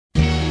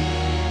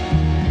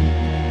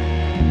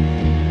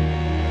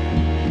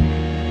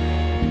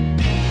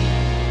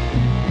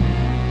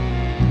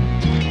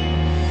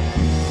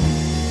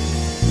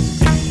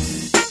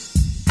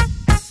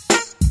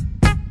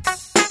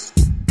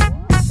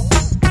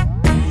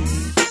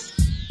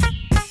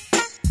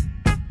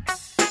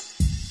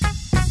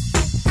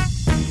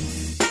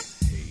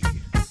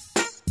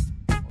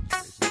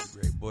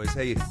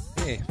Hey,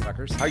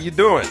 fuckers. how you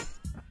doing?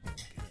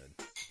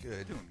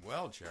 Good. Doing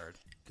well, Jared.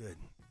 Good.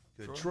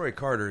 Troy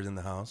Carter is in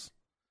the house.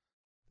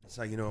 That's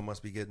how you know it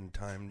must be getting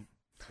time.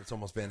 It's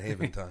almost Van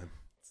Haven time.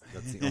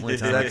 That's the only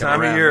time. That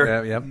time of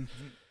year. Yep.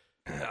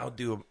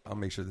 I'll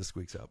make sure this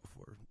squeaks out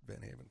before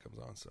Van Haven comes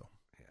on. So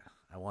Yeah.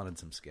 I wanted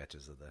some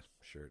sketches of the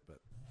shirt, but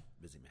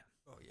busy man.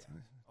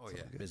 Oh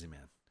yeah. Busy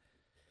man.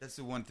 That's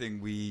the one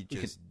thing we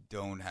just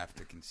don't have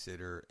to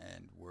consider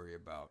and worry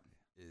about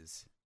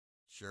is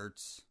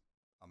shirts,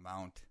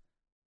 amount,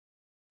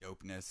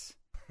 dopeness,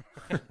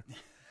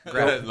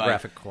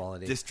 Graphic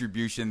quality,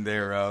 distribution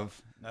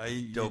thereof.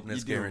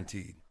 dopeness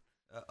guaranteed.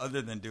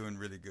 Other than doing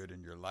really good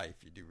in your life,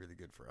 you do really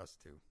good for us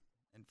too,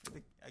 and for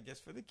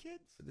the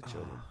kids, For the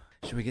children.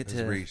 Should we get It's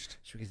to reached.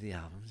 Should we get to the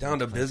albums? Down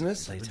to Play-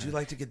 business? play Would time. you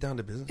like to get down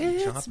to business?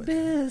 It's Chop it.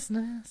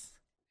 business.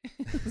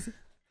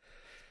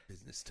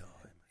 Business time.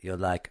 You're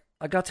like,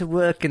 I got to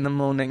work in the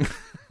morning.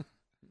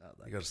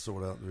 You got to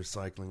sort out the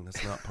recycling.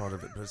 That's not part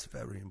of it, but it's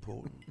very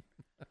important.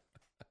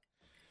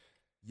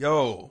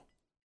 Yo,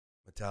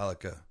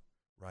 Metallica,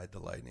 Ride the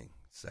Lightning,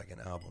 second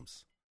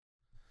albums.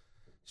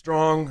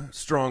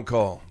 Strong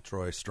call,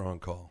 Troy. Strong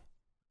call.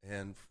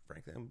 And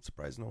frankly, I'm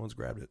surprised no one's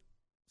grabbed it.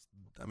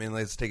 I mean,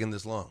 it's taken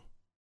this long.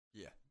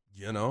 yeah.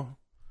 You know?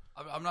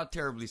 I'm not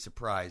terribly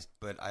surprised,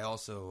 but I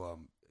also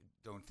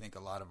don't think a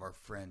lot of our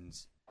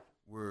friends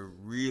were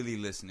really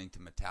listening to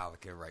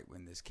Metallica right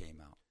when this came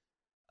out.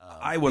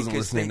 I wasn't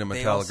because listening to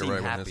they all Metallica seem right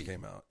when happy. this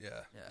came out.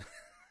 Yeah.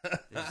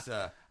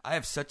 Yeah. I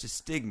have such a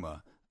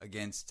stigma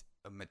against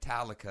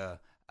Metallica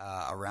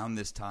around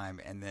this time,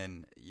 and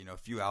then a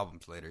few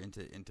albums later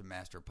into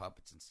Master of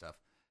Puppets and stuff,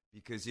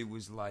 because it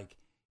was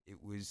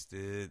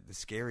the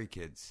scary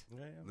kids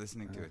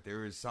listening to it. There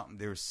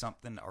was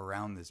something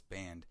around this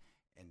band,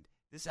 and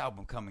this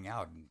album coming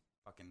out in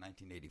fucking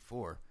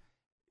 1984.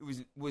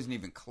 It wasn't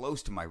even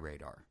close to my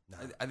radar. No.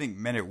 I think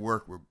Men at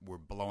Work were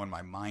blowing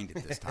my mind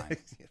at this time.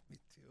 Yeah, me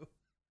too.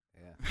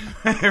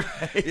 Yeah.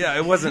 Right? Yeah,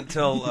 it wasn't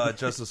until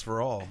Justice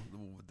for All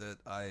that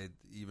I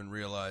even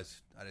realized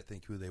I didn't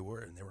think who they were,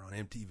 and they were on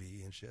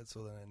MTV and shit.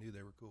 So then I knew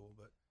they were cool.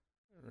 But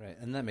Right,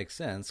 and that makes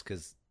sense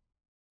because,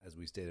 as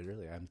we stated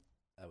earlier,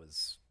 I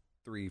was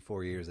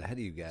 3-4 years ahead of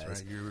you guys.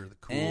 that's right, you were the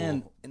cool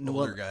And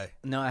older guy.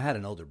 No, I had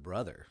an older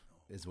brother.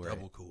 Is where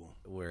Double cool.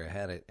 where I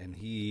had it, and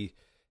he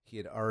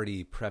had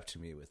already prepped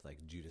me with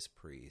like Judas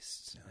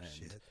Priest Oh,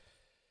 shit.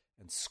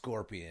 and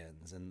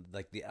Scorpions and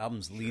like the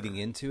albums leading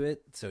into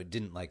it, so it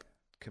didn't like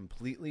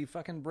completely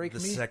fucking break The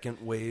me. second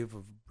wave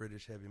of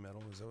British heavy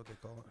metal, is that what they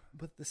call it?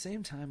 But at the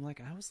same time,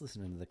 like I was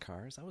listening to the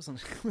Cars. I was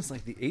it was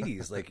like the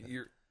 80s. Like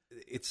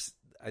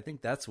I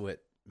think that's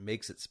what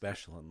makes it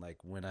special. And like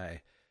when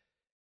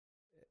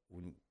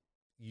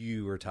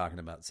you were talking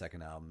about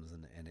second albums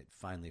and it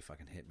finally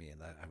fucking hit me,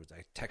 and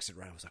I texted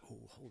Ryan. I was like,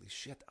 oh, holy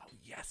shit. Oh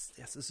yes,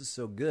 this is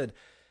so good,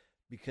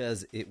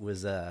 because it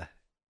was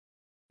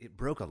it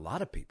broke a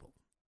lot of people.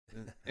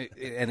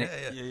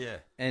 Yeah.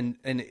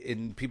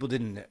 And people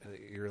didn't.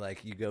 You're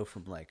like, you go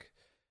from like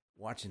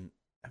watching.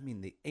 I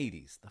mean, the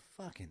 '80s, the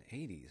fucking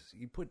 '80s.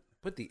 You put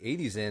the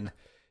 '80s in,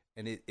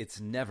 and it's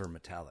never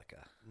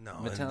Metallica. No,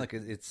 Metallica.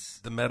 It's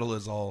the metal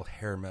is all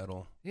hair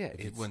metal. Yeah,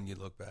 when you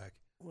look back,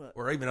 well,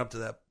 or even up to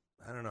that,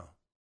 I don't know.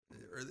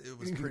 It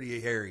was pretty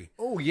hairy.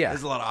 oh yeah.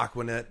 There's a lot of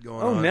Aquanet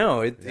going Oh on.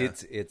 no, Yeah.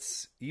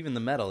 it's even the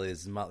metal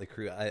is Motley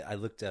Crue. I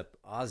looked up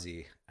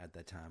Ozzy at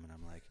that time, and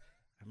I'm like,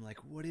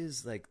 what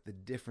is like the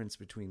difference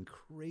between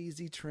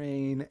Crazy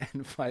Train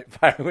and Fight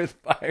Fire with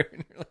Fire?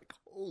 And you're like,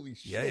 holy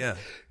shit. Yeah.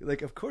 You're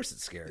like, of course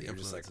it's scary. The You're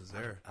just like, influence is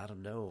there. I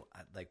don't know.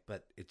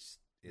 But it's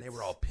They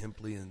were all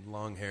pimply and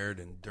long haired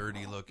and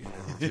dirty looking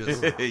and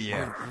just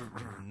Yeah.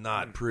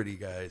 not pretty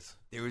guys.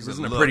 There Wasn't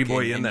a look, pretty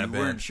boy and, in and that you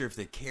band. weren't sure if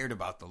they cared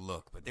about the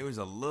look, but there was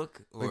a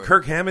look. When Or,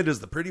 Kirk Hammett is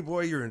the pretty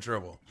boy, you're in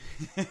trouble.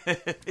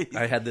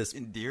 I had this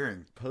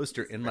endearing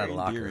poster in my very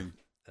locker endearing.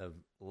 of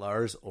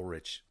Lars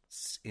Ulrich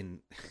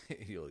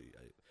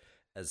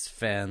as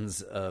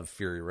fans of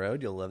Fury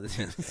Road, you'll love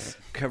this.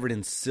 Covered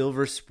in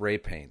silver spray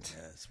paint.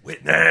 Yes.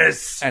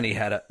 Witness. And he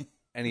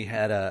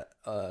had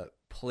a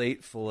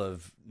plate full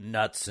of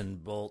nuts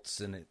and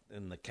bolts, and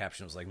the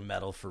caption was like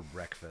 "metal for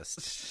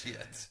breakfast."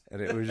 Shit.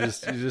 And it was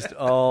just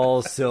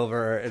all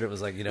silver, and it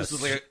was like, This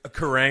was like a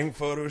Kerrang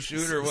photo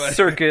shoot or what?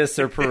 Circus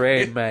or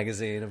Parade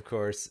magazine, of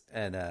course.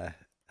 And I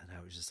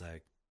was just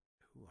like,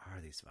 who are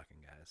these fucking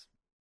guys?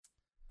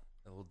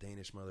 That little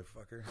Danish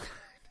motherfucker.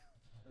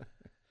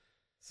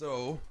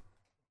 So,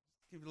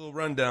 give you a little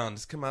rundown.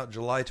 This come out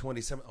July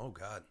 27th. Oh,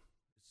 God.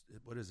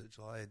 What is it?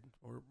 July?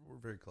 We're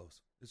very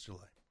close. It's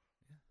July.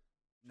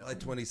 July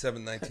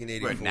 27,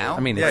 1984. Right now? I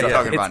mean, Yeah, it's, yeah.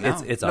 Talking about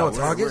now? it's No, August.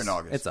 it's August? We're in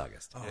August. It's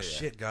August. Oh, Yeah.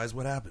 shit, guys.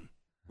 What happened?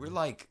 We're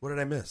like, What did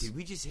I miss? dude,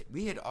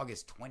 we hit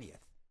August 20th.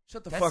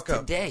 Shut the That's fuck up.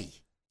 today.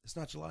 It's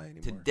not July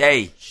anymore.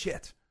 Today.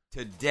 Shit.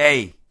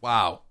 Today.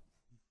 Wow.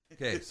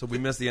 Okay, so we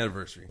missed the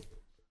anniversary.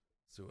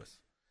 Sue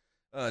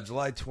us.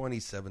 July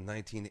 27,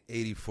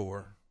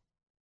 1984.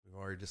 We've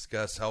already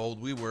discussed how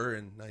old we were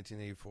in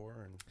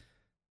 1984 and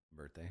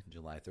Birthday,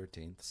 July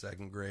 13th.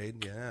 second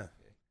grade. Yeah.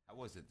 How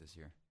was it this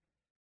year?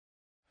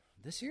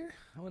 This year,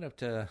 I went up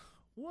to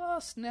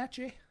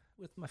Snatchy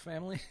with my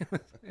family.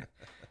 It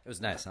was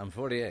nice. I'm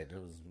 48. It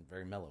was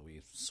very mellow.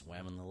 We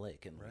swam in the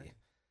lake and we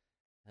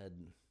had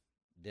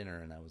dinner,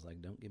 and I was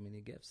like, don't give me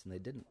any gifts. And they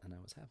didn't, and I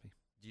was happy.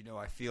 You know,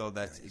 I feel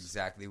that's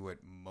exactly what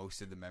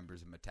most of the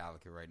members of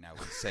Metallica right now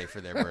would say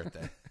for their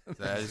birthday.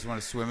 So I just want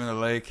to swim in the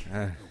lake,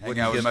 hang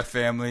out with my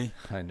family.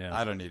 I know.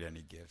 I don't need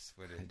any gifts.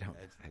 What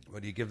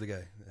do you give the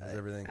guy? Has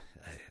everything.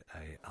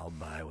 I'll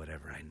buy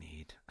whatever I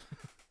need.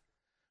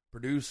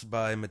 Produced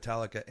by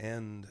Metallica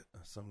and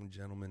some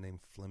gentleman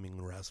named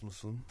Fleming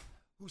Rasmussen.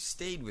 Who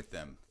stayed with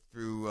them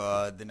through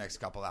the next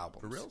couple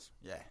albums. For reals?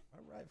 Yeah.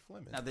 All right,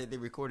 Fleming. Now, they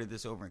recorded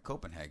this over in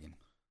Copenhagen.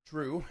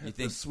 True. You At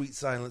think the Sweet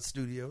Silence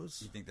Studios.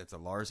 You think that's a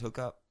Lars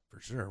hookup?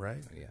 For sure,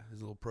 right? Yeah. His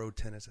little pro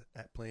tennis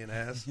at playing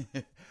ass.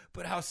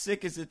 But how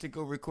sick is it to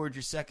go record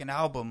your second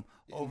album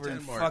over in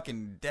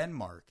fucking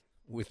Denmark?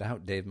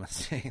 Without Dave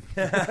Mustaine.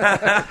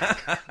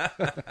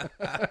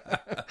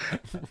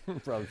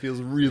 Probably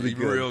feels really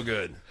good. Real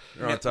good.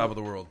 They're on top of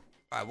the world.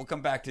 All right, we'll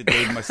come back to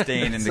Dave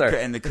Mustaine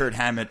and the Kurt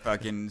Hammett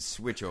fucking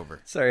switch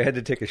over. Sorry, I had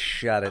to take a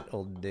shot at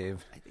old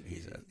Dave. I think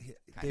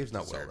Dave's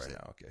not well right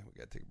now. Okay, we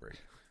got to take a break.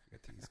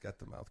 He's got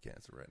the mouth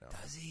cancer right now.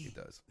 Does he? He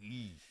does.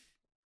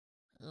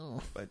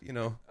 Oh. But,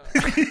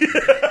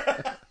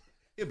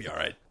 he'll be all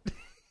right.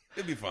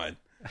 He'll be fine.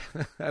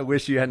 I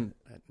wish you hadn't.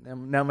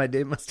 Now my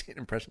Dave Mustaine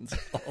impressions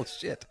are all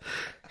shit.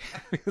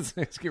 It's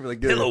really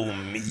good. Hello,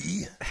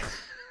 me.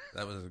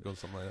 That was go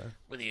something like that.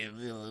 When you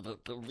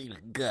don't believe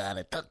in God,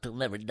 I talk to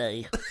him every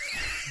day. Is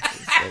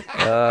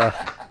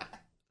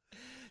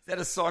that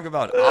a song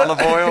about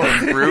olive oil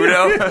and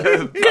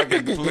Bruto?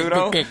 Fucking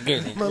Pluto?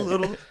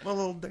 my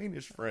little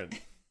Danish friend.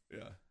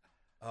 Yeah.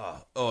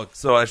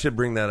 So I should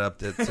bring that up.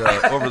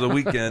 That over the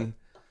weekend,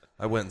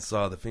 I went and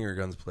saw the Finger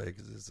Guns play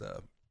because it's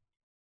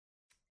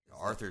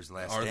Arthur's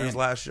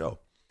last show.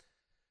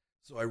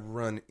 So I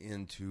run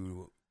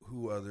into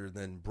who other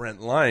than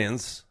Brent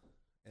Lyons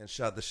and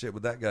shot the shit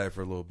with that guy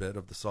for a little bit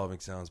of the Solving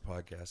Sounds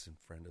podcast and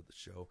friend of the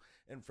show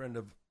and friend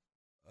of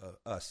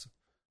us.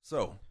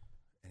 So,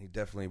 and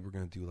we're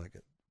gonna do like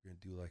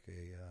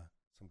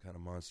some kind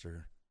of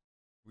monster.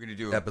 We're gonna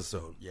do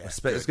episode. Yeah,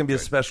 it's gonna be a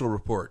special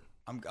report.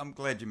 I'm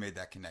glad you made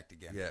that connect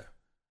again. Yeah,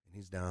 and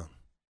he's down.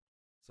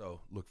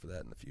 So look for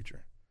that in the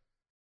future.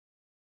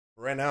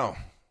 Right now,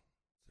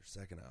 their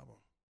second album.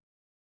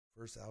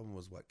 First album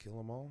was what? Kill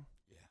 'Em All.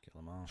 Yeah, Kill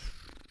 'Em All.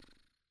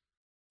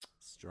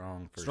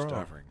 Strong first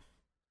offering.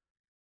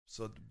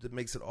 So that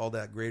makes it all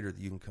that greater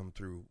that you can come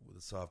through with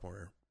a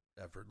sophomore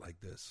effort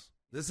like this.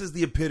 This is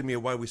the epitome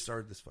of why we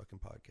started this fucking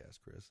podcast,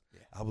 Chris.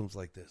 Yeah. Albums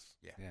like this.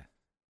 Yeah.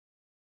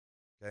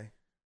 Okay?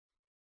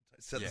 I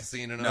set the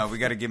scene enough. No, we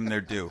got to give them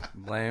their due.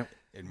 Blam.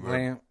 And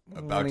we're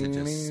about to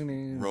just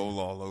roll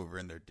all over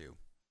in their due.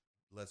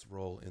 Let's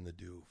roll in the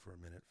dew for a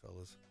minute,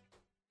 fellas.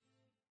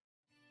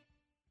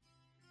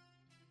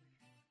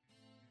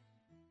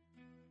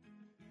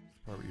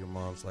 Part where your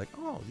mom's like,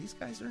 "Oh, these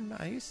guys are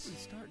nice.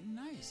 It's starting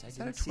nice. Is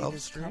that a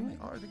 12 string?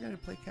 Oh, are they going to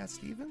play Cat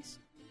Stevens?"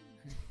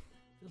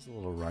 Feels a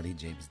little Roddy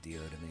James Dio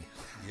to me.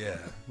 Yeah,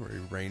 or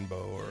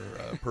Rainbow or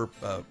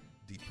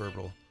Deep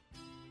Purple.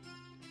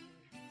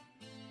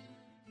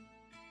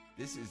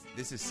 This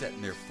is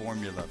setting their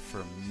formula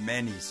for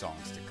many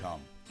songs to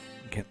come.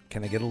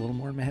 Can I get a little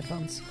more in my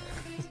headphones?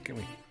 Can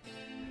we?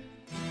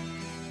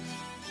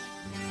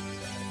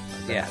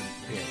 Yeah.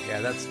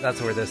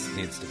 That's where this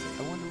needs to be.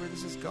 I wonder where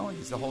this is going.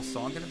 Is the whole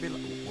song going to be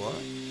like, what?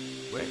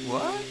 Wait,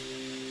 what?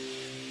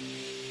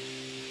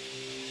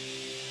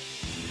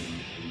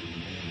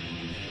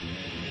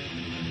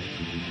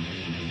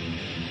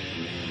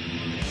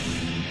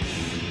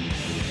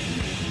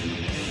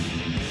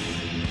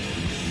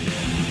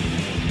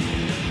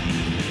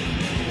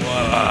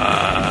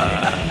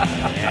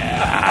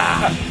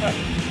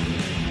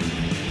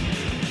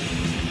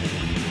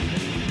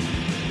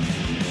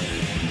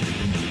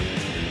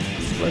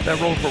 Let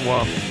that roll for a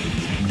while.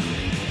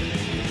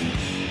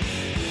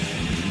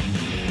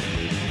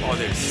 Oh,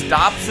 there's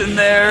stops in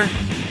there.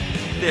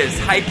 There's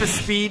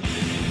hyperspeed.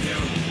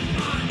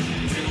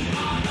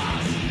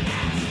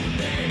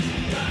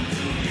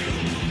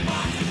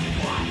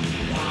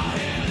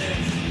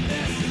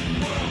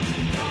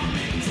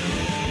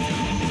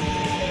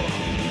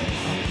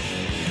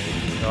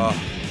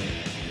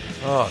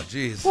 Oh,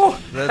 jeez.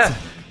 That's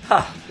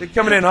they're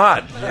coming in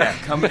hot. Yeah,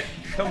 coming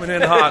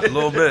in hot a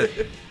little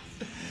bit.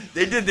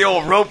 They did the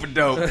old rope and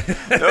dope.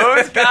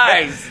 Those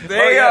guys,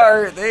 they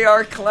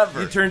are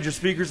clever. You turned your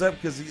speakers up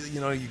because you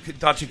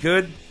thought you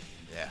could.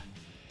 Yeah.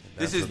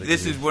 This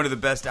is one of the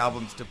best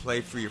albums to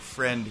play for your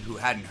friend who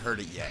hadn't heard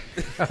it yet.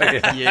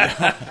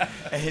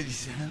 And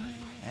he's,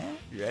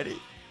 you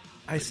ready?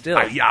 I still,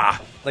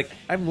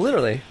 I'm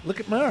literally look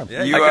at my arm.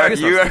 Yeah, you got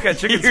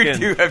chicken skin. You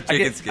do have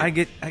chicken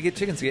skin. I get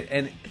chicken skin,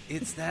 and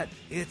it's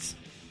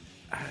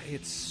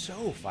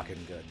so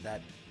fucking good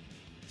that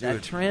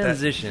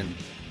transition.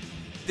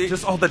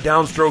 Just all the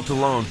downstrokes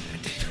alone.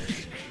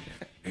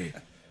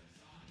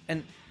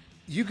 And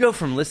You go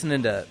from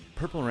listening to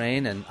Purple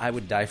Rain and I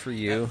Would Die For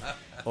You,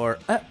 or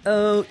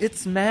Uh-Oh,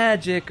 It's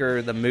Magic,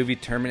 or the movie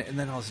Terminator, and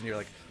then all of a sudden you're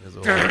like,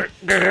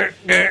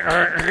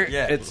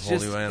 Yeah,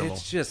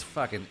 it's just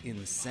fucking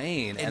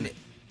insane. and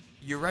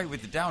you're right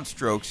with the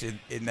downstrokes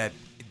in that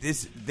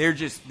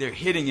they're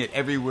hitting it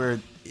everywhere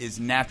is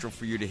natural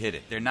for you to hit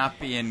it. They're not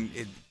being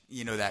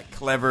that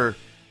clever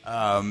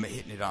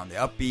hitting it on the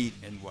upbeat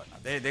and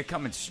whatnot. They're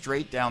coming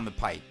straight down the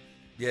pipe.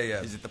 Yeah,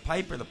 yeah. Is it the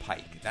pipe or the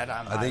pike? That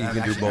I think you I'm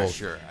can do actually not both.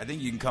 sure. I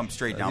think you can come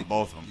straight down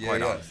both of them.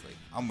 Quite honestly,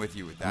 I'm with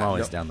you with that. I'm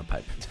always down the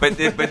pipe. But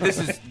this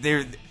is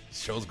they're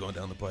Show's going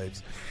down the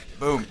pipes.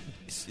 boom.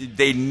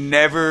 They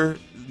never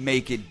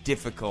make it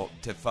difficult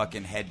to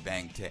fucking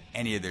headbang to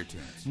any of their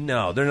tunes.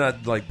 No, they're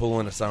not like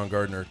pulling a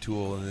Soundgarden or a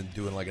Tool and then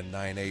doing like a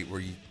 9/8 where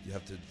you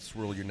have to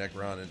swirl your neck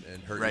around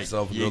and hurt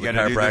yourself and You go to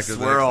gotta do the chiropractor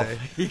swirl. the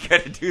next day. You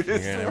gotta do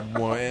this. And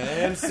 1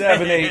 and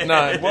 7, 8,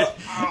 9. What?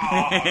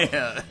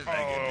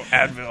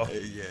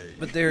 Advil. Yeah.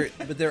 But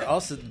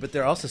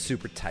they're also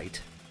super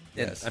tight.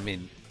 Yes. I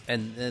mean,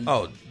 and then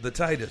The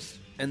tightest.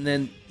 and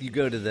then you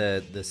go to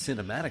the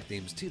cinematic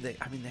themes too. They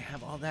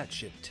have all that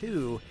shit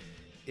too.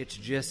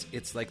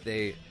 It's like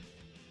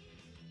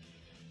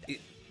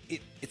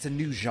it's a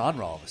new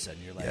genre all of a sudden.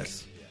 You're like,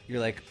 Yes. you're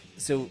like,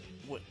 so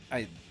what?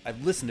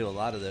 I've listened to a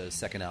lot of those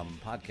second album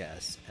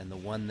podcasts, and the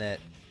one that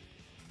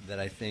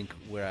I think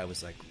where I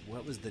was like,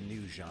 what was the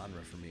new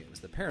genre for me? It was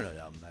the Paranoid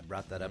album. I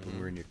brought that up when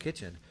we were in your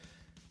kitchen,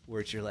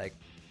 where you're like,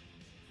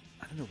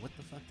 I don't know what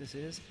the fuck this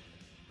is,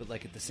 but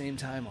like at the same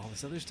time, all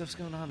this other stuff's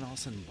going on, and all of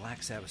a sudden,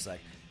 Black Sabbath's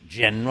like,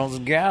 generals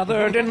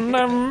gathered in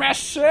the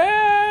masses,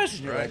 and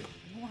you're Right. like,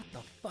 what the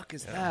fuck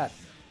is that?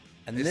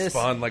 And It this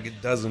spawned like a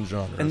dozen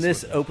genres. and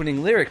this with it.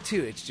 opening lyric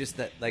too. It's just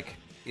that like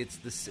it's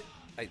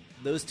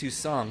those two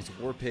songs,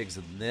 War Pigs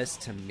and this,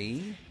 to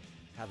me,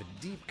 have a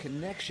deep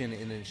connection,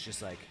 and it's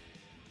just like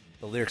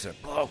the lyrics are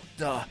blow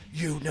the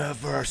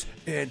universe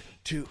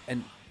into,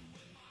 and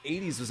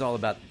 80s was all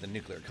about the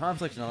nuclear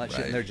conflict and all that shit,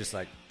 Right. and they're just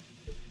like,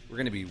 we're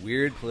gonna be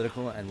weird,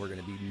 political, and we're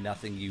gonna be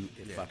nothing you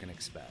fucking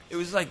expect. It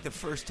was like the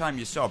first time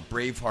you saw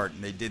Braveheart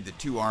and they did the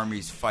two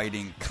armies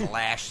fighting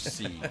clash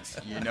scenes,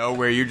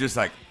 where you're just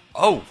like,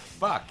 oh,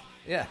 fuck.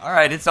 Yeah. All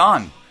right, it's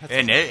on.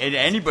 And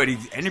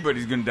anybody's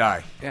going to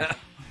die. Yeah,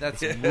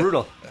 that's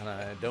brutal, and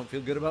I don't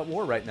feel good about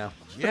war right now.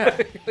 Yeah.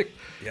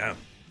 Yeah.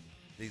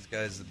 These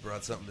guys that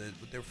brought something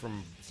but they're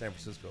from San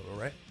Francisco,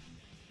 right?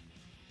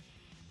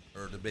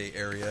 Or the Bay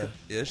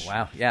Area-ish.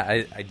 Wow,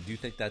 yeah, I do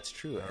think that's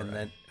true, and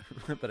then,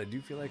 but I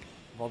do feel like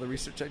of all the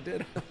research I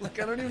did, like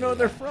I don't even know where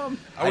they're from.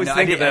 I always I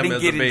think of didn't them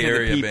as get a Bay into the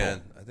Area people.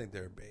 band. I think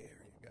they're a Bay Area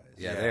guys.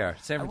 Yeah, they are.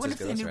 San I wonder if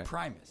Francisco, they that's knew right.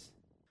 Primus.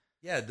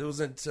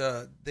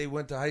 Yeah, they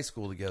went to high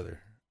school together.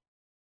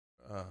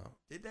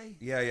 Did they?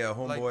 Yeah,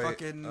 homeboy. Like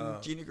fucking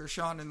Gina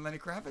Gershon and Lenny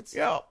Kravitz?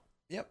 Yeah.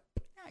 Yep.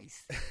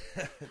 Nice.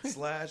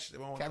 Slash. They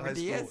went to Cameron high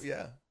Diaz? school.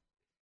 Yeah.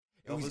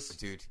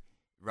 Dude,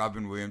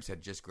 Robin Williams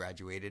had just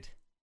graduated.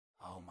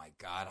 Oh my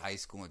God, high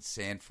school in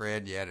San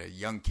Fran. You had a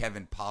young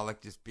Kevin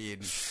Pollak just being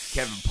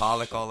Kevin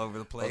Pollak all over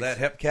the place. Oh, that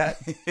hep cat?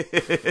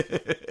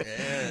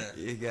 Yeah.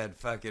 You got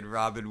fucking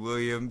Robin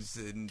Williams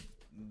and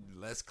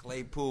Les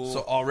Claypool.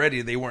 So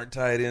already they weren't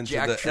tied into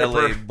Jack the Tripper.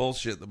 LA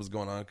bullshit that was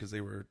going on because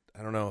they were,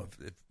 I don't know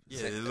if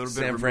Yeah, a little bit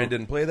San Fran removed.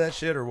 didn't play that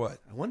shit or what.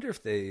 I wonder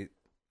if they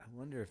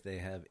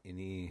have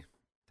any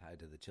tied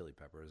to the Chili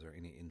Peppers or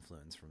any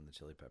influence from the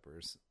Chili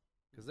Peppers,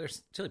 because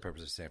there's Chili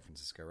Peppers are San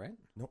Francisco, right?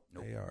 Nope.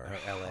 They Or are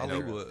L.A.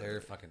 Hollywood.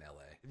 They're fucking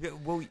L.A. Yeah,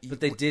 well, But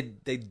they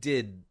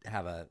did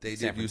have a. They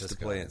San did used to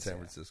Francisco play in and- San yeah.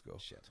 Francisco.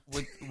 Shit.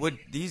 what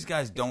these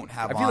guys don't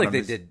have I feel on like them they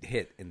is- did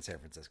hit in San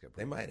Francisco.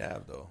 They might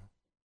have though.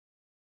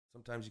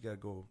 Sometimes you got to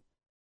go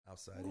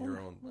outside of your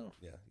own. well.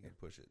 Yeah, you got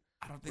to push it.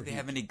 I don't think they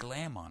have any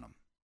glam on them.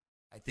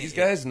 I think These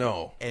guys,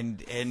 no.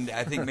 and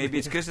I think maybe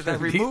it's because of that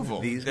removal.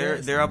 These they're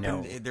guys? they're up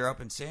No. they're up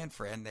in San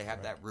Fran. They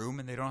have that room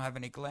and they don't have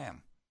any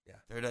glam. Yeah.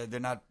 They're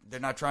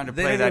not trying to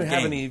They play didn't that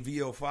have game. any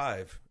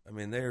VO5. I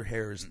mean, their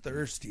hair is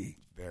thirsty,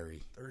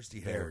 Very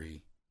thirsty hair.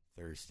 very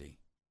thirsty,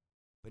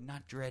 but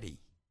not dready.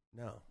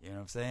 No, You know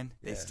what I'm saying?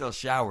 They Yeah. still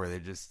shower. They're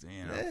just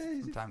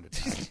from time to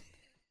time.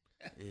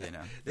 they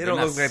They're don't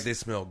not look like they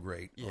smell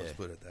great. Yeah. Let's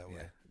put it that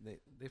way.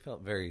 They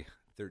felt very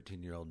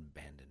 13-year-old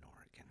band in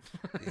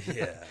Oregon.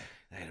 Yeah.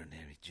 I don't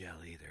have any gel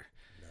either.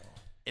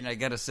 And I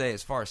gotta say,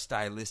 as far as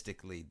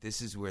stylistically,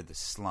 this is where the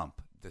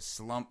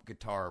slump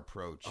guitar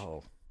approach,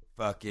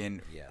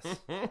 fucking Yes.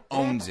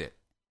 owns it.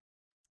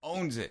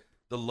 Owns it.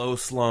 The low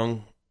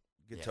slung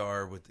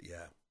guitar with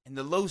And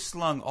the low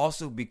slung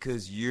also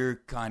because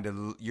you're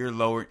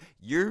lower.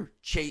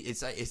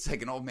 It's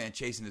like an old man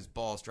chasing his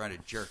balls trying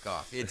to jerk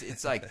off.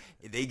 It's like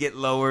they get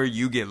lower,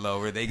 you get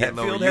lower. They get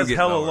lower, Hetfield you has get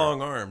hella lower.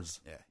 long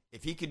arms. Yeah.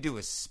 If he could do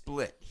a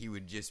split, he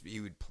would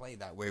play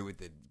that way with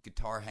the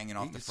guitar hanging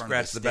off He the could front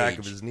scratch of the the back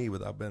stage. of his knee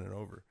without bending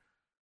over.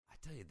 I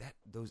tell you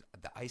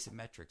the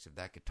isometrics of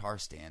that guitar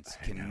stance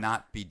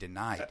cannot be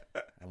denied.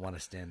 I want to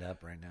stand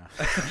up right now.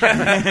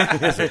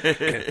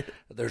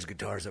 There's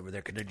guitars over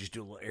there. Can I just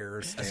do a little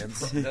error stance?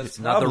 That's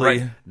not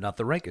probably not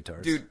the right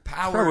guitars. Dude,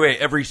 power. probably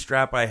every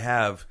strap I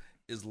have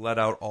is let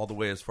out all the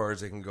way as far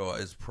as it can go.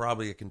 Is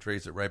probably it can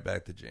trace it right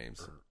back to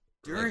James.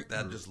 During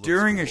that just looks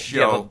during cool. a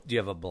show, Do you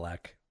have a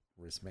black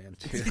wristband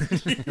too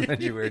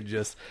that you wear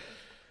just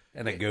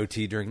and a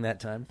goatee during that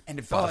time? and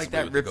it felt like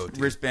Possibly that with the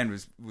goatee.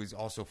 wristband was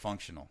also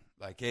functional.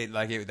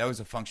 That was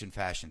a function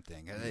fashion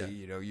thing.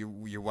 You know,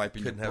 you're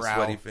wiping Couldn't your have brow.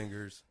 sweaty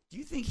fingers. Do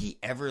you think he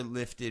ever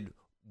lifted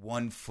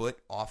 1 foot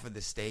off of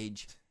the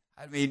stage?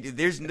 I mean,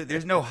 there's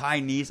no high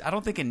knees. I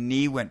don't think a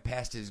knee went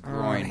past his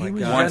groin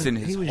once in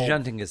his He was whole...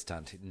 shunting his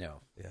stunt.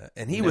 No. Yeah,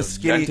 and he was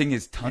skinny. Shunting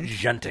his tunt?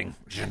 Shunting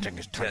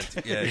his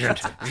tunt. Yeah,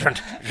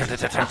 Shunting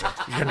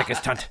his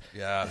tunt.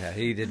 yeah. Yeah,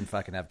 he didn't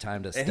fucking have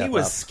time to step And he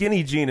was up.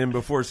 skinny jeaning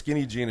before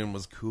skinny jeaning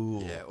was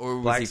cool. Yeah, or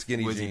was black he,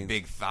 skinny was jeans. he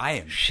big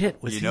thigh?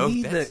 Shit, was You know,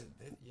 he that's-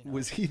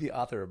 was he the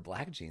author of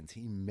Black Jeans?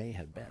 He may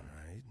have been.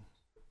 Right.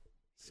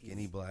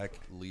 Skinny black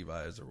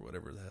Levi's or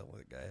whatever the hell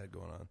that guy had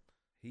going on.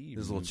 He,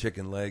 His little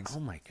chicken legs.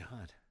 Oh my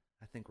god.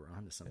 I think we're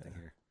onto something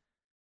here.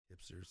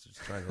 Hipsters just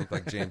trying to look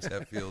like James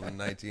Hetfield in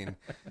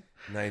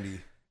 1990.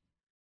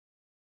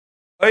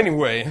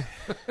 Anyway,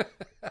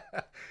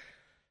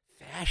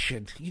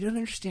 Fashion. You don't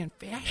understand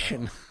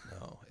fashion.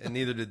 no, and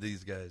neither did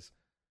these guys.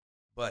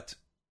 But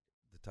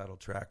the title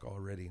track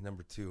already,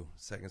 number 2,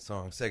 second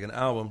song, second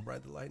album,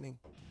 Ride the Lightning.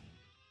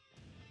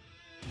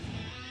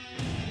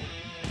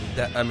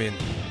 That, I mean,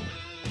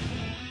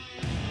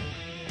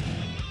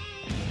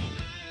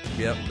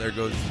 yep, there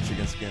goes the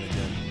chicken skin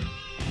again.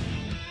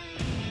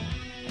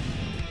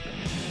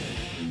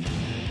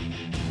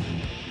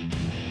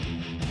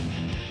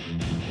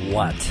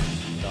 What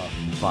the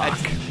fuck?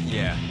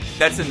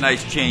 That's a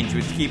nice change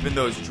with keeping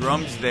those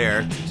drums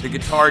there. The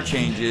guitar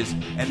changes,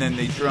 and then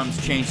the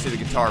drums change to the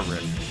guitar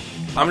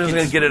riff. I'm just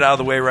going to get it out of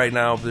the way right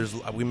now.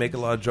 We make a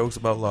lot of jokes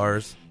about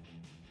Lars,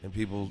 and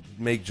people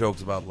make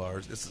jokes about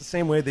Lars. It's the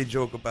same way they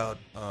joke about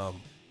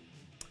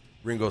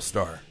Ringo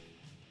Starr.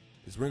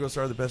 Is Ringo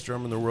Starr the best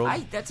drummer in the world?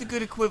 That's a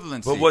good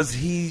equivalency. But was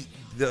he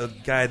the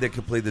guy that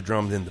could play the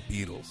drums in the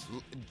Beatles?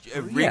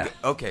 Ringo,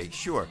 okay,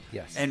 sure.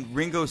 Yes. And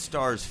Ringo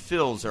Starr's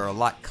fills are a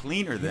lot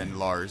cleaner than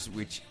Lars,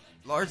 which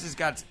Lars has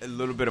got a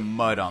little bit of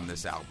mud on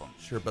this album.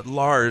 Sure, but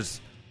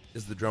Lars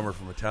is the drummer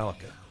for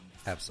Metallica.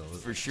 Absolutely.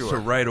 For sure. So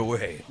right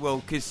away. Well,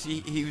 because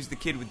he was the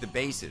kid with the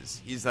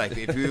basses. He's like,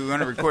 if we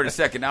want to record a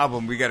second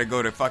album, we got to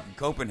go to fucking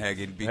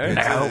Copenhagen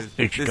because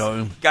it's this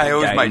going guy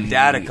owes my down.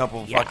 dad a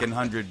couple fucking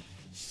hundred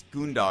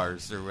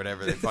skundars or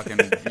whatever they fucking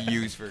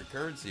use for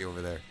currency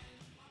over there.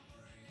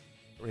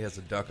 Or he has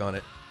a duck on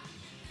it.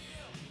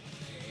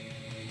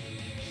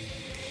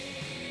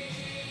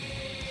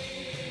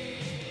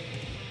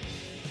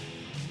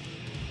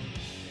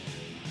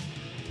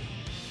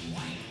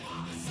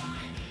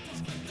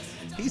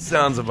 He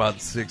sounds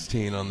about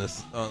 16 on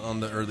this on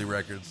the early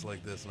records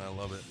like this, and I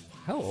love it.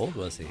 How old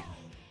was he?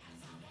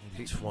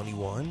 Maybe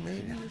 21,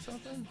 maybe or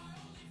something.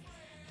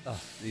 Oh,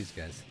 these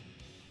guys.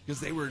 Because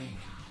they were,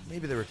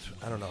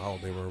 I don't know how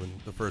old they were when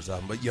the first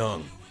album, but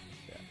young.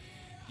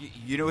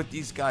 You know what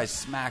these guys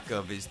smack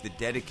of is the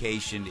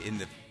dedication in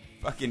the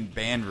fucking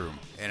band room.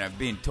 And I'm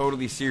being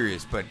totally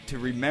serious, but to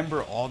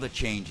remember all the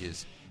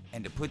changes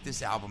and to put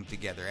this album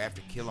together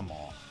after Kill 'Em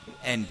All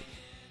and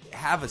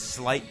have a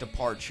slight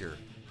departure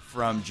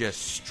from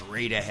just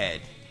straight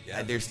ahead.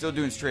 Yeah. They're still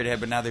doing straight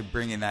ahead, but now they're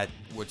bringing that,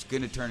 what's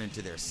going to turn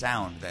into their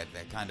sound, that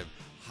kind of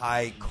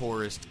high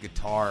chorused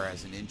guitar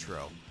as an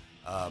intro.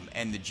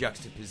 And the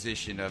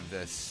juxtaposition of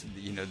the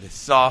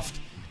soft,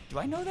 do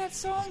I know that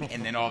song?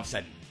 And then all of a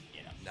sudden,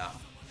 no.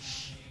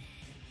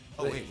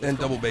 Oh, wait. And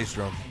double bass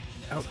drum.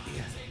 Oh,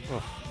 yeah.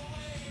 Oh.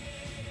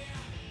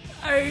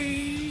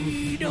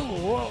 I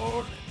don't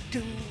want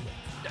to.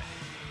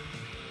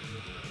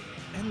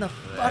 And the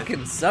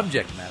fucking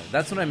subject matter.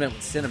 That's what I meant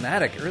with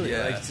cinematic earlier.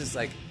 Yeah. Like, it's just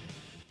like,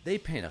 they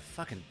paint a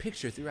fucking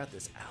picture throughout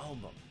this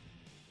album.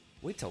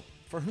 Wait till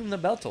For Whom the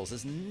Bell Tolls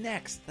is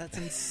next. That's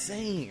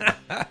insane.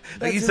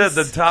 Like you said,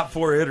 the top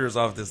 4 hitters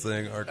off this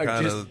thing are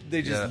kind of...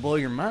 They just blow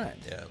your mind.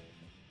 Yeah.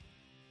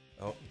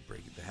 Oh,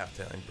 the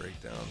halftime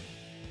breakdown.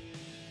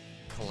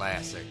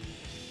 Classic.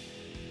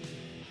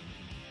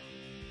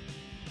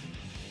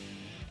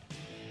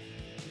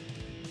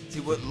 See,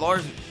 what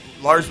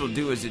Lars will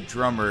do as a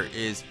drummer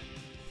is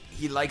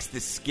he likes the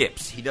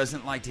skips. He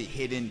doesn't like to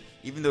hit in,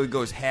 even though he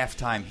goes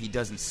halftime, he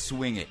doesn't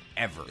swing it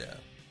ever. Yeah.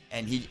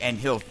 And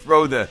he'll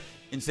throw the,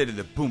 instead of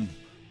the boom,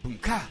 boom,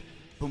 ka,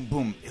 boom,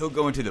 boom, he'll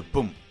go into the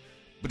boom,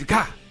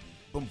 ka,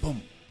 boom,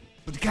 boom,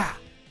 ka.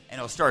 And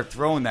he'll start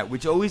throwing that,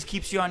 which always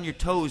keeps you on your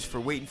toes for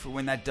waiting for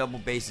when that double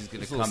bass is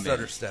going to come in.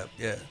 Stutter step,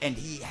 yeah. And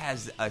he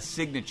has a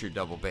signature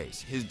double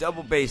bass. His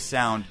double bass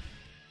sound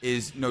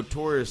is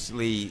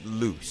notoriously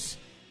loose.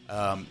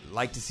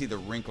 Like to see the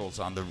wrinkles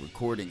on the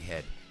recording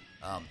head.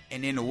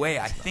 And in a way,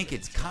 I think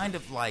it's kind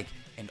of like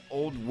an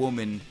old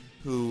woman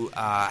who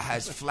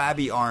has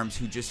flabby arms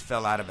who just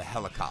fell out of a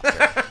helicopter.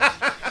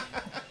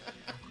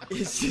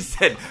 It's just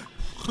that...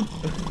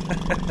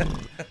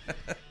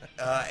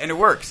 and it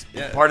works.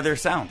 Yeah. It's part of their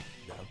sound.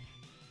 Yeah.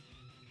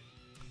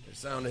 Their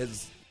sound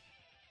is...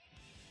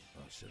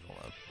 Oh, shit, hold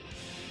on.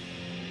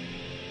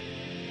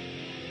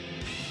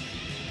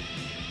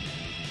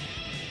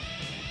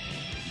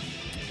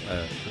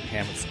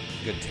 Hammett's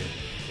good too.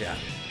 Yeah.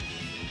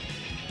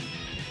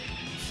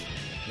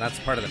 And that's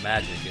part of the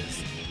magic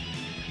is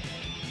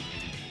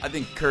I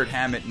think Kurt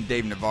Hammett and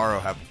Dave Navarro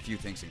have a few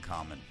things in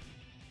common.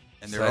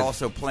 And they're Besides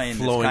also playing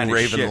this flowing kind of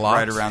raven shit locks.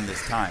 right around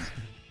this time.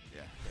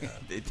 Yeah.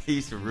 They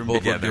used to room Both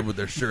look together. good with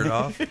their shirt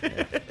off. Both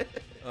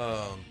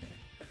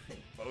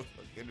look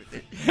good with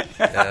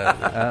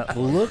it.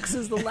 looks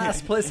is the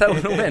last place I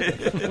would have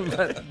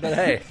went. but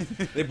hey,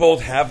 They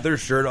both have their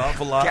shirt off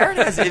a lot. Garrett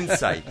has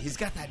insight. He's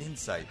got that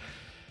insight.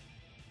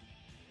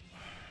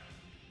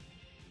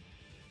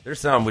 Their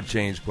sound would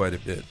change quite a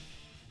bit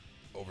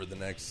over the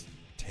next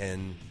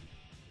 10,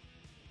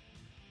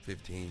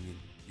 15,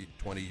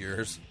 20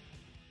 years.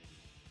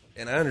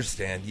 And I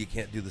understand you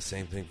can't do the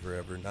same thing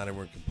forever. Not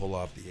everyone can pull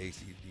off the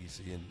AC/DC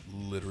and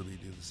literally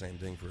do the same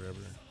thing forever.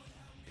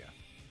 Yeah.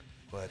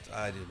 But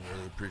I didn't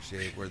really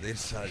appreciate where they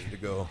decided to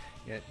go.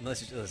 yeah,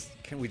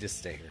 can we just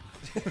stay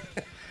here?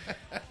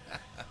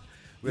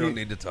 We don't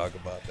need to talk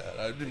about that.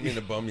 I didn't mean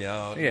to bum you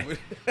out. Yeah.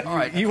 All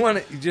right, you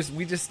want to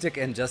we just stick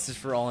 "Injustice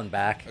for All" and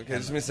back. Okay,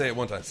 just let me say it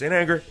one time. St.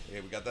 Anger.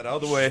 Okay, we got that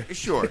out of the way.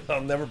 Sure. I'll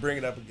never bring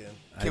it up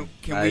again.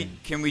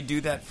 Can we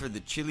do that for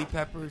the Chili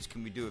Peppers?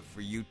 Can we do it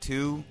for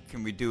U2?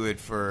 Can we do it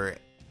for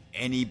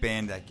any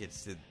band that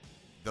gets to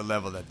the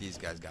level that these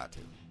guys got to?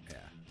 Yeah,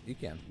 you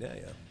can. Yeah.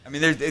 I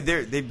mean,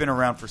 they've been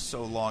around for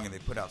so long and they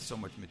put out so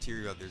much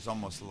material. There's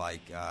almost like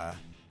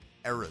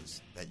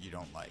eras that you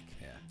don't like.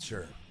 Yeah,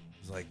 Sure.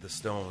 It's like the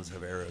Stones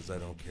have eras I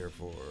don't care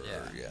for.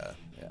 Yeah. Yeah.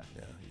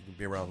 You can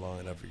be around long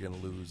enough, you're going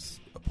to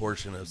lose a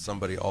portion of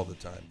somebody all the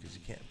time because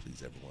you can't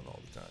please everyone all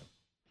the time.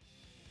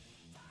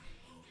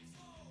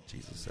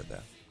 Jesus said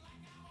that.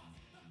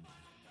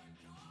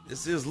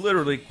 This is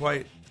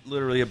quite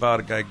literally about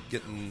a guy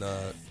getting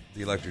the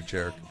electric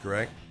chair,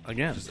 correct?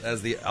 again. Just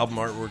as the album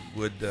artwork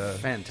would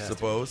Fantastic.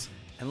 suppose.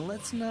 And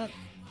let's not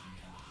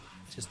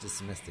just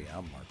dismiss the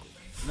album art.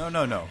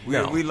 No. No.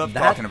 We love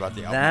talking about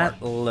the album art.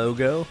 That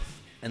logo,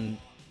 and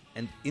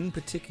in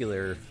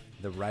particular,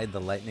 the Ride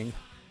the Lightning.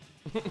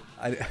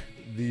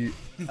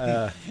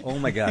 Oh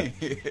my god,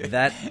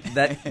 that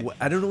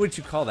I don't know what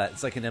you call that.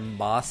 It's like an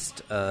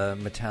embossed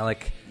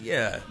metallic.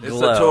 Yeah, it's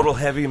glow. a total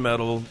heavy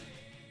metal.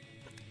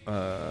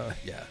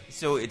 Yeah.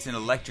 So it's an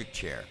electric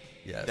chair.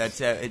 Yes. That's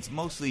it's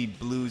mostly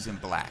blues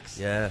and blacks.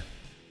 Yeah.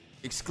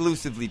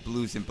 Exclusively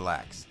blues and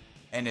blacks,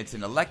 and it's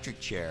an electric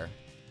chair.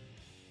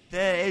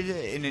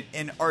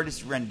 An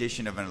artist's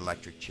rendition of an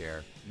electric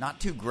chair, not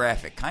too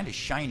graphic, kind of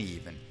shiny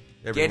even.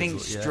 Getting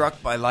Everyone's- yeah.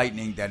 struck by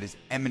lightning that is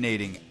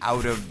emanating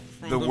out of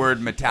the word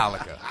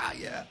Metallica.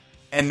 Yeah.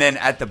 And then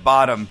at the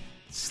bottom,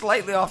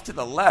 slightly off to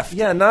the left.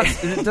 Yeah, it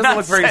doesn't Not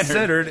look very centered.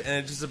 centered, and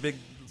it's just a big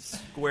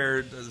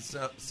squared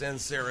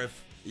sans serif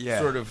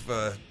sort of.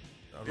 I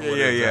don't know what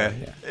Yeah.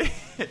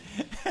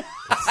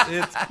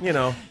 It's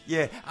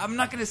Yeah, I'm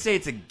not going to say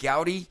it's a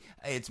Gaudi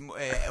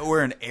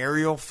or an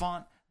Arial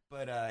font,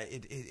 but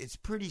it's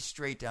pretty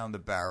straight down the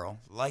barrel,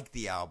 like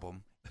the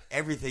album.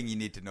 Everything you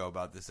need to know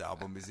about this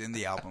album is in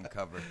the album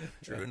cover.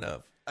 True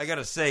enough. I got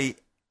to say,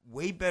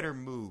 way better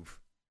move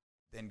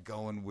than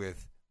going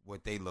with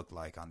what they look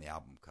like on the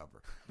album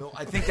cover. Though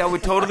I think that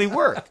would totally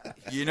work.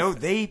 You know,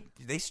 they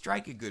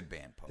strike a good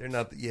band pose. They're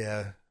not.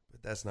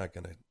 But that's not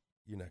gonna.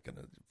 You're not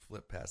gonna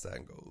flip past that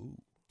and go, ooh,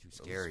 Too those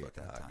scary at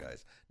fucking that hot time.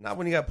 guys. Not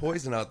when you got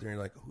Poison out there and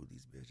you're like, ooh,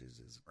 these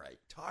bitches is Right.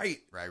 tight.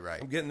 Right.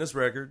 I'm getting this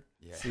record.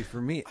 Yeah. See, for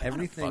me, fuck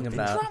everything the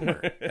about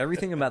drummer.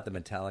 everything about the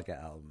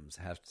Metallica albums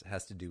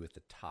has to do with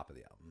the top of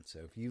the album. So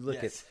if you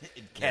look Yes,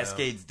 it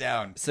cascades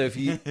down. so if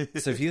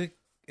you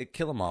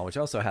Kill 'Em All, which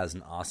also has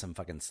an awesome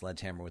fucking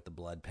sledgehammer with the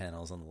blood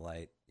panels on the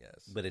light,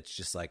 Yes. but it's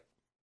just like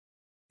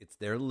it's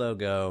their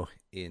logo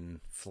in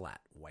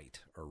flat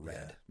white or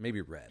red, Yeah. maybe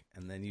red,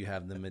 and then you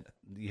have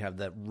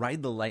that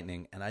Ride the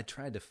Lightning, and I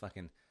tried to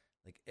fucking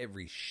like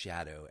every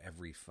shadow,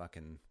 every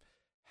fucking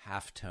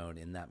halftone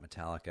in that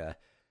Metallica,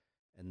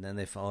 and then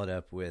they followed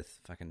up with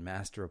fucking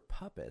Master of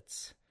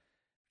Puppets,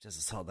 which is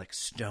this all like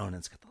stone, and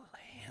it's got the little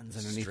hands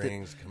underneath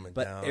Strings it. coming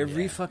But down.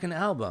 every yeah. fucking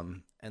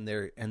album, and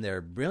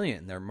they're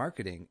brilliant in their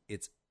marketing.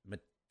 It's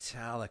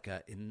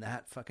Metallica in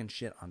that fucking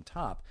shit on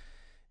top,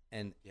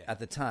 and at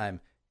the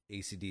time,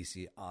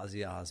 AC/DC,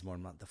 Ozzy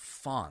Osbourne, the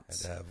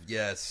fonts,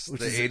 Yes,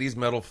 Which the is 80s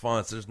metal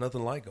fonts. There's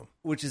nothing like them.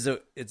 which is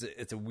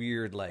it's a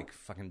weird like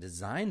fucking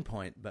design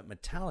point, but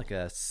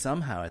Metallica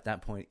somehow at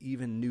that point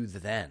even knew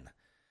then.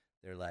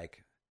 They're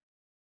like,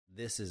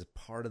 this is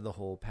part of the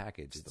whole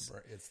package.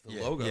 It's the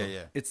Yeah, logo.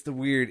 Yeah. It's the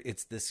weird.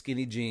 It's the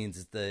skinny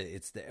jeans.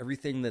 It's the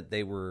everything that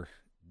they were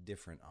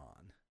different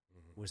on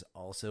was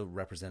also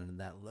represented in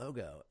that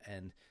logo.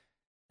 And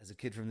as a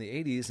kid from the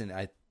 '80s, and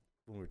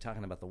when we were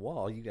talking about the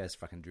wall, you guys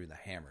fucking drew the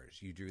hammers.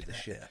 You drew the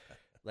shit.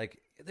 Like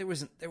there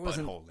wasn't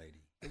Butthole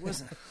lady. It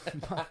wasn't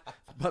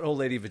butthole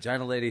lady,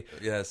 vagina lady.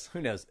 Yes.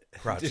 Who knows?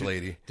 Crotch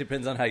lady.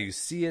 Depends on how you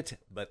see it.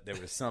 But there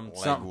was some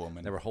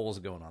woman. There were holes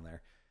going on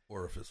there.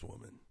 Orifice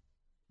woman.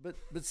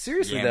 But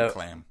seriously Yam though,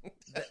 clam.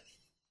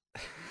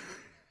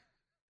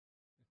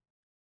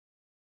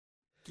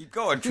 Keep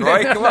going,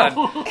 Troy. Come on.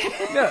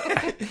 no,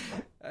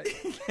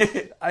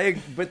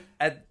 but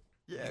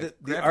Yeah, the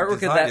graphic artwork of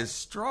design that is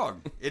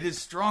strong. It is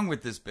strong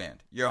with this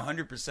band. You're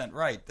 100%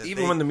 right. that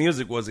Even when the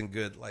music wasn't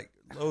good, like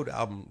Load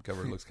album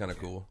cover looks kind of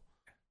cool.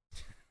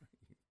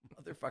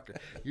 motherfucker,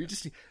 you're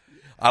just.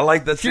 I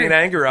like the Saint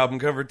Anger album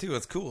cover too.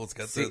 It's cool. It's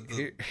got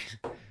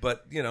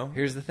but you know,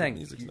 here's the thing. The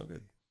music's no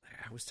good.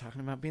 I was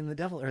talking about being the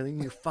devil earlier,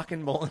 and you're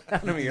fucking bowling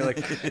out of me. You're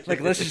like,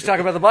 let's just talk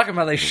about the Buckham,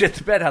 how they shit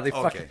the bed, how they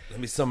fucking. Let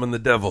me summon the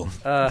devil.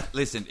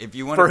 Listen, if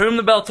you want For whom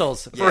the bell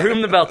tolls. For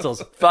whom the bell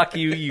tolls. Fuck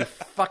you, you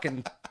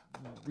fucking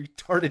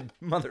retarded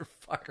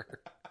motherfucker.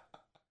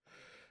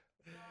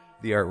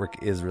 The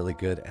artwork is really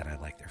good, and I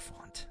like their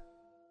font.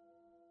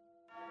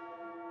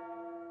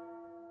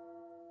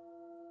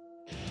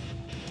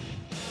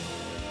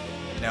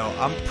 Now,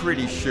 I'm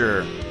pretty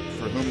sure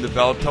For Whom the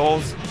Bell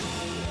Tolls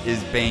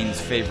is Bane's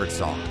favorite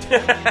song.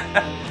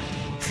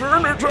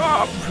 Turn it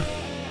up.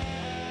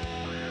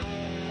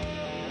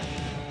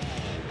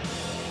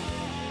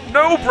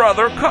 No,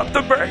 brother, cut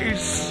the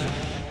bass.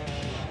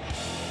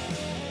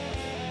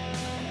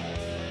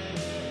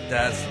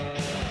 That's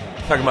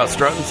talking about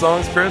strutting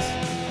songs, Chris.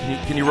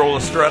 Can you roll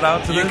a strut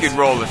out to You this? could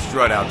roll a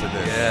strut out to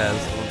this. Yeah,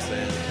 that's what I'm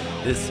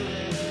saying.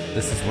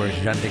 This is where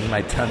Junting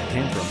My Tongue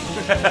came from.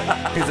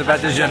 He's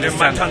about to Junting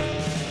My Tongue.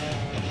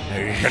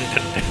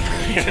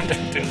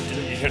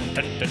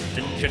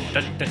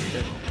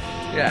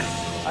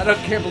 Yeah,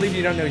 can't believe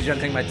you don't know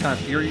Junting My Tongue.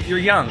 You're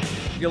young.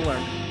 You'll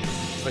learn.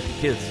 It's like the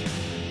kids.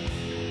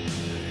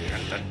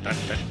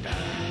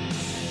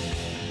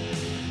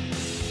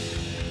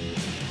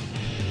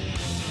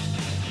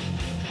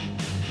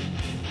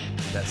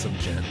 That's some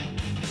gent.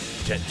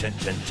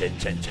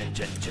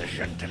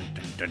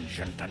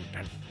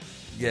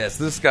 Yes,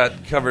 this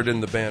got covered in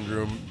the band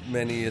room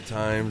many a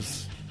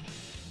times,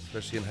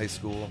 especially in high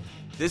school.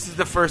 This is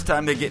the first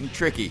time they're getting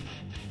tricky.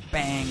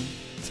 Bang.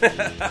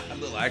 A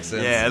little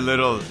accent. Yeah, a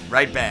little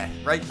right back.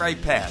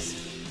 Right past.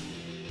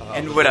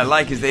 And what I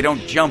like is they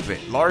don't jump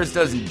it. Lars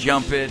doesn't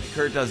jump it.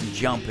 Kurt doesn't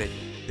jump it.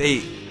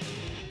 They...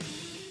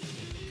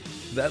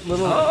 That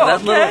little...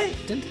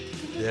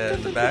 Yeah,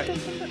 in the back.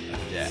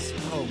 Yeah.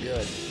 So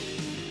good.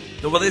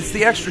 No, well, it's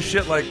the extra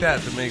shit like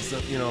that that makes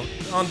them,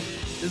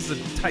 this is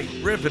a tight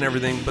riff and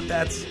everything, but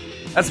that's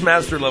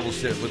master level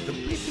shit with the...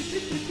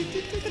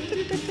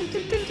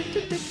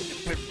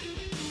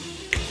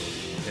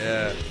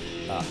 Yeah.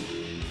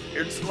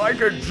 It's like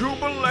a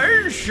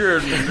jubilation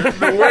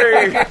the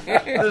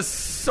way the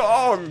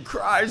song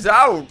cries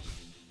out.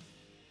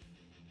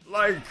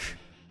 Like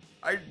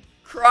I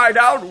cried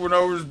out when I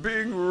was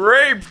being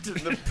raped in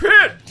the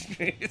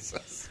pit.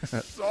 Jesus.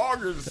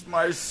 Song is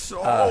my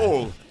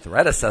soul.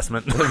 Threat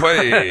assessment.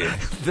 Wait.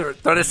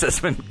 Threat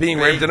assessment. Being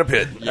raped in a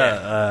pit.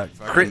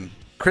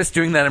 Chris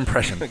doing that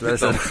impression. Get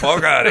the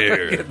fuck out of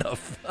here. Get the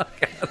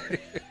fuck out of here.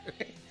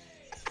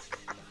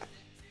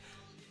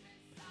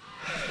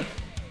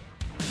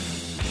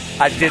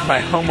 I did my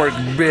homework,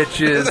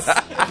 bitches.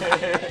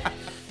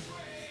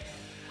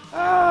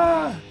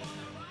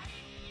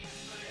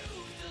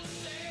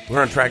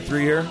 We're on track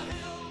 3 here?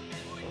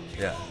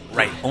 Yeah.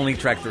 Right, only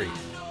track 3.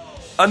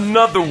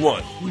 Another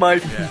one. My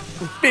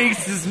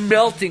face is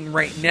melting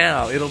right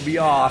now. It'll be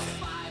off.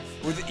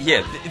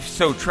 Yeah,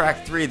 so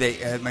track 3,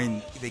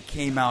 they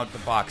came out the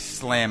box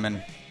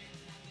slamming.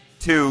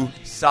 2,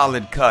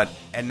 solid cut.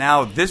 And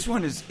now this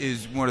one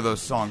is one of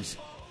those songs,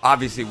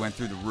 obviously went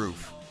through the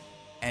roof.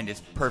 And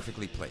it's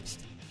perfectly placed.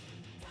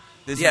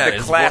 This is the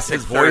classic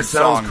his voice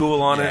sounds song.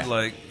 cool on Yeah. it.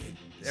 Like,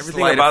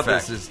 everything Slight about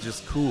effect. this is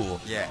just cool.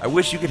 Yeah. I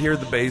wish you could hear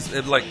the bass.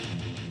 It, like,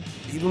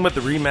 even with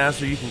the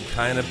remaster, you can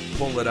kind of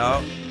pull it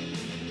out.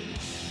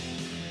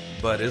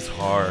 But it's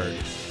hard.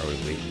 Are we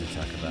waiting to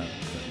talk about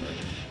Clifford?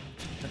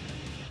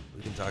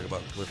 We can talk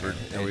about Clifford.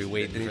 Are we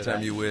waiting for anytime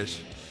that? you wish.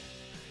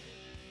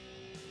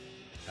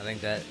 I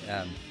think that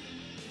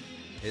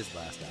his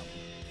last album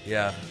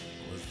Yeah.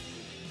 was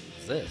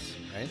this,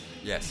 right?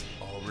 Yes.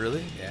 Oh,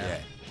 really? Yeah.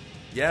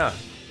 Yeah.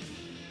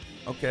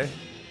 Okay.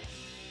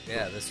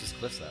 Yeah, this was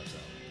Cliff's last album.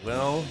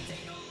 Well,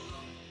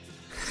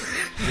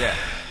 Yeah.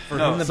 For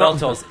No, whom the bell something-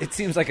 tolls. It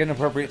seems like an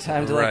appropriate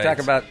time to Right. talk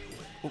about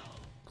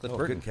Cliff oh,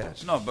 Burton. good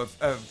catch. No, but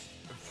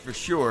for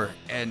sure.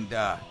 And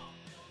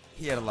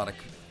he had a lot of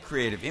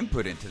creative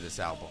input into this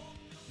album.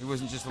 He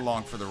wasn't just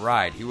along for the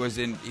ride. He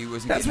wasn't.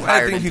 That's getting why I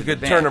hired think you into the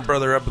could band. turn a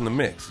brother up in the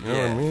mix. You know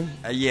what I mean?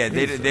 Yeah,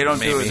 they Maybe don't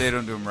so. do it. Maybe. They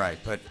don't do him right.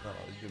 But Oh,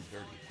 he's doing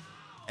dirty.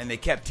 and they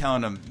kept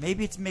telling him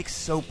maybe it's mixed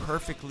so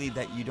perfectly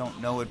that you don't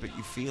know it, but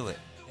you feel it.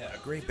 Yeah, a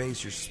great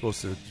bass you're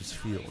supposed to just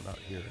feel, not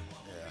hear.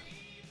 Yeah.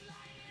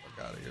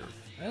 Fuck out of here.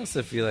 I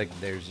also feel like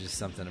there's just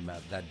something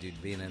about that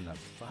dude being in the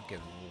fucking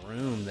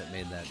room that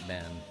made that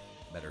band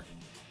better.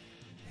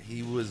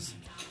 He was.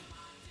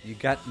 You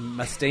got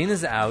Mustaine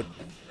is out.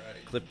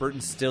 Cliff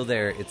Burton's still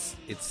there. It's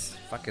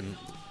fucking.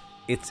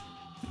 It's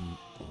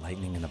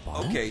lightning in a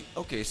bottle.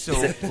 Okay. So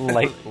Is it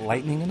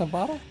lightning in a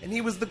bottle? And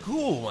he was the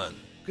cool one.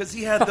 Because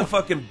he had the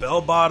fucking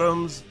bell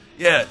bottoms.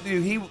 Yeah,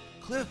 dude,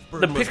 Cliff The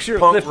Burton was picture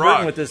of punk Cliff rock.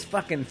 Burton with his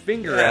fucking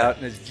finger Yeah. out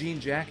and his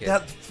jean jacket.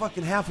 That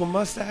fucking half a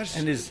mustache.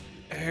 And his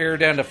hair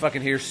down to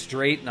fucking here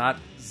straight, not...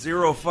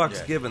 Zero fucks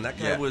Yeah. given. That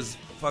guy Yeah. was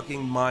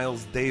fucking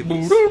Miles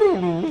Davis.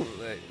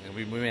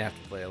 We may have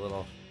to play a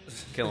little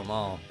Kill 'Em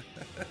All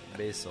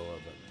bass solo,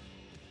 but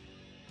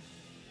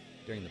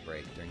during the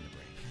break.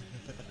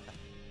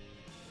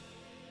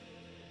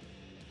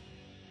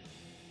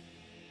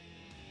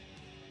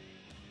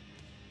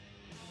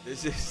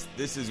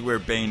 This is where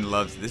Bane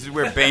loves. This is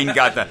where Bane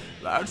got the.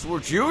 That's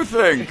what you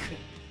think.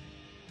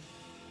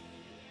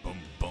 Boom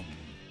boom,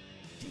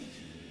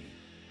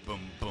 boom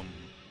boom.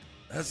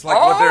 That's like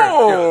what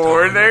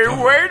they're. And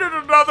they waited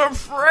another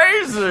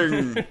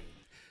phrasing.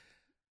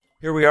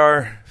 Here we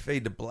are,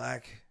 fade to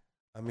black.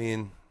 I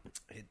mean,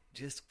 It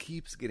just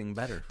keeps getting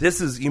better. this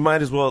is, you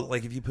might as well,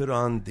 like, if you put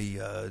on the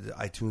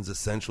iTunes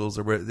Essentials,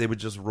 or where they would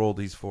just roll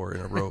these 4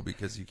 in a row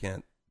because you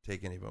can't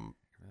take any of them.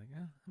 Like,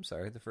 yeah, I'm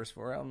sorry, the first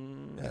 4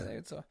 albums, Yeah.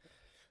 it's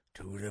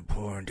to the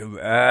point of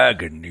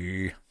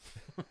agony.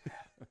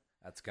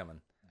 That's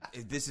coming.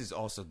 This is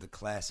also the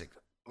classic.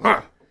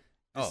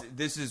 Oh.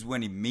 This is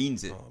when he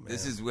means it. Oh, man.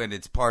 This is when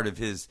it's part of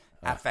his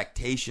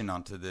affectation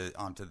onto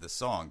the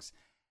songs.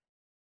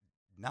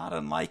 Not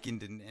unlike,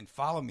 and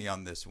follow me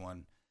on this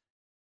one,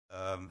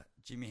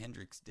 Jimi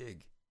Hendrix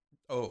Dig.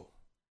 Oh,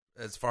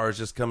 as far as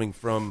just coming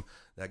from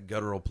that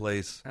guttural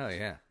place Oh,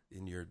 yeah.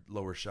 in your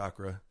lower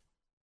chakra.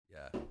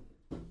 Yeah.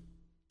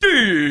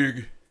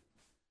 Dig!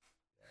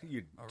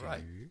 You All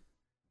right.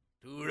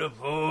 to the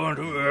point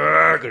of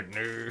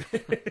agony.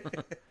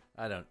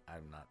 I'm not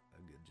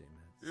a good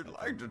J-Man. You'd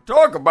like to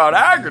talk about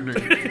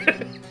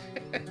agony.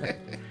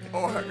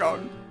 Oh, hang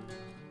on.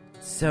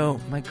 So,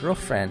 my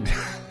girlfriend,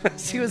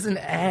 she was in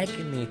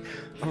agony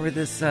over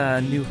this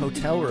new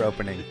hotel we're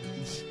opening.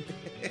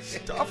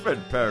 Stop it,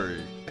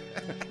 Perry.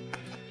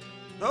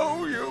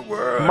 Though you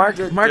were Mark,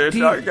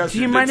 addicted, I guess do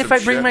you did mind if some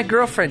I bring shit. my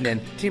girlfriend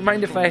in? Do you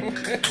mind if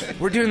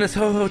we're doing this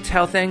whole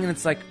hotel thing, and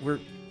it's like we're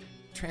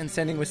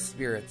transcending with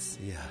spirits.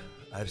 Yeah,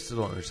 I still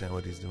don't understand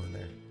what he's doing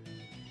there.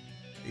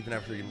 Even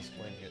after him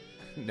explaining it.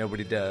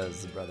 Nobody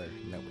does, brother.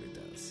 Nobody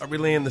does. Are we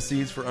laying the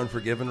seeds for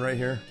Unforgiven right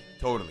here?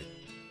 Totally.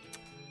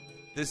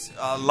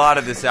 A lot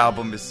of this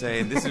album is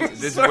saying this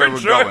is where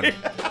we're going.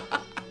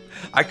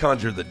 I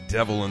conjured the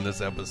devil in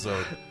this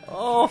episode.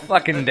 Oh,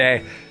 fucking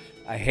day.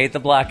 I hate the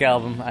Black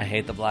Album.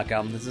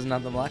 This is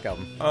not the Black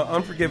Album.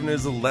 Unforgiven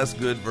is a less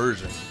good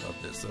version of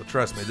this, so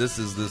trust me, this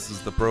is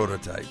the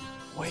prototype.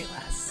 Way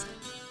less.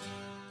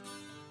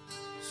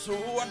 So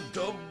I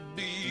dubbed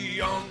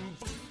the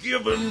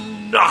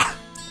Unforgiven.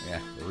 Yeah,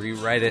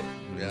 rewrite it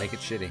and make it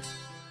shitty.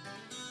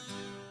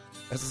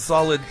 It's a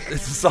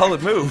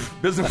solid move,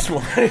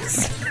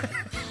 business-wise.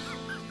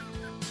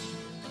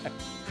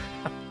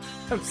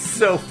 I'm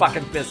so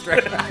fucking pissed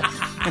right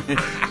now.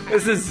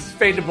 This is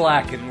Fade to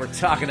Black, and we're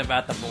talking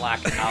about the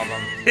Black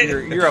Album.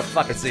 You're a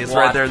fucking See, it's twat.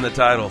 right there in the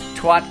title.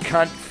 Twat,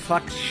 cunt,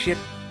 fuck, shit,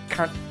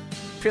 cunt,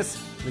 piss,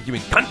 I think you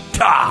mean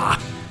Kanta.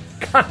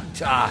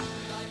 cunta.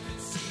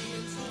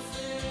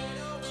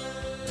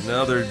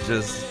 Another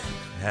just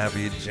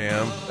happy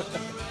jam.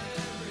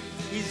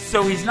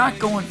 He's not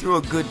going through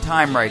a good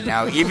time right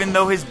now, even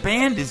though his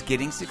band is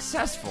getting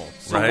successful.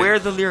 So Right. where are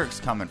the lyrics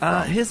coming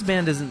from? His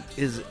band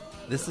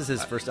this is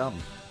his first album.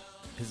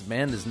 His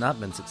band has not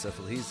been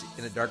successful. He's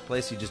in a dark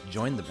place. He just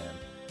joined the band.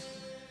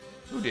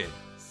 Who did?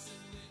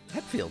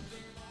 Hetfield.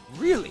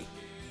 Really?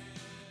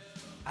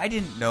 I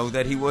didn't know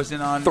that he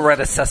wasn't on.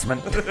 Threat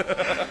assessment.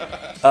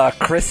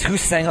 Chris, who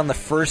sang on the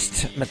first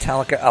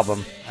Metallica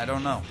album? I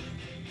don't know.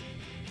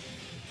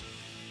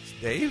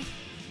 Dave?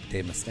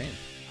 Dave Mustaine.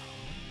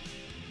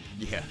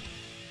 Yeah.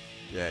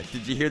 Yeah.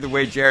 Did you hear the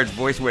way Jared's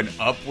voice went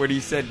up when he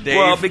said Dave?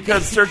 Well,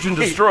 because Search and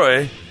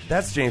Destroy,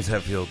 that's James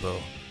Hetfield, though.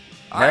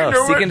 I No,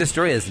 knew Seek it. and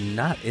Destroy is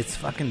not. It's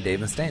fucking Dave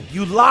Mustaine.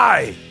 You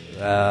lie!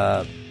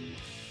 Uh,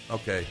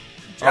 Okay.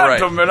 All right.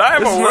 Gentlemen, I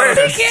have This a is way not-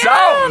 to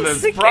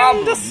solve this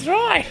problem.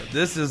 Destroy.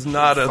 This is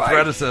not a Fight.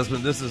 threat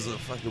assessment. This is a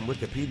fucking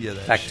Wikipedia.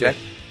 That Fact shit.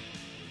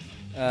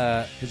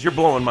 check. Because you're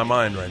blowing my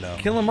mind right now.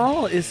 Kill 'Em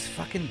All is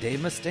fucking Dave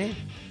Mustaine.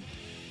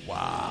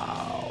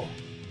 Wow.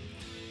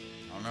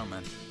 I don't know,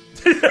 man.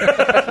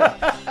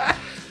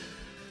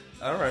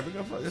 All right,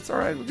 it's all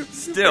right. We can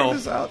Still. figure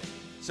this out.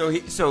 So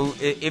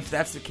if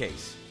that's the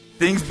case,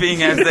 things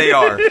being as they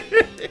are,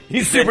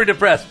 He's super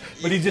depressed,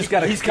 but he just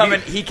got. he's coming.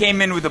 He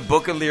came in with a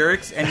book of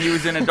lyrics, and he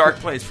was in a dark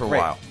place for a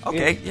while.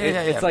 Okay,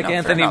 It's like No, fair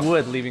Anthony enough.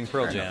 Wood leaving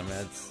Pearl Fair Jam.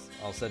 It's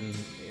all of a sudden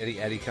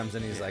Eddie comes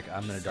in. He's like,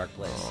 I'm in a dark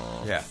place.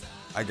 Yeah,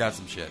 I got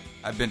some shit.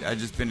 I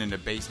just been in a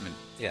basement.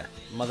 Yeah,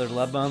 Mother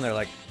Love Bone. They're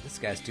like, this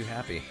guy's too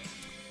happy.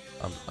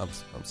 I'm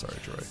sorry,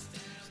 Troy. It's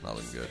not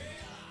looking good.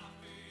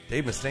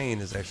 Dave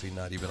Mustaine is actually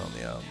not even on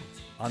the album.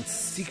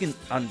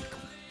 On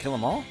Kill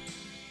 'Em All.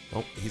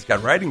 Oh, he's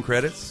got writing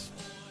credits.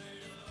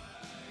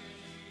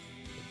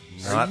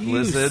 Not Are you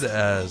listed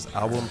as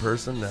album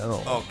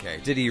personnel. Okay,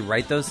 Did he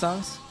write those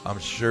songs? I'm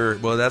sure.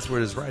 Well, that's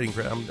where his writing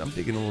credit. I'm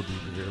digging a little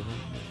deeper here.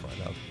 We'll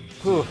find out.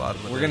 The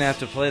bottom of We're gonna this. have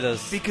to play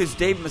those. because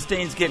Dave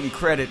Mustaine's getting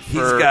credit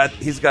for.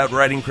 He's got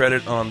writing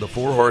credit on The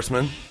Four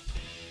Horsemen,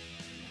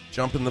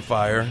 Jump in the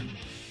Fire,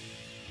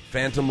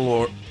 Phantom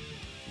Lord.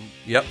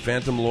 Yep,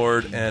 Phantom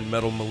Lord and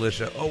Metal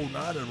Militia. Oh,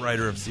 not a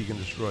writer of Seek and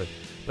Destroy.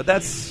 But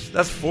that's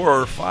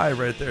 4 or 5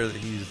 right there that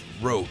he's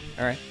wrote.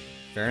 All right,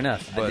 fair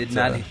enough. I But, did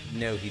not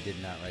know he did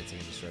not write Sing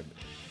and Destroy.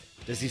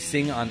 But does he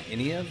sing on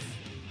any of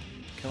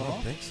Kill 'Em I All?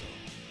 don't think so.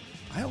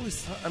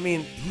 I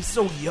mean, he's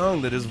so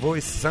young that his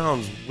voice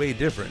sounds way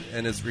different,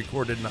 and it's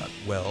recorded not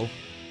well.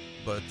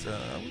 But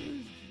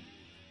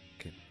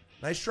Okay.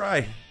 nice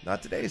try.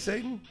 Not today,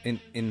 Satan. In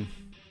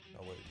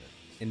Oh, wait a minute.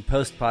 in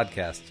post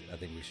podcast, I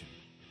think we should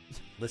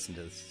listen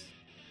to this.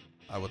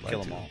 I would like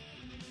Kill to. 'Em All.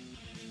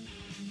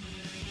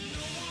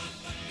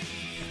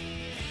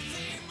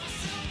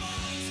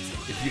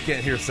 If you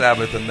can't hear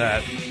Sabbath in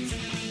that,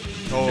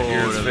 your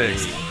ears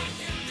fixed.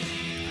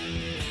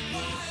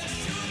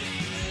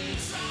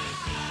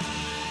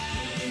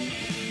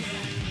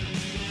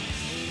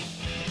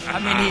 I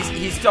mean,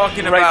 he's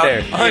talking Right about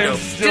there. you know,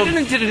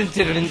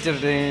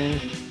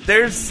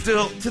 There's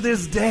still, to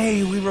this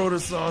day, we wrote a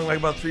song like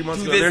about 3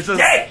 months To ago. this There's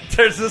day!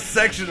 there's a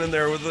section in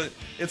there with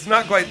it's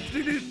not quite,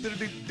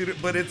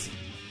 but it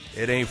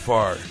ain't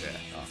far.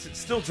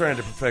 Still trying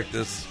to perfect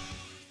this.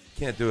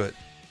 Can't do it.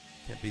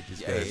 Can't beat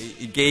these guys.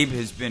 Gabe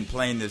has been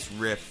playing this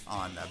riff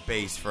on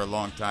bass for a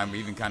long time. We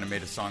even kind of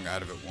made a song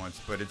out of it once,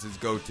 but it's his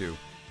go-to,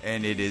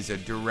 and it is a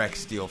direct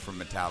steal from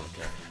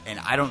Metallica. And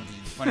the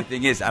funny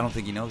thing is, I don't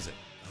think he knows it.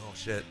 Oh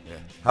shit! Yeah.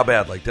 How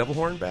bad? Like Devil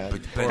Horn bad?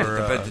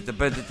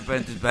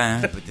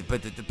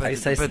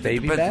 Ice Ice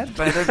Baby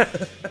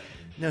bad?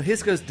 No,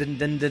 his goes dun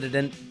dun dun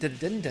dun dun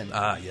dun dun.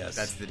 Ah, yes.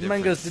 That's the difference.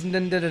 Mine goes dun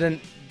dun dun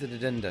dun dun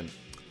dun dun.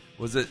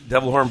 Was it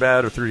Devil Horn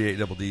bad or 38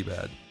 Double D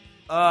bad?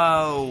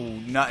 Oh,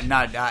 not.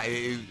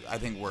 I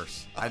think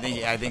worse. I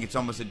think it's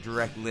almost a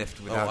direct lift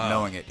without wow.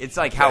 knowing it. It's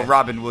like how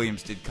Robin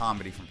Williams did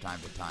comedy from time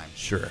to time.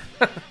 Sure.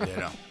 You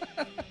know.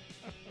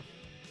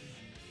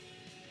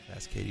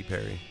 That's Katy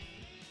Perry.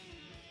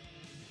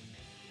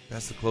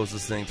 That's the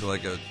closest thing to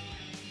like a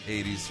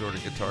 80s sort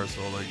of guitar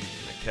solo you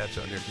can catch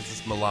on here because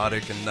it's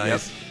melodic and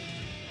nice. Yep.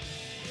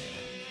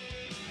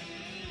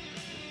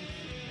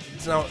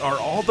 Now, are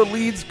all the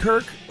leads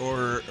Kirk,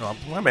 or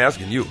I'm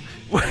asking you?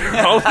 Oh, you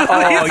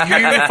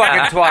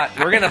fucking twat!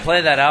 We're gonna play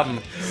that album.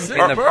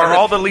 Are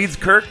all the leads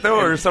Kirk though,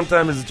 or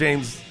sometimes is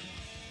James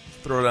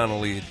throw down a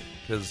lead?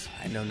 Because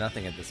I know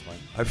nothing at this point.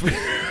 I feel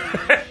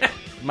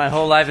My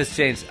whole life has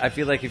changed. I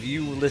feel like if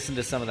you listen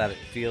to some of that, it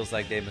feels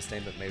like Dave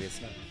Mustaine, but maybe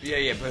it's not.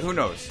 Yeah, but who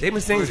knows? Dave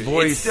Mustaine's It's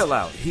voice still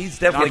out. He's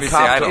definitely Obviously,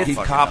 I copped. don't He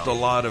fucking copped know. a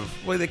lot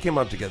of. Well, they came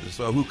up together.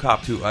 So who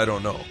copped who? I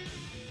don't know.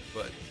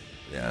 But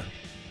yeah,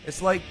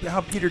 it's like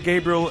how Peter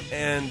Gabriel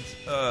and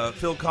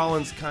Phil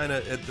Collins kind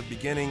of at the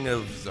beginning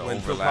of The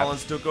when Phil overlap.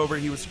 Collins took over,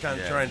 he was kind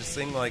of Yeah. trying to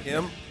sing like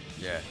him.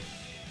 Yeah.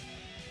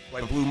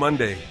 Like Blue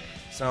Monday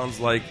sounds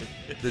like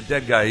the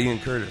dead guy Ian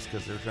Curtis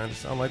because they were trying to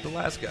sound like the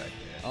last guy.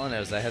 All I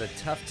know is I had a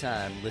tough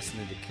time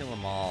listening to Kill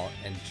 'Em All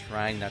and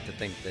trying not to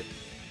think that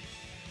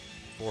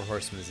Four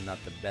Horsemen is not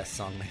the best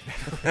song they've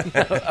ever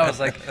written. I was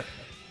like,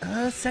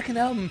 second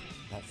album.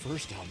 That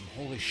first album,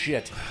 holy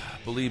shit.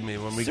 Believe me,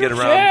 when we get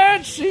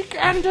around, Seek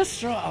and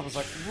Destroy. I was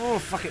like, oh,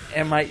 fuck it.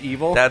 Am I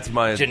evil? that's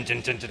my Search Search and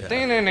Yes,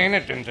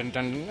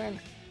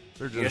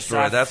 Destroy.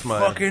 I That's my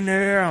fucking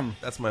am.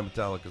 That's my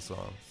Metallica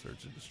song,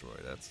 Search and Destroy.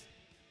 That's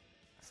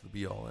the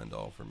be all end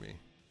all for me.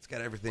 It's got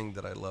everything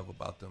that I love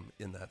about them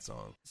in that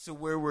song. So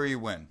where were you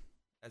when?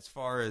 As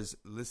far as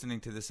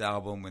listening to this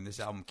album, when this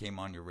album came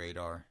on your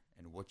radar,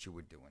 and what you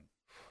were doing?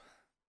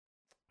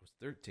 I was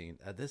 13.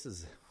 This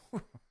is...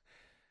 if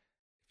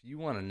you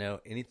want to know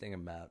anything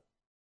about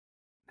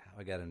how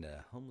I got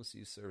into homeless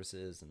youth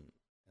services and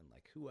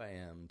like who I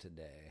am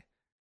today,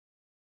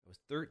 I was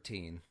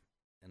 13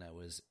 and I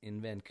was in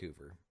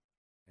Vancouver,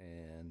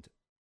 and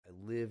I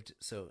lived,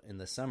 so in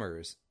the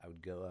summers I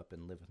would go up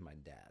and live with my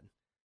dad,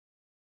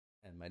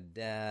 and my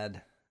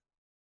dad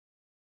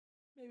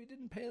maybe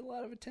didn't pay a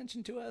lot of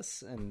attention to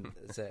us, and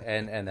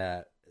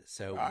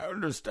so I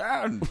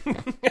understand.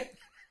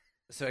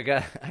 so I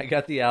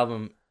got the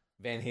album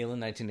Van Halen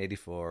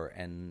 1984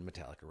 and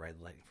Metallica Ride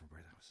the Lightning from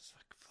Birth. I was just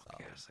like, fuck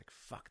yeah. I was like,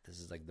 fuck, this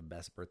is like the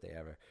best birthday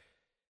ever.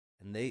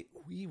 And we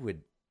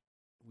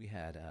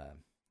had a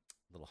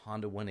little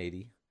Honda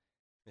 180,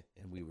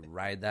 and we would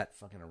ride that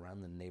fucking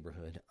around the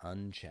neighborhood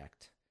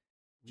unchecked.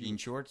 Jean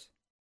shorts?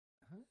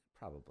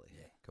 Probably.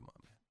 Yeah, come on,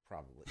 man.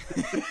 Probably.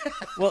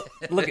 Well,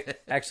 look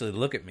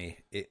at me.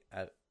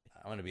 I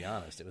want to be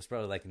honest. It was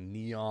probably like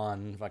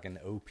neon fucking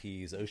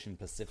OPs, Ocean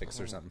Pacifics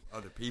or something.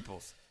 Other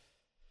people's.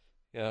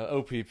 Yeah,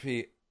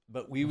 OPP.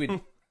 But we would.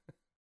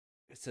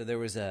 So there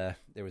was a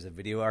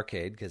video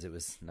arcade because it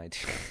was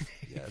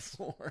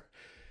 1984.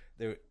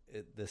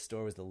 The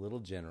store was the Little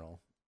General,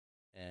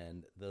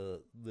 and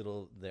the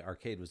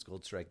arcade was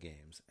Gold Strike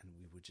Games, and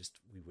we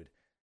would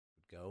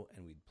go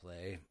and we'd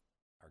play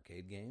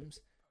arcade games.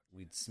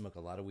 We'd smoke a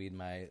lot of weed.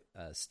 My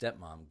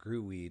stepmom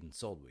grew weed and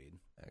sold weed.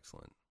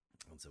 Excellent.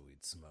 And so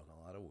we'd smoke a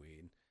lot of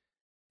weed,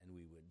 and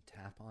we would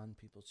tap on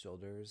people's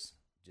shoulders,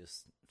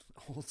 just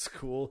old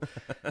school.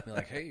 Be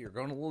like, hey, you're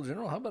going to Little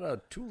General? How about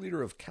a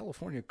 2-liter of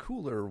California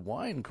Cooler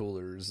wine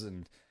coolers?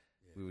 And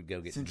we would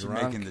go get Since drunk.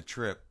 you're making the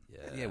trip.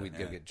 Yeah, we'd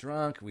go get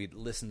drunk. We'd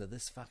listen to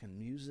this fucking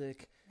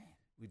music.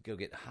 we'd go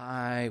get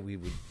high. We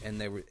would, and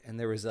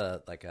there was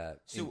a like a.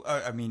 So,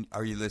 I mean,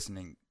 are you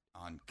listening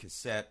on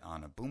cassette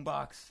on a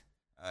boombox?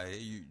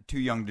 You're too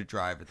young to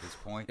drive at this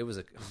point. It was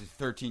a. This is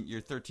 13.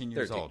 You're 13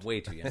 years old.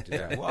 Way too young to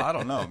drive. Well, I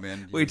don't know,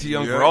 man. Way too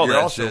young for all you're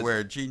that also shit.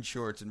 wearing jean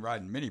shorts and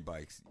riding mini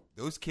bikes.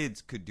 Those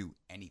kids could do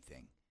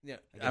anything. Yeah,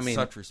 I mean,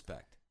 such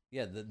respect.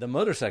 Yeah, the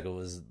motorcycle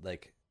was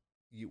like,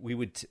 we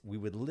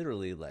would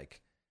literally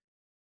like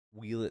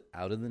wheel it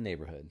out of the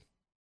neighborhood,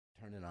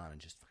 turn it on, and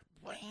just.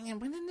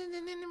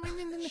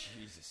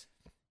 Jesus.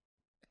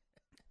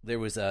 There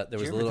was Did you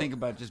a ever little think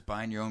about just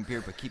buying your own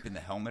beer but keeping the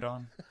helmet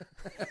on?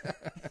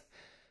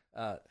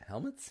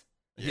 helmets.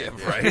 Yeah,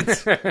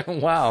 right.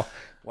 Wow,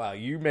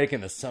 you make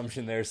an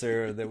assumption there,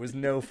 sir. There was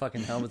no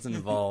fucking helmets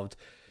involved,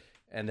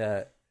 and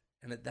at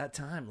that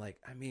time, like,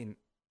 I mean,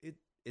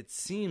 it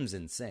seems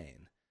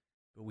insane,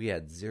 but we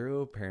had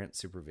zero parent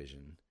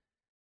supervision.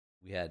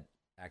 We had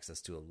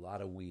access to a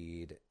lot of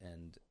weed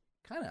and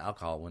kind of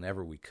alcohol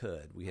whenever we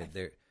could. We had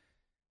their.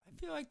 I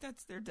feel like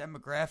that's their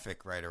demographic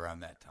right around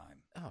that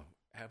time. Oh,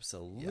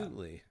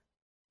 absolutely.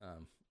 Yeah.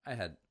 I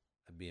had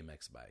a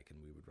BMX bike, and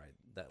we would ride.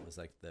 That was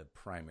like the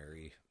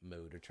primary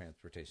mode of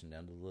transportation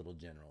down to the Little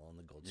General and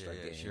the Gold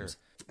Strike games. Sure.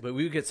 But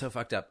we would get so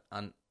fucked up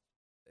on.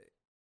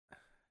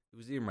 It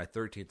was either my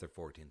 13th or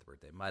 14th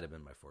birthday. It might have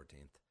been my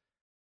 14th.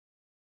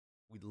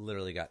 We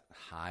literally got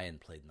high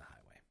and played in the highway.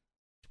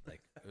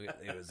 Like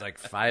it was like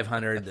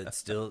 500. It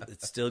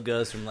still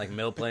goes from like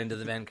Mill Plain to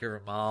the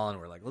Vancouver Mall, and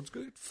we're like, let's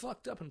go get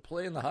fucked up and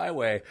play in the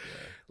highway.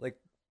 Yeah. Like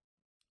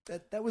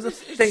that was a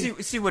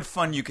thing. See what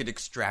fun you could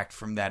extract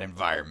from that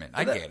environment.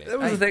 I get it. That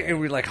was the thing. And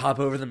we'd like hop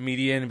over the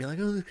median and be like,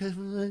 Playing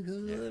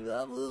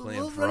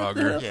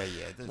Frogger.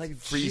 Yeah. Like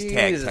freeze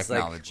tag Jesus,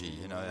 technology.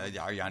 You know,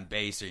 are you on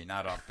base or you're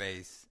not off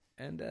base?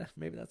 And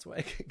maybe that's why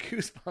I get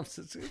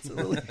goosebumps.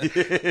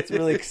 It's a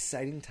really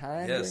exciting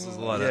time. Yes, there's a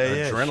lot of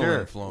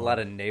adrenaline flowing. A lot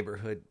of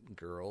neighborhood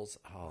girls.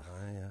 Oh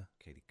yeah.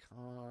 Katie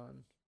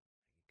Cohen.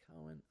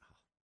 Oh,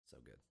 so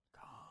good.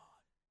 God.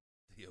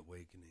 The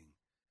Awakening.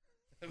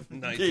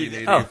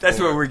 1984. Oh, that's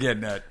what we're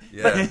getting at.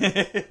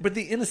 Yeah. But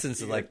the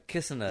innocence of like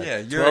kissing a Yeah,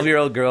 you're-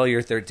 12-year-old girl,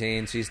 you're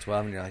 13, she's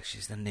 12, and you're like,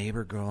 she's the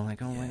neighbor girl. I'm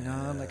like, oh my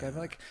God. Like, I've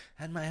like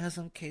had my ass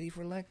on Katie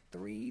for like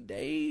 3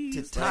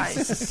 days.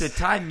 To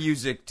tie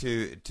music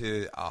to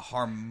a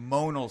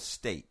hormonal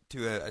state,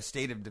 to a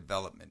state of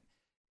development.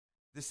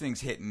 This thing's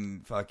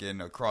hitting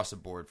fucking across the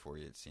board for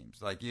you, it seems.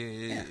 Like,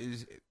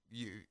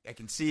 I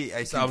can see.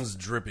 This album's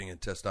dripping in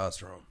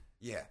testosterone.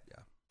 Yeah.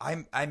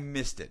 I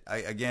missed it.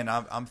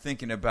 I'm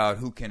thinking about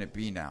who can it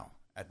be now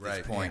at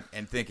this point,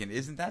 and thinking,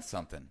 isn't that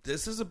something?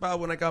 This is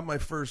about when I got my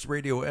first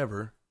radio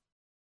ever,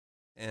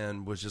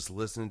 and was just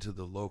listening to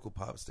the local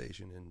pop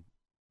station in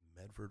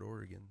Medford,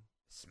 Oregon.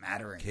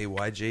 Smattering.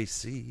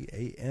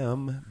 KYJC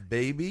AM,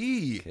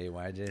 baby.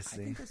 KYJC. I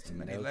think that's too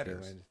many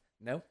letters.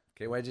 No,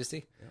 KYJC.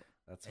 Yep.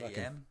 That's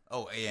fucking. AM.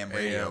 Oh, AM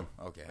radio.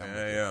 Okay.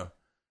 Yeah.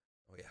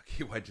 Oh yeah,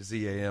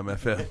 KYJC AM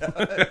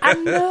FM. I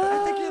know.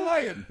 I think you're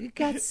lying. You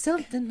got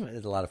something.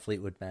 There's a lot of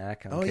Fleetwood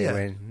Mac. On Oh, yeah.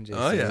 KYJC.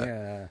 Oh,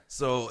 yeah.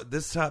 So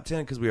this top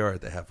 10, because we are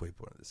at the halfway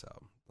point of this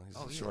album. It's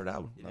a short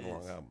album, It not a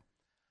long is. album.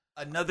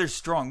 Another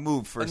strong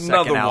move for a Another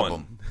second one.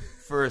 album.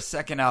 For a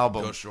second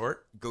album, Go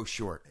short. Go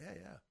short. Yeah.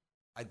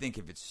 I think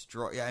if it's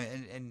strong,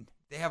 and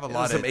they have a There's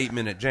lot some of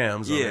 8-minute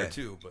jams on there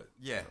too, but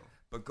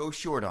but go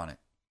short on it.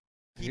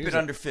 Keep Here's it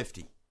under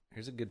 50.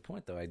 Here's a good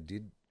point, though.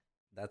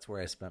 That's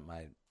where I spent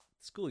my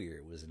school year.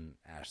 It was in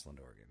Ashland,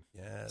 Oregon.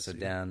 yeah. So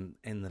down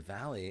in the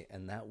valley,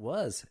 and that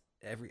was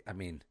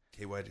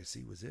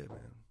KYJC was it, man.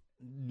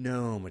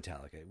 no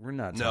Metallica. We're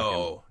not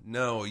talking.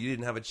 No, you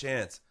didn't have a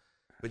chance.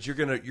 But you're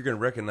gonna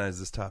recognize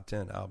this top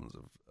 10 albums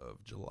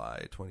of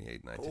July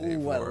 28,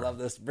 1984. Oh, I love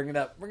this. Bring it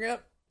up.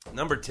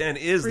 Number 10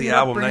 is the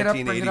album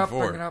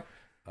 1984. Bring it up.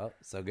 Oh,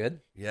 so good.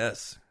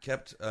 Yes,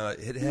 kept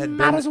it had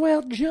Might been as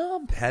well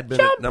jump. had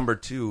been at number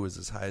 2 was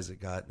as high as it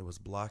got, and it was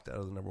blocked out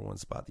of the number 1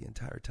 spot the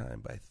entire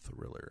time by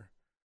Thriller.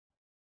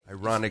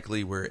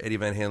 Ironically, where Eddie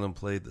Van Halen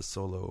played the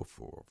solo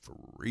for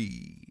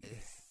free,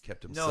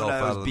 kept himself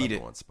out of the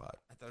number 1 spot.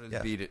 I thought it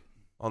was Beat It.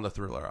 On the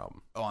Thriller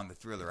album. Oh, on the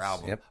Thriller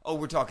album. Yep. Oh,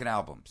 we're talking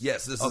albums.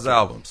 Yes, this is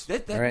albums.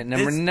 All right,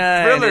 number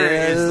 9 Thriller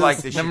is like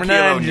the number Shaquille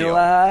 9, O'Neal.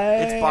 July.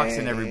 It's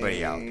boxing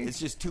everybody out. It's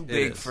just too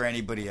big is. for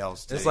anybody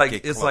else to It's like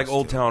get it's like close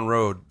Old to. Town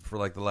Road for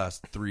like the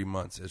last 3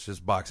 months. It's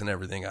just boxing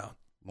everything out.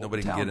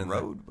 Nobody Old can get Town in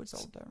Road. there. What's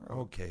Old Town Road?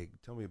 Okay,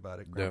 tell me about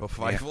it, Grandpa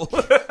Yeah.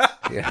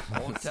 Feifel. Yeah.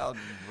 Old Town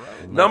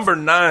Road. Number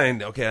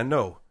 9. Okay, I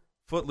know.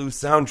 Footloose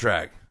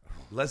soundtrack.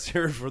 Let's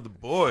hear it for the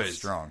boys. It's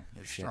strong.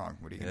 It's strong.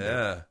 What are you gonna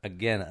Yeah.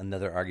 Again,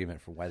 another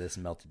argument for why this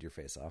melted your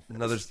face off.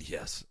 Another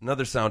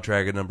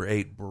soundtrack at number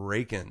 8,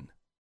 Breakin'.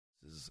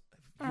 You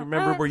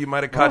remember where you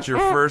might have caught your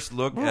first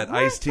look at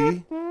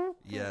Ice-T?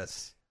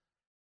 Yes.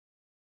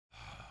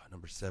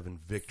 Number 7,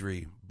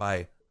 Victory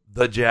by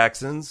the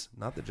Jacksons.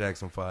 Not the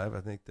Jackson 5.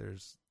 I think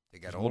there's They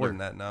got more older than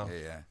that now.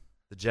 Yeah.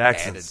 The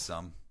Jacksons. Added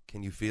some.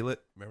 Can you feel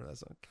it? Remember that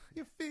song? Can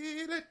you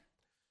feel it?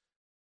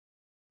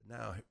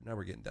 Now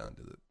we're getting down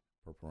to the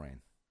Purple Rain.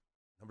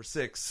 number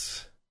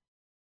 6,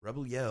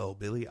 Rebel Yell,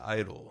 Billy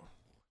Idol.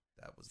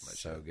 That was my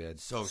So shit. good.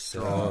 So So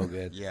strong.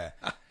 good. Yeah.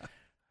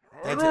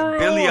 That's it.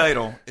 Billy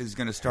Idol is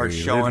going to start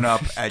showing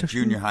up at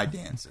junior high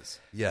dances.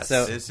 Yes.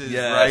 So- This is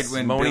yes. right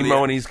when Moni Billy...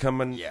 Moni's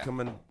coming Yeah.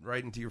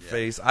 right into your Yeah.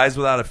 face. Eyes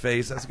Without a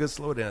Face. That's a good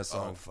slow dance Oh,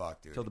 song.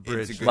 fuck, dude. Till the It's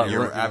bridge. a good, But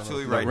you're Re-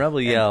 absolutely But right. Rebel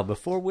And Yell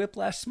before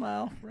Whiplash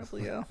Smile. Rebel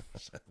Yell.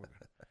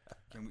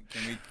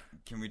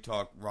 Can we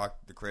talk Rock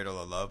the Cradle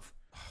of Love?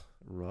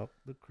 Rock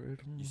the cradle.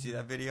 You see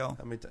that video?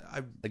 How many,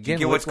 Again,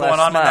 get what's Whiplash going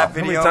on in Smile. that how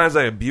video? many times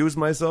I abused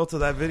myself to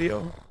that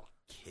video?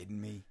 Kidding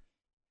me?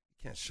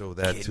 Can't show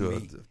that to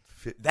Kidding me?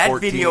 a That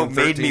 14, video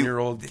made me-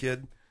 13-year-old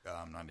kid.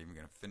 I'm not even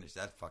going to finish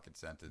that fucking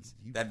sentence.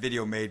 That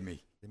video made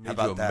me. It How made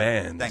about you a that?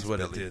 man. Thanks, Is what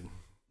Billy. it did.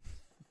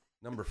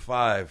 Number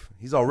 5.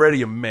 He's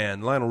already a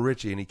man. Lionel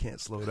Richie, and he can't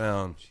slow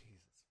down.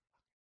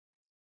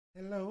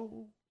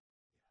 Hello.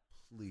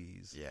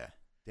 Please. Yeah.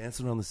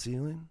 Dancing on the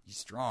ceiling? He's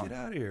strong. Get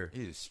out of here.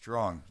 He is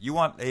strong. You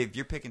want, if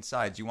you're picking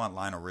sides, you want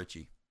Lionel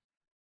Richie.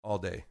 All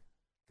day.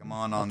 Come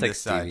on I'll take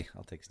this Stevie. side.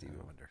 I'll take Stevie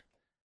Wonder.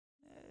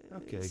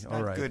 Okay, He's all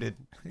not right. good at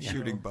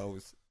shooting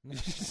bows.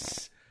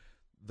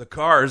 The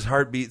Cars,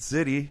 Heartbeat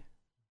City.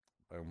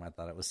 I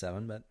thought it was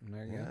 7, but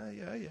there you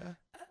go. Yeah.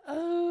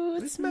 Oh,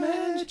 It's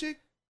magic.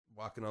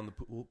 Walking on the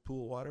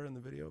pool water in the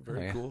video.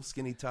 Very yeah. cool.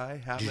 Skinny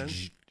tie,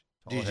 Hatman.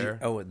 Tall Did hair.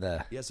 you? Oh,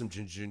 the He has some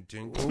jing.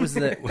 what was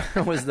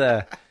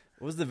the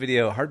what was the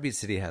video? Heartbeat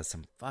City has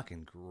some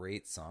fucking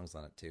great songs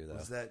on it too, though.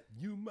 Was that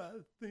you might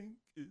think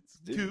it's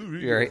You're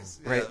curious?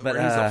 right, but,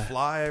 where he's a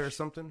fly or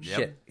something. Yep.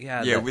 Shit,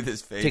 yeah, Yeah, the- with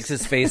his face. takes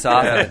his face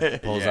off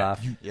and pulls Yeah.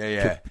 off.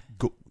 Yeah.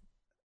 Go.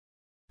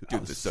 To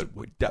the sun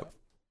went down.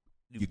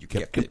 You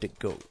kept it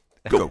go.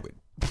 going.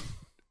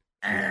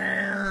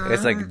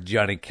 It's like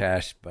Johnny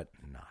Cash, but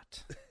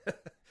not.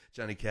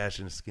 Johnny Cash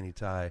in a skinny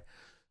tie.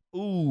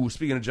 Ooh,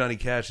 speaking of Johnny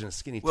Cash in a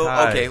skinny Well,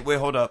 tie. okay, wait,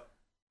 hold up.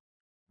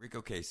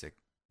 Rico Kasich,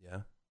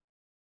 Yeah.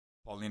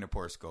 Paulina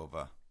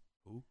Porskova.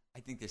 Who? I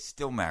think they're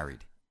still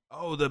married.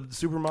 Oh, the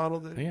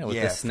supermodel. That, Yeah, with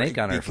Yeah, the snake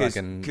on her because-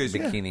 fucking 'cause-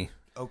 bikini.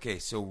 Okay,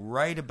 so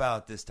right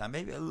about this time,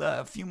 maybe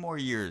a few more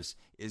years,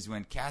 is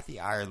when Kathy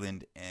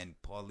Ireland and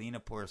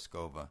Paulina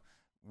Porskova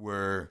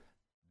were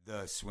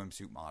the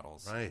swimsuit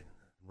models. Right.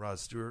 Rod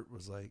Stewart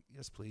was like,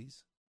 yes,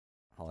 please.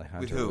 Holly With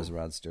Hunter who? was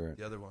Rod Stewart.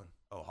 The other one.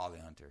 Oh, Holly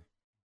Hunter.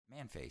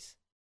 Man face.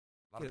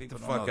 A lot Get of people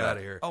the don't fuck know that. outta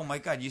here. Oh my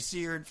god, you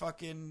see her in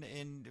fucking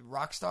in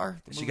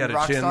Rockstar? The She movie got a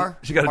Rockstar? chin.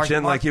 She got a Marky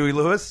chin Mark? like Huey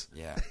Lewis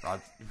Yeah.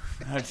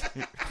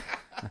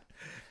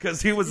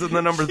 because he was in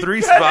the number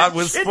 3 spot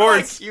with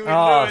sports.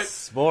 Oh,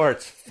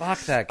 sports! Fuck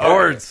that guy.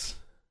 Sports.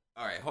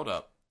 All right, hold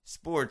up.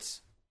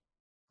 Sports,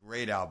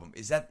 great album.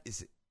 Is that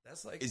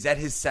That's like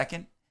his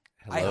second?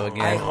 Hello I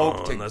again.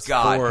 hope to that's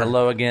God. 4.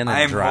 Hello again, I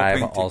and am Drive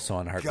hoping to also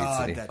on Heartbeat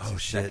God City. that's Oh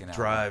his shit! second album.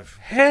 Drive.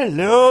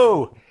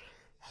 Hello.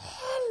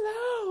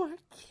 Hello.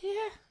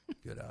 Yeah.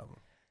 Good album.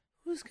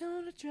 Who's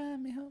gonna drive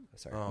me home?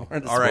 Sorry. Oh, We're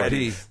into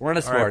R.I.P. sports. We're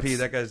into sports. R.I.P.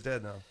 That guy's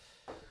dead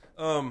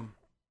now.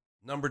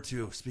 Number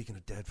 2. Speaking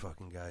of dead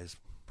fucking guys,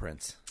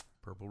 Prince.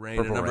 Purple Rain.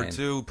 Purple and number Rain.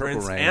 2, Purple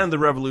Prince Rain. and the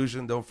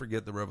Revolution. Don't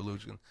forget the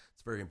Revolution.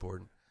 It's very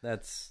important.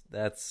 That's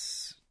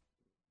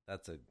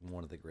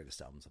one of the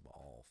greatest albums of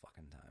all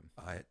fucking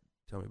time.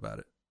 Tell me about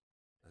it.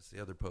 That's the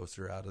other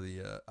poster out of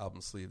the album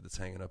sleeve that's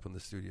hanging up in the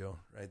studio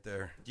right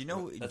there. Do you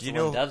know? That's do you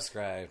the one know Dove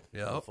Scribe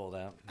Yep. fold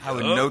out. how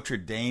in Notre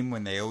Dame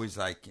when they always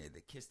like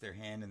they kiss their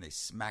hand and they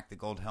smack the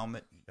gold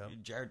helmet? Yep.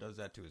 Jared does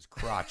that to his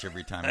crotch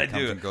every time I he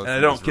comes do. and goes. And I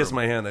from don't his kiss room.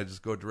 my hand. I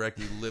just go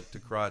directly lip to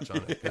crotch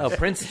on it. Oh,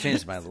 Prince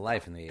changed my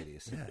life in the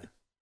 80s.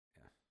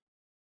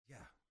 Yeah.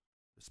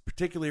 It's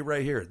particularly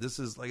right here. This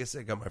is, like I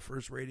said, got my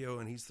first radio,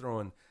 and he's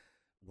throwing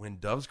When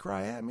Doves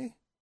Cry at Me.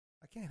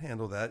 I can't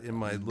handle that in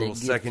my little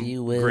second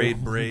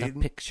grade braid.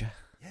 Picture.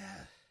 Yeah.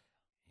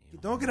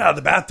 Don't get out of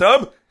the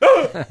bathtub.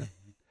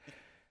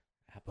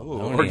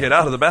 Or get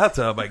out of the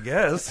bathtub, I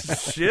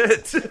guess.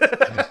 Shit.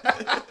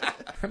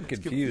 I'm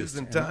confused.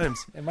 Confusing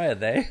times. Am I a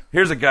they?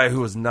 Here's a guy who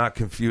was not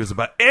confused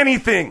about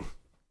anything.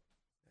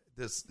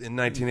 This in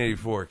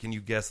 1984. Can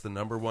you guess the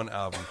number 1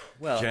 album?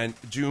 Well,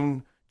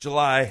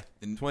 July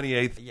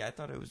 28th. Yeah, I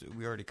thought it was.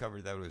 We already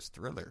covered that it was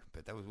Thriller,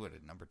 but that was what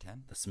at number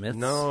 10. The Smiths.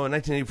 No,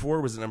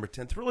 1984 was at number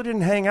 10. Thriller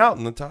didn't hang out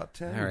in the top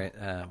 10. All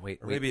right. Wait.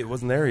 Or maybe it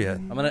wasn't there yet.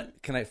 I'm gonna.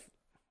 Can I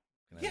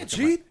Yeah, look at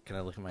cheat. can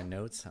I look at my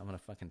notes? I'm gonna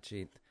fucking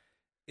cheat.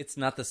 It's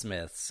not the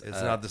Smiths. It's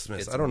not the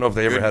Smiths. it's- I don't know if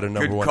they ever Good- had a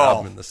number good 1 call.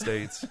 album in the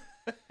States.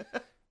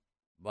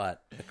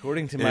 But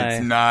according to my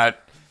It's not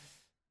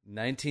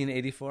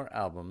 1984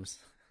 albums,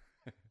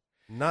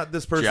 Not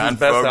this person's John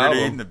best Fogerty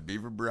album. and the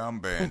Beaver Brown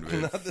Band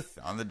with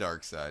On the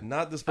Dark Side.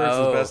 Not this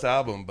person's Oh. best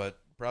album, but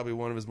probably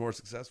one of his more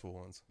successful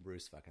ones.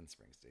 Bruce fucking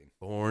Springsteen.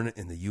 Born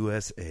in the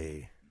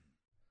USA.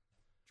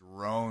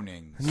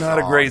 Droning. Not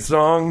a great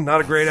song.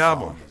 Not a great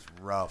album. It's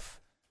rough.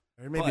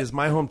 Or maybe But- is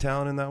My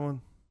Hometown in that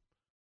one?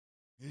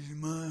 It's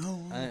my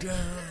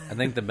hometown. I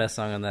think the best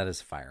song on that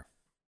is Fire.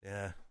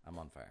 Yeah. I'm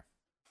on Fire.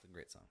 It's a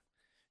great song.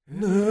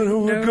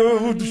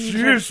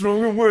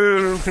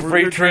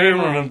 Freight train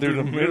running through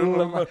the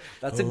middle of my...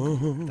 That's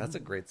a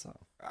great song.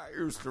 I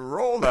used to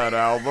roll that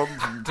album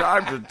from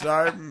time to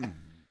time.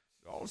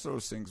 Also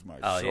sings my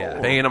Oh, soul. yeah.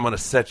 Bane, I'm going to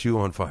set you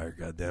on fire,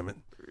 goddammit.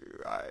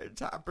 It's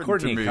happened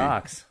Courtney to me.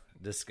 Cox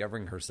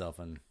discovering herself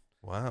and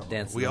Wow.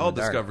 Dancing We in all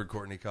the dark. discovered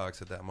Courtney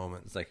Cox at that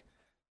moment. it's like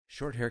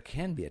short hair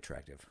can be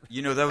attractive.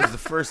 You know, that was the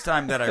first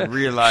time that I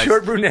realized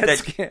Short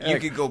brunettes that can't- you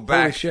could go holy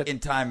back shit. in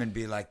time and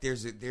be like,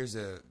 there's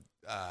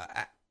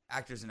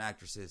actors and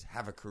actresses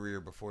have a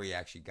career before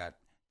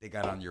they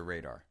got on your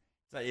radar.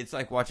 It's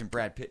like watching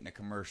Brad Pitt in a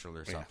commercial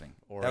or something.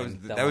 Or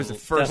That was the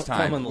first time.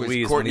 Thelma and Was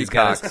Louise Courtney when he's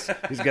got Cox.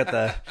 he's got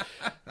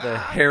the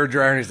hair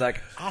dryer and he's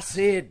like, I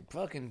said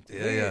fucking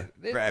Yeah.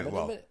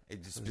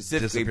 It's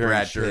specifically Disappearing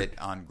Brad shirt.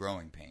 Pitt on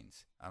Growing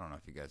Pains. I don't know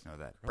if you guys know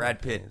that.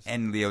 Brad Pitt Pains.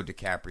 and Leo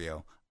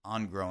DiCaprio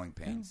on Growing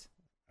Pains.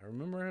 I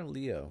remember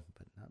Leo,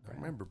 but not I Brad.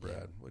 remember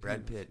Brad. What,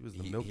 Brad Pitt, He was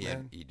the he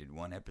milkman. did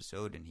one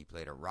episode and he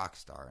played a rock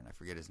star, and I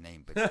forget his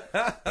name, but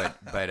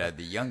the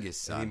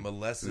youngest son, And he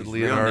molested whose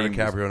real Leonardo name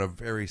was- DiCaprio in a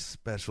very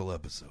special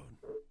episode.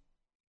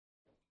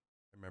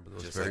 I remember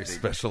those just very like the-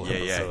 special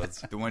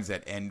episodes. the ones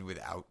that end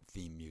without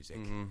theme music.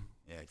 Mhm.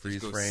 Yeah, it just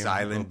Freeze goes frame,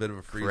 silent, a little bit of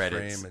a freeze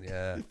credits. frame, and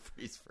yeah,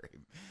 freeze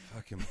frame,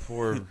 fucking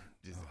poor.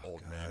 just Oh,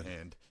 old God. man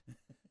hand.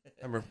 I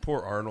remember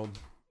poor Arnold.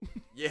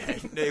 Yeah,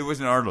 no, it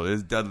wasn't Arnold, it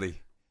was Dudley.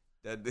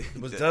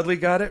 Was Dudley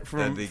got it from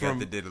Dudley got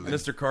the diddly.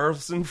 Mr.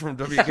 Carlson from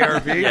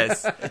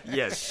WKRP?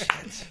 yes.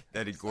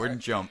 Daddy Gordon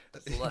jump.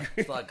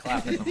 It's like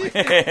clapping.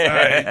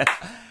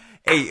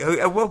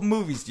 Hey, what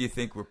movies do you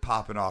think were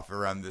popping off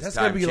around this That's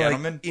time, gotta be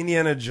gentlemen? like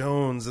Indiana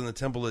Jones and the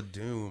Temple of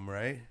Doom,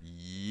 right?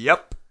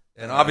 Yep.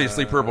 And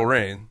obviously Purple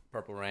Rain.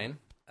 Purple Rain,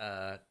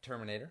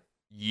 Terminator,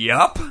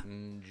 Yep.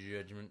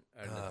 Judgment,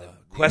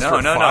 Quest No,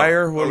 for no, no.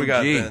 Fire. What do we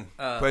got OG. then?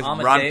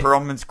 Ron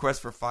Perlman's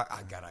Quest for Fire. Oh,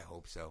 God, I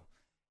hope so.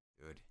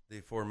 Good. The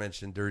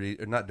aforementioned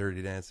not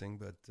Dirty Dancing,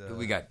 but Who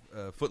we got?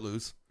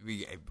 Footloose.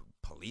 We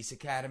Police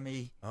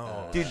Academy.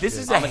 Oh, Dude, this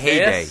shit. is a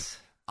heyday.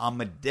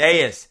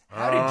 Amadeus.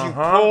 How did you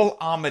pull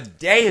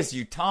Amadeus,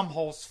 you Tom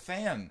Hulse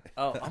fan?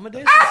 Oh,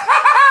 Amadeus.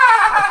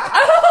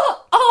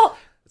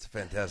 It's a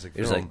fantastic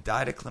He was film. like,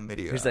 Died of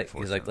chlamydia. he's like,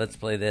 unfortunately. let's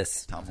play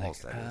this. Tom I was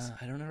Hulse, like, that is.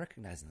 I don't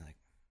recognize him. Like,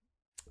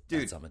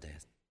 Dude, that's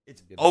Amadeus.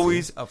 it's Good to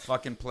always a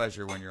fucking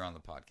pleasure when you're on the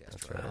podcast.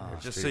 That's right? right.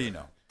 Just so you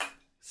know.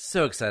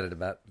 So excited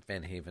about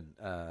Van Haven.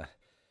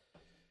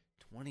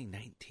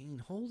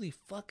 2019. Holy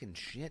fucking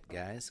shit,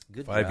 guys.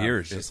 Good 5 job.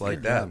 years, just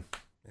like Good that. job.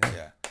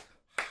 Yeah.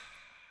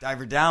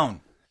 Diver down.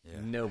 Yeah.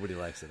 Nobody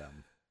likes it.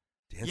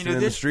 Dancing in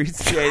the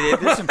streets. Yeah,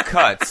 there's some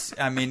cuts.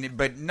 I mean,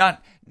 but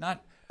not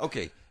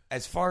okay.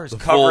 As far as The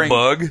full covering,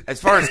 bug.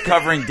 as far as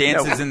covering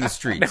dances in the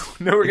streets,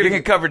 No, we're If you gonna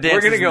can cover dances.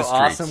 We're gonna in go the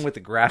streets. awesome with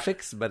the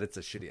graphics, but it's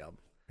a shitty album.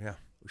 Yeah,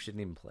 We shouldn't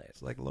even play it.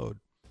 it's like Load.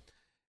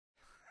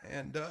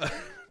 And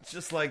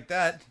just like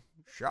that,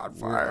 Shot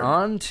We're fire.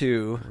 on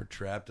to we're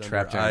trapped under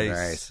Trapped ice.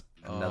 Under Ice.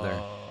 Another.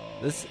 Oh.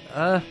 This.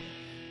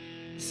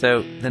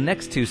 So the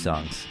next two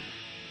songs,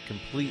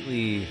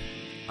 completely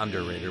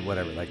underrated or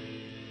whatever. Like,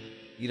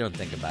 you don't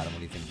think about them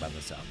when you think about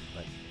this album,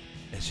 but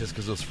It's just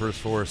because those first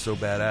four are so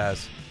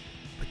badass.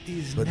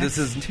 these But next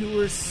this is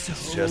two are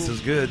so just as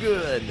good.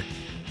 Good.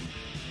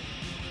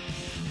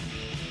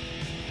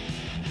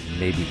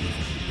 Maybe even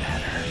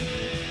better.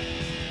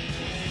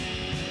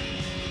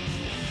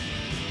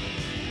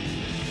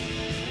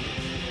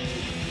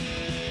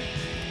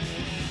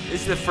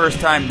 This is the first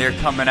time they're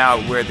coming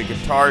out where the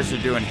guitars are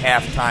doing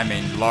halftime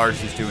and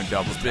Lars is doing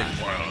double time.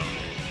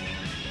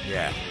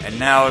 Yeah, and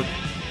now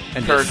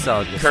And Kurt, just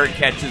solid, just- Kurt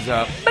catches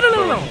up.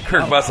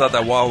 Kirk busts out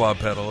that wah wah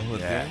pedal.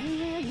 Yeah.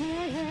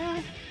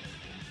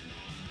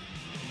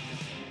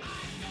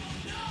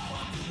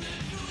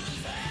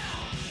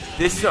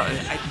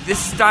 This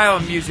style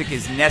of music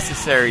is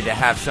necessary to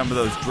have some of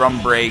those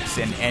drum breaks,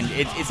 and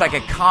it's like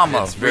a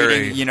comma. It's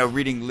very-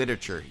 reading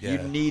literature. You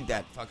Yeah. need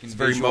that fucking. It's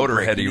very visual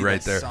break. Motorheady You need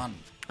right that there. sun.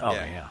 Oh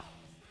yeah.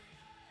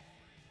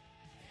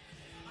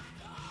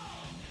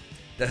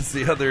 That's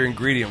the other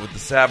ingredient with the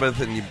Sabbath,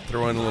 and you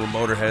throw in a little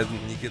Motorhead,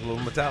 and you get a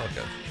little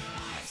Metallica.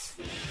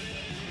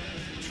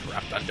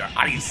 Trapped under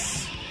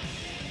ice.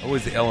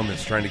 Always the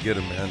elements trying to get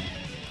him, man.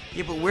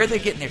 Yeah, but where are they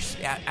getting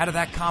their out of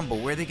that combo?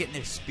 Where are they getting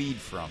their speed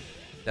from?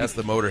 That's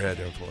the Motorhead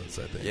influence,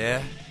 I think.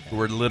 Yeah.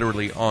 We're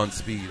literally on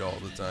speed all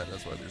the time.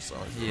 That's why their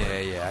songs. are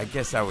Yeah. I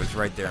guess I was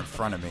right there in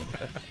front of me,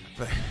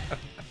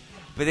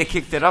 but they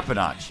kicked it up a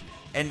notch.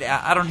 And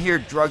I don't hear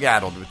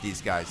drug-addled with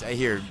these guys. I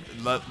hear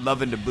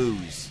loving to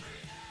booze.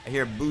 I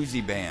hear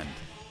boozy band,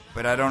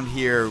 but I don't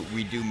hear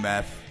we do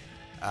meth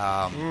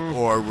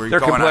or we're Their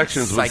going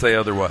complexions on would say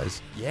otherwise.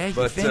 Yeah, you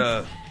but think?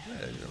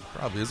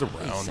 probably is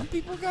around. Some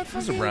people got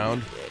He's fucking,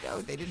 around. You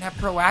know, they didn't have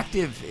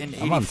Proactive in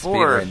I'm on speed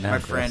 '84, right now, my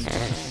Chris. friend.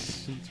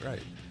 That's right.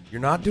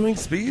 You're not doing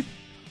speed?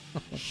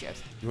 Shit.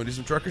 You want to do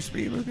some trucker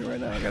speed with me right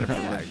now? I got to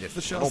I get just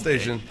the Shell hope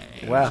station.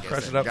 it- Wow. guess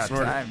Crush it I've up, got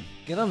snort it. time.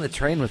 Get on the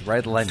train with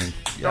Ride the Lightning.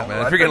 Yeah, man.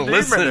 let If you're going to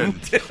the demon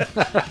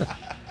listen.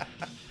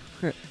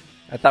 in.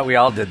 I thought we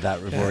all did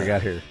that before we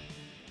got here.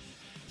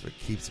 That's what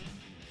keeps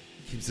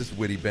this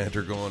witty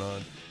banter going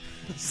on.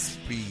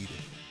 Speed.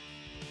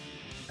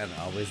 And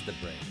always the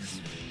brakes.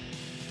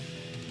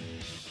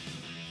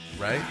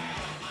 Right?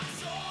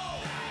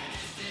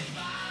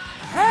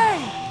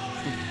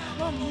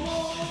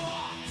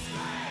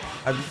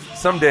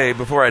 Someday,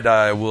 before I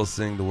die, I will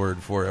sing the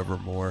word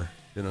 "forevermore"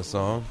 in a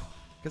song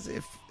because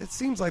it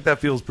seems like that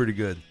feels pretty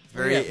good.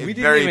 We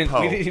very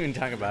didn't even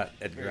talk about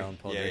Edgar Allan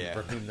Poe. Yeah.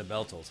 For whom the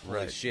bell tolls. Holy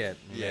Right. shit!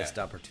 Yeah. Missed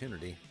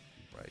opportunity.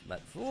 Right.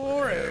 But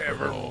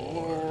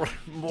forevermore.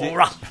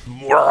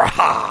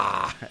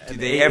 Do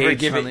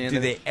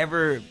they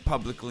ever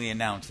publicly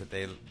announce that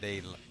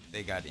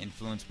they got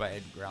influenced by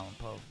Edgar Allan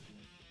Poe?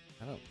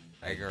 I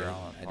don't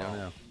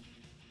know.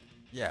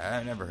 Yeah,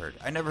 I never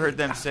heard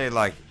them say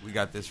like, we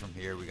got this from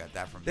here, we got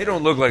that from They there.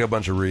 don't look like a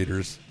bunch of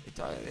readers.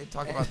 They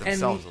talk about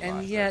themselves a lot.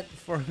 And yet,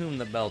 for whom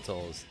the bell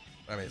tolls,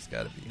 I mean, it's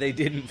got to be. they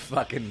didn't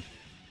fucking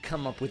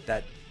come up with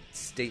that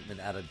statement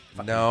out of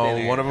fucking thin No,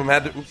 air. one of them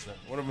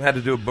had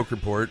to do a book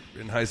report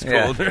in high school.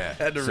 Yeah.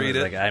 Had to So read it's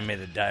it. like, I made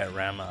a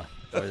diorama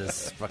for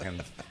this fucking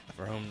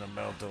for whom the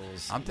bell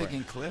tolls. I'm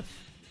thinking Cliff.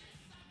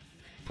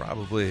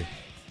 Probably.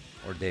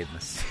 Or Dave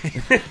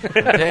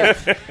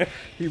Mustaine.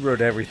 He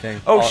wrote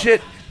everything. Oh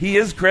shit! He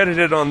is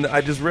credited on.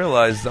 I just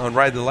realized on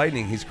Ride the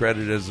Lightning, he's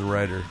credited as the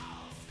writer.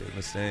 Dave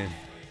Mustaine.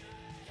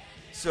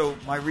 So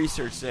my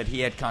research said he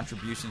had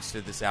contributions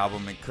to this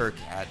album, and Kirk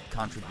had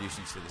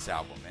contributions to this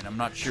album, and I'm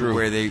not sure True.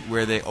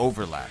 where they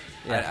overlap.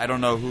 Yeah. I don't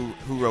know who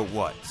wrote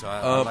what. So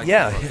I like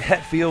Yeah, to look.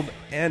 Hetfield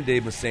and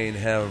Dave Mustaine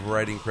have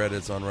writing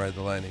credits on Ride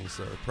the Lightning,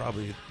 so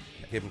probably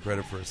gave him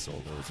credit for his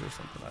solos or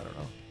something. I don't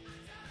know.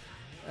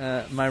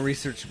 My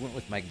research went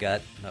with my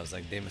gut, and I was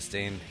like, Dave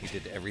Mustaine, he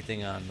did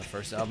everything on the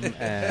first album,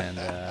 and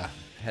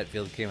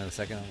Hetfield came on the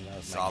second album. That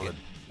was Solid.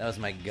 That was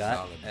my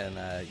gut, Solid.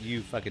 and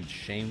you fucking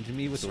shamed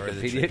me with Sorry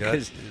that Wikipedia your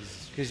gut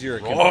because you're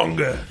a wrong.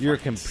 you're a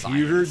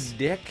computer Science.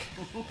 dick.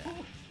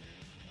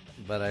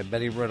 But I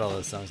bet he wrote all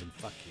those songs, and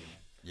fuck you.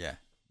 Yeah.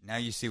 Now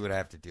you see what I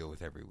have to deal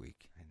with every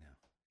week. I know.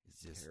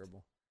 It's just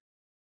Terrible.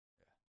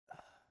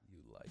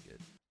 You like it?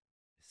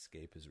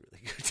 Escape is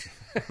really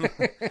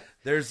good.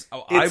 There's.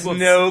 It's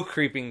no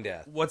creeping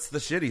death. What's the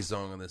shitty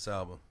song on this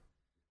album?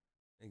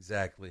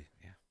 Exactly.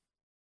 Yeah.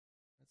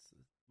 That's the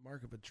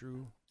mark of a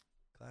true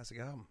classic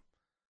album.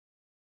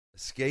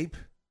 Escape,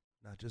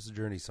 not just a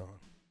Journey song.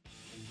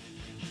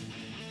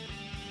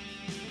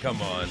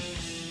 Come on.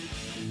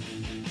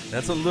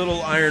 That's a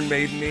little Iron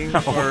Maiden-y,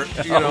 or,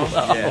 you know.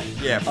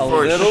 yeah, A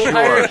for little sure.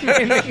 Iron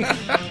Maiden.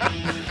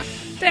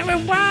 Tell me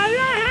why you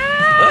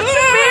have to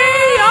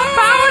be a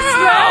power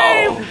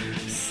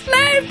slave,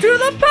 slave to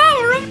the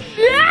power of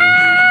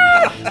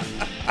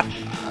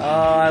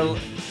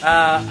death.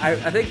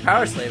 I think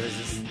Power Slave is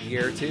this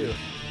year too,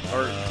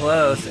 or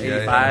close,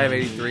 85,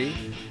 83.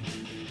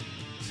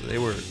 So they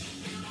were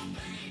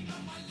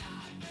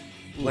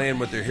playing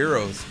with their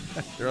heroes.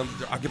 They're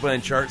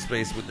occupying chart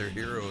space with their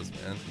heroes,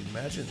 man. Can you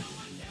imagine?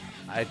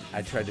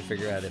 I tried to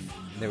figure out if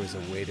there was a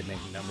way to make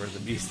Number of the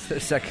Beast the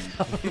second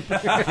album.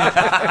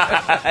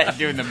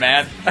 Doing the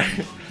math.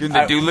 Doing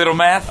the Doolittle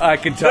math. I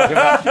can talk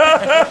about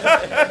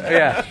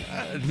yeah,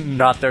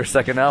 not their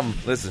second album.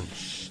 Listen,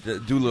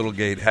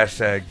 Doolittlegate,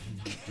 hashtag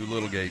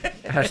Doolittlegate.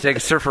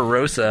 Hashtag Surfer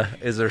Rosa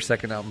is their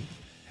second album.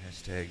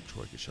 Hashtag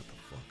Troy can shut the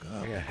fuck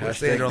up. Yeah, Quit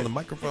saying it on the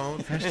microphone.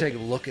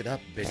 Hashtag look it up,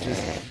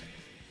 bitches.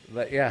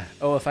 But yeah.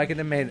 Oh, if I could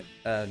have made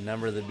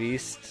Number of the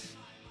Beast,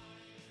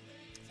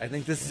 I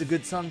think this is a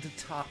good song to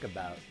talk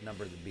about.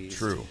 Number of the Beast.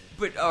 True.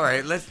 But all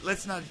right,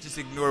 let's not just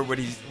ignore what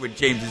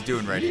James is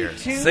doing right here.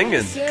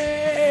 Singing.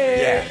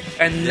 Yeah.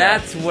 And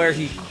that's where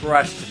he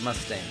crushed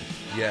Mustaine.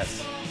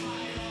 Yes.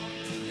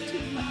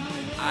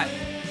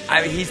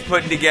 He's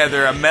putting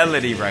together a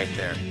melody right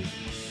there.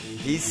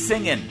 He's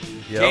singing.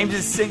 Yep. James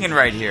is singing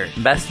right here.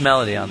 Best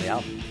melody on the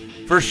album.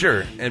 For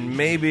sure. And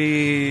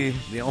maybe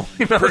The only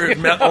melody.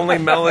 only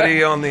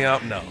melody on the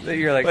album. No.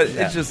 You're like, But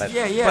yeah, it's just, but-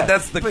 Yeah. But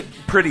that's the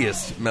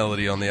prettiest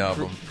melody on the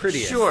album.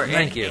 Prettiest. Sure.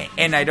 Thank you.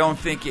 And I don't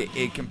think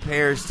it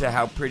compares to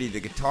how pretty the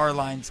guitar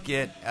lines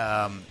get.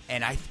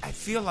 And I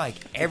feel like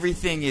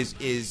everything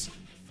is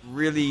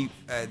really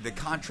the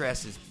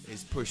contrast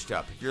is pushed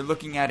up. If you're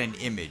looking at an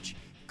image,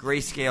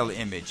 grayscale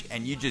image,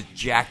 and you just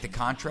jack the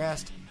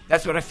contrast,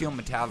 that's what I feel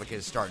Metallica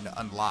is starting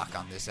to unlock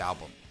on this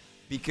album.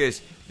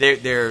 Because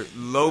they're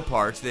low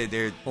parts, they're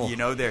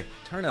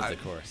Turn up the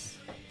chorus.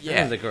 Turn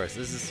Yeah. up the chorus.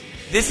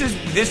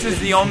 This is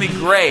the only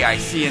gray I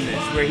see in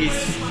this, where he's.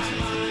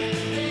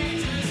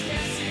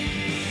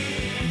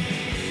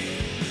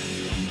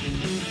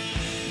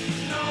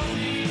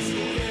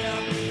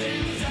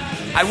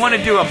 I want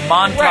to do a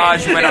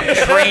montage when I'm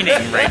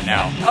training right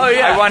now. Oh,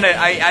 yeah.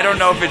 I don't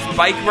know if it's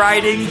bike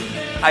riding.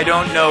 I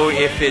don't know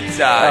if it's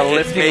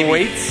lifting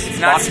weights? It's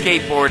not Boxing?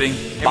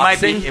 skateboarding. It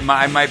Boxing? might be.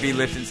 I might be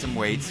lifting some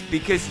weights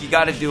because you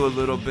got to do a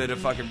little bit of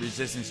fucking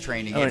resistance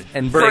training.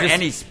 And for Burgess,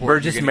 any sport,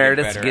 Burgess you're gonna get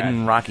Meredith's better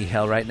getting at. Rocky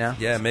Hell right now.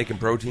 Yeah, making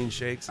protein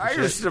shakes. And I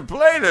shit. used to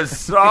play this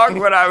song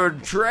when I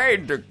would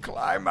train to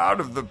climb out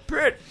of the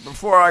pit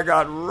before I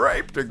got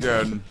raped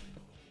again.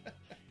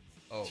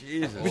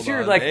 Jesus. But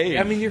you're like,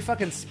 I mean, you're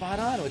fucking spot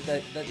on with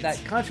that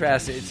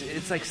contrast.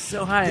 It's like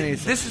so high. And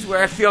it's This is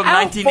where I feel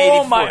I'll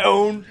 1984. fall my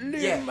own.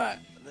 Yeah.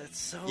 That's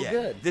so Yeah.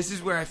 good. This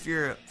is where I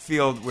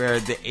feel where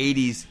the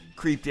 80s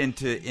creeped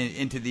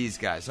into these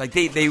guys. Like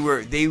they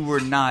were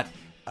not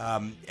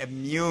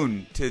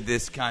immune to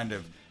this kind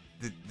of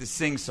the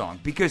sing song,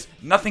 because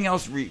nothing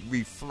else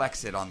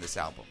reflects it on this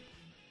album.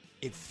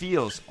 It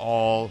feels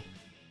all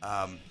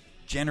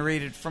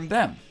generated from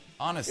them,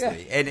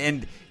 honestly,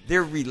 and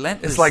they're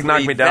relentless. It's like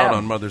Knock Me Down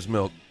on Mother's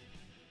Milk.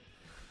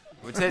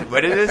 What's that?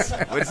 What it is?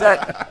 What's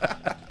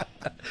that?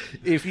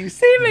 If you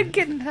see me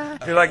getting high,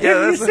 You're like,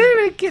 yeah, if you see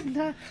me getting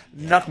high,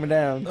 knock me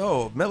down.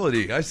 Oh,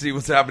 melody. I see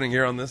what's happening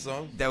here on this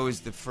song. That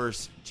was the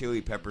first Chili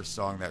Peppers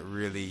song that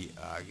really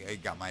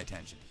got my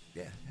attention.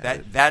 Yeah.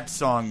 That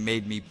song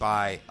made me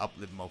buy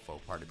Uplift Mofo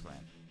Party Plan.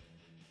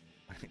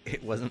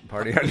 It wasn't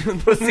Party on Your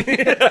Pussy.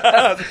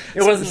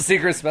 It wasn't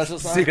Secret Special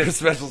Song. Secret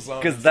Special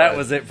song. Because that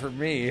was it for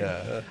me.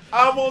 Yeah.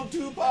 I want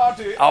to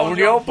party On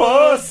your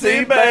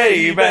pussy,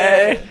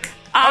 baby.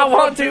 I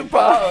want to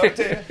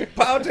party.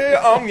 Party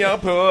on your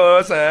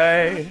pussy.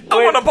 I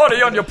want to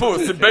party on your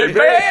pussy, baby.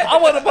 I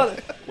want to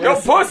party. Your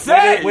pussy.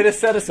 Way to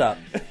set us up.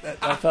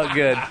 That felt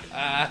good.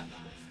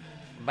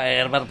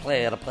 Bad about a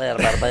play, a play,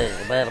 about a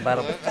bad about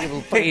a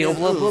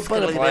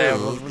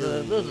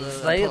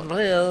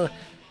play,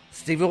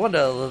 Stevie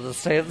Wonder, the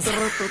stands.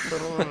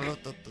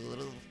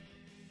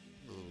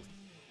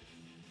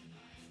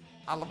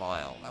 Olive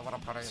oil. I want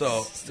to party.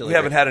 So, Still we a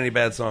haven't great- had any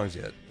bad songs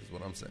yet, is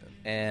what I'm saying.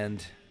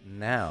 And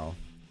now,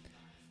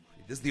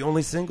 This is the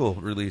only single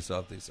released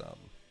off this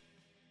album.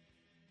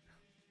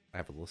 I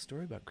have a little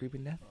story about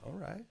Creeping Death. All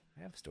right.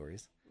 I have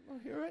stories. Well,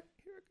 hear it.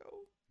 Here it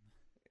goes.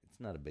 It's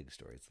not a big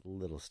story. It's a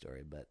little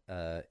story. But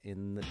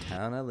in the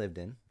town I lived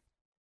in,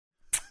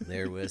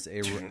 there was a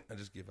I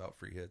just give out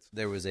free hits.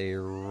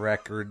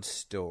 record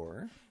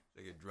store.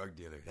 Like a drug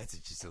dealer. That's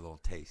just a little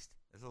taste.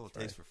 That's a little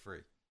taste for free.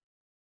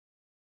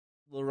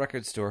 Little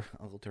record store,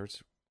 Uncle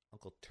Turk's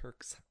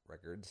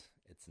Records.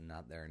 It's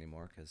not there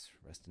anymore because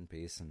rest in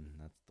peace, and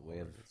that's the way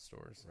of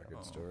stores.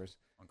 record stores.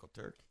 Uncle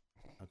Turk.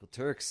 Uncle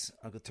Turk's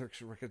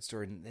record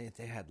store, and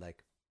they had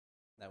like,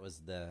 that was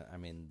they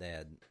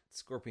had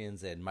Scorpions,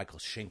 they had Michael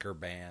Schenker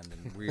band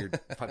and weird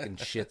fucking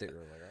shit that were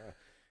like,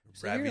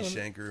 Ravi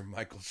Shankar,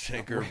 Michael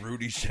Schenker,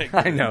 Rudy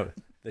Schenker. I know the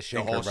The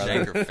Schenker whole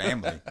brothers. Schenker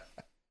family.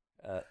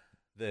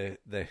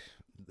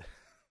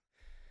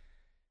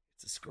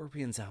 It's a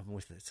Scorpions album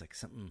with it's like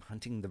something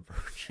hunting the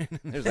virgin,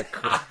 and there's like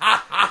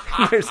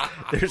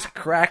there's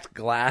cracked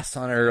glass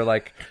on her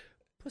like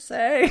pussy.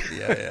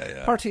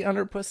 Yeah. Party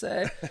under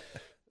pussy.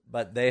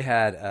 But they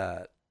had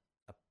a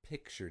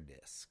picture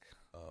disc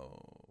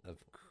of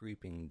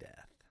Creeping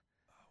Death.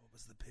 What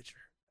was the picture?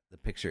 The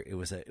picture it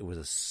was a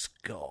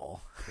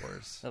skull,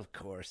 of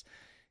course,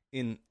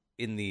 in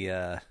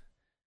the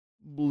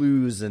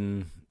blues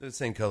and The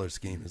same color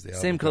scheme as the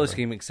album. same color cover.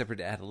 scheme, except for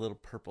it had a little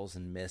purples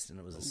and mist, and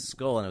it was a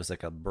skull, and it was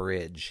like a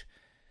bridge,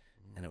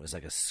 and it was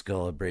like a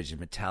skull, a bridge, and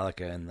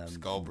Metallica, and the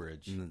Skull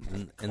Bridge.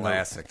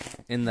 classic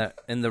in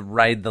the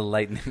Ride the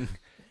Lightning,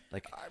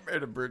 like I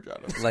made a bridge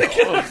out of like.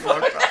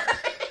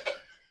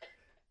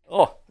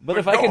 But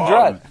if I Go can on.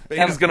 draw it,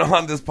 Bane's going to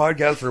haunt this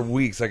podcast for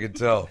weeks, I could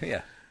tell.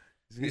 yeah,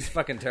 he's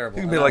fucking terrible.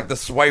 He can be like the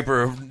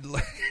swiper.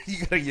 You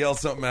got to yell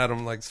something at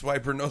him like,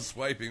 swiper, no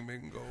swiping,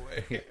 make him go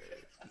away.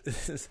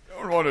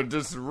 Don't want to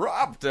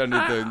disrupt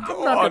anything.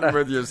 Go not on gonna-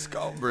 with your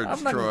Skull Bridge,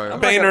 I'm not- Troy. I'm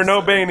not Bane or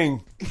no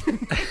baning.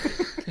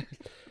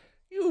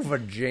 You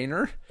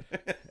vaginer.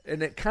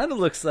 And it kind of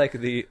looks like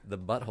the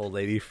butthole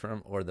lady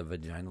or the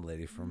vagina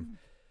lady from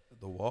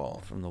The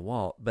wall. the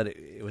wall, but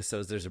it was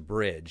so there's a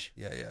bridge,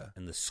 Yeah.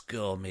 and the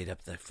skull made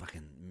up the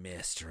fucking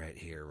mist right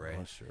here, right?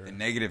 Oh, sure. The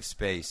negative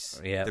space.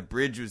 Yeah. The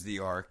bridge was the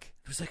arc.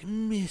 It was like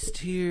mist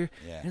here,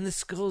 Yeah. and the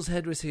skull's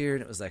head was here,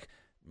 and it was like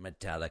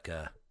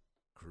Metallica,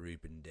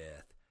 Creeping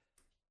Death,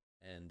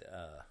 and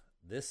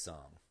this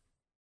song.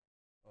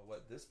 Oh,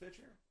 what, this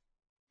picture?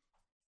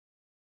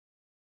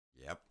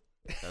 Yep.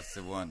 That's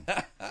the one.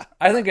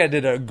 I think I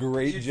did a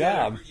great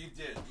job. You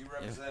did. You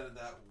represented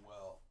that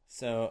well.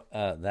 So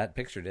that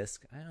picture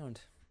disc I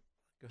owned.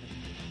 Go ahead.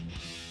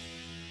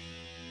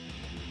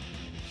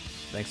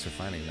 Thanks for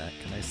finding that.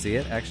 Can I see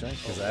it actually?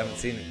 Because I haven't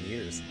seen it in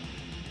years.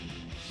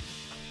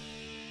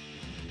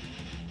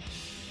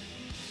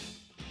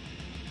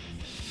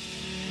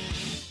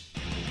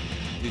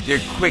 Dude,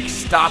 they're quick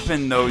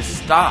stopping those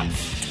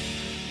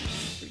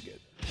stops. Pretty good.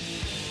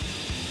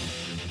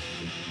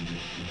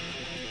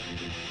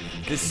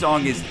 This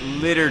song is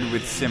littered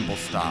with simple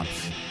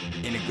stops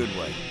in a good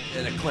way.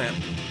 And a clamp.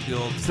 The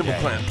old simple Yeah.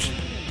 clamp.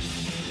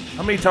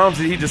 How many times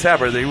did he just have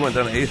her that he went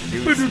down to 8?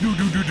 Can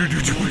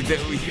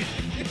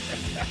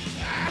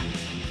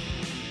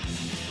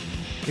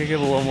you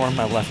give a little more on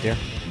my left ear?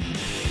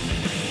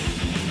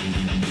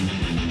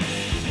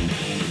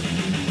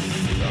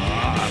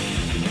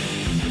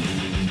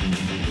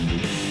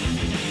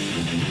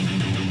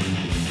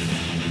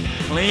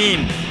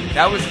 Clean.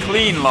 That was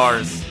clean,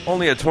 Lars.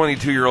 Only a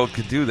 22-year-old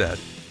could do that.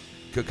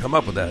 Could come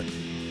up with that.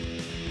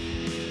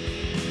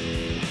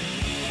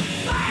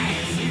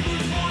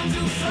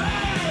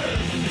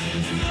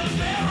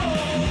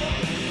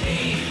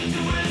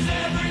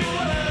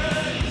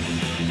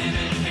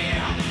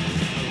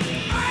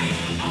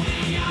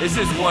 This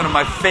is one of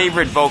my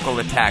favorite vocal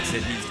attacks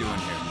that he's doing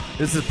here.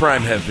 This is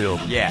prime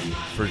Hetfield. Yeah.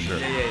 For sure.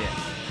 Yeah.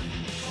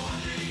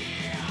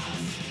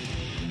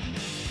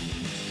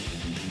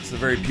 It's a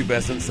very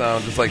pubescent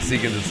sound, just like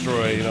Seek and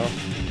Destroy, you know?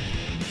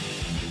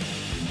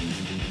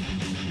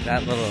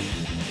 That little.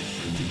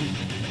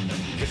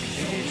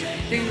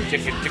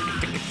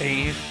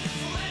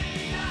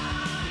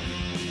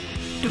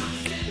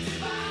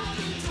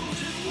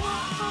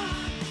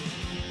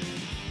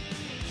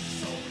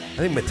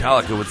 I think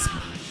Metallica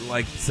would,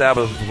 like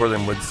Sabbath before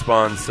them, would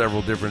spawn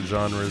several different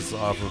genres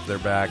off of their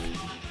back.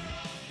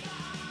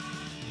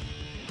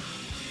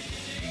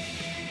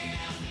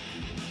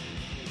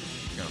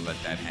 You're gonna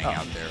let that hang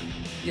out there.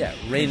 Yeah,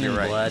 Rain You're and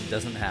right. Blood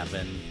doesn't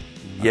happen.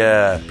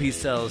 Yeah. Peace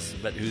Sells,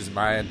 but Who's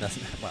Mine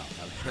doesn't. Well,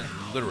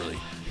 Literally.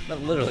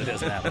 that literally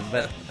doesn't happen.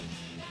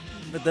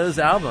 But those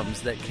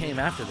albums that came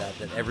after that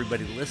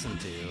everybody listened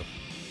to.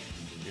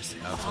 You're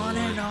saying, on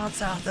and on,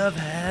 South of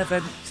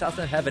Heaven. South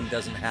of Heaven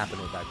doesn't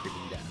happen without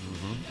Creeping Death.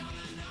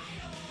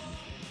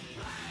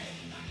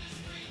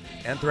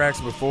 Anthrax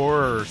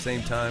before or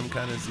same time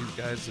kind of as these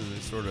guys, so they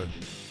sort of...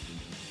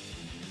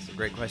 It's a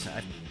great question.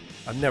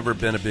 I've never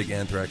been a big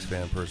Anthrax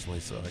fan personally,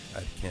 so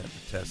I can't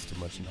attest to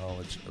much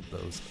knowledge of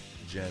those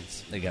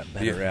gents. They got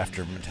better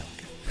after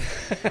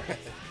Metallica.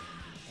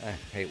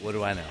 Hey, what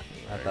do I know?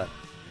 I thought...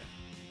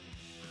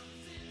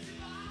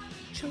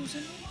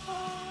 Chosen.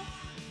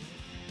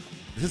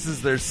 This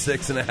is their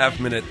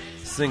 6.5-minute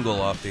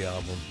single off the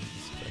album.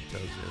 That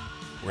tells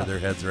you where their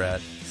heads are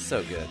at.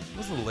 So good.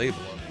 What's the label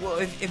on it? Well,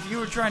 if you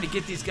were trying to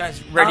get these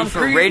guys ready for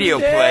Creeping radio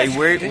play, Death.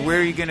 where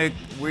are you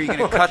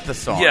gonna cut the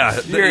songs? Yeah,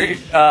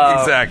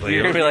 exactly.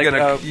 You're gonna be like,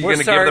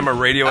 give them a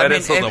radio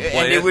edit so they'll play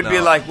and it? it would be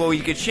No. like, well,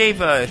 you could shave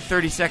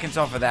 30 seconds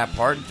off of that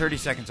part, and 30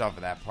 seconds off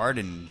of that part,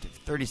 and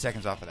 30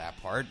 seconds off of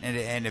that part,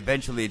 and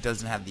eventually it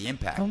doesn't have the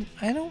impact.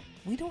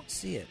 We don't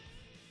see it.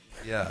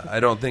 Yeah, I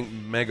don't think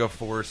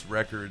Megaforce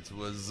Records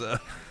was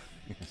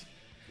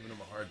giving them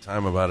a hard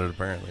time about it,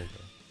 apparently.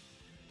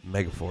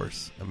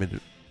 Megaforce. I mean,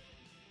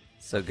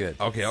 So good.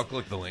 okay, I'll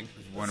click the link.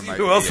 One of See my-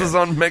 who else yeah. is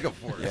on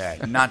Megaforce?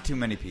 Yeah, not too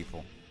many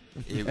people.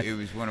 It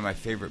was one of my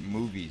favorite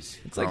movies.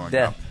 It's like growing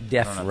Death- up.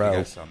 Death I don't know Row. if you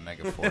guys saw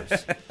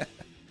Megaforce.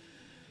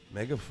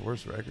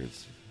 Megaforce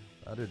Records.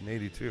 I did in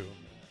 82.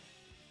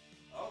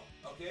 Oh,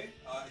 okay.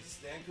 I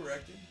stand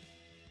corrected.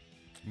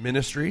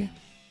 Ministry.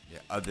 Yeah,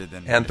 other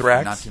than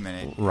Anthrax? not too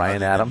many. Ryan other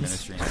than Adams?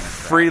 Ministry and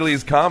Anthrax.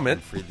 Freely's Comet.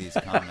 Freely's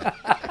Comet.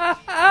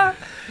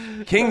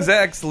 King's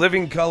X.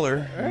 Living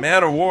Color.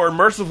 Man of War.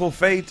 Merciful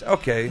Fate.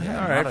 Okay. All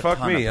Not right. a Fuck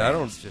ton me. of I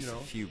bands, don't. just You know.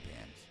 a few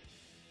bands.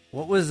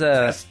 What was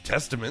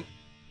Testament.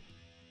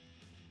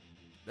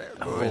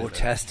 Oh,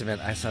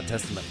 Testament. I saw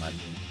Testament live.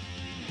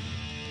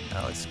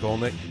 Alex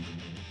Skolnick.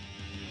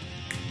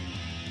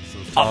 So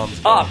Tom's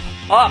Up.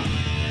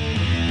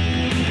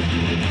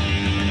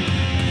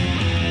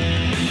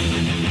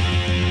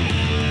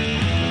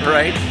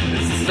 Right?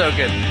 This is so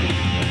good.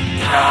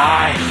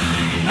 Time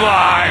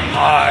by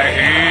my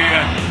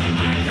hand.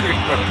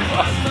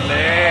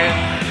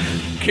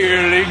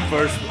 Killing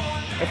first.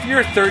 If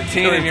you're 13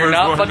 Killing and you're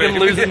not firstborn fucking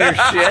baby. losing your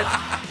shit,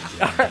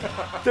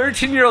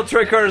 13-year-old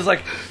Troy Carter's like,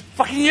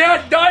 fucking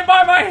yeah, die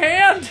by my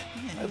hand.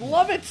 I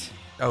love it.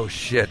 Oh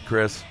shit,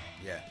 Chris.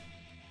 Yeah.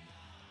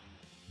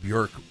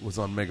 Bjork was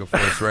on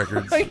Megaforce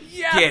Records.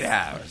 Yes. Get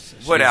out.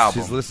 What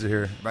album? She's listed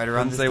here. Right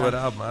around Doesn't this say what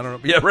time? album. I don't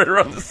know. Yeah, right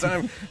around this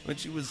time when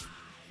she was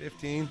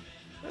 15,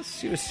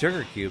 She was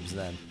Sugar Cubes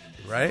then.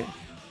 right?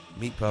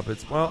 Meat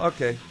Puppets. Well,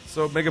 okay.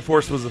 So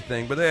Megaforce was a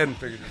thing, but they hadn't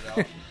figured it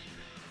out.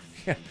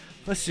 Yeah.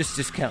 Let's just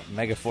discount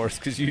Megaforce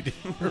because you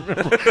didn't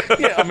remember.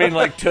 Yeah, I mean,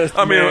 like, Toast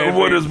I mean, Man,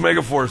 what does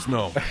Megaforce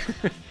know?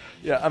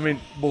 Yeah, I mean,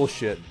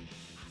 bullshit.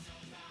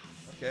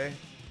 Okay.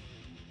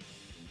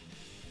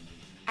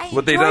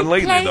 What they done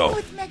lately, though?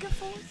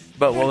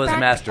 But what was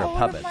Master of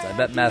Puppets? I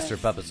bet Master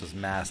of Puppets was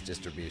mass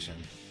distribution.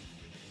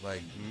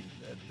 Like,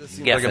 this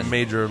seems like a Geffen.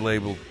 major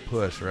label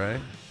push, right?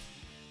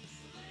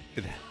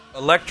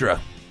 Elektra.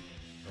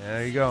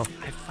 There you go.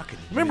 I fucking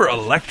Remember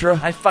Elektra?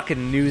 I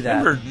fucking knew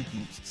that. Remember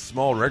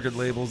small record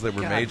labels that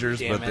were God majors,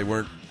 damn but they it.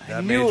 weren't that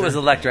I knew major? it was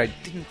Electra. I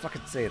didn't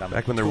fucking say it. I'm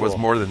Back when a there was tool.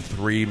 more than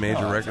 3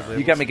 major record labels.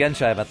 You got me gun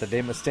shy about the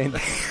Dave Mustaine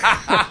thing.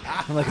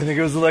 I'm like, I think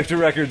it was Electra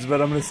Records,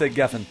 but I'm going to say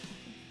Geffen.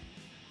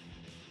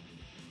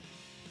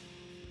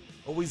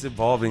 Always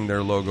evolving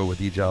their logo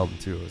with each album,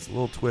 too. It's a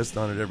little twist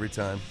on it every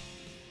time.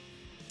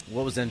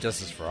 What was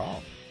Injustice for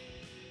All?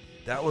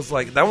 That was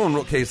like, that one,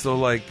 okay, so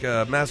like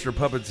Master of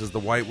Puppets is the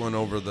white one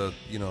over the,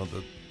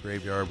 the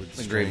graveyard with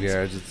The strings.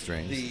 graveyards with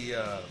strings. The,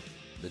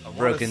 The I wanna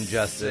Broken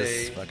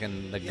Justice, say-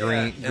 fucking the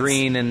Yeah,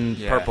 green and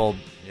yeah. purple.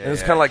 Yeah, it was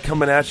yeah. kind of like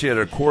coming at you at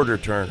a quarter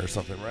turn or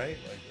something, right?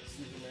 Like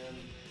Superman.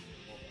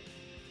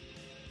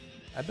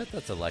 I bet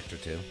that's Electra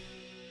too.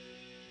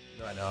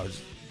 No, I know. It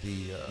was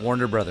the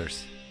Warner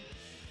Brothers.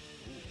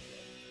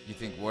 You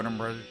think Warner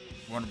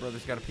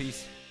Brothers got a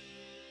piece?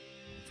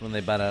 That's when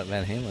they bought out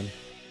Van Halen.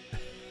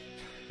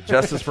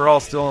 Justice for All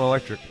still on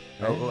Electra.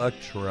 Right.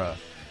 Electra.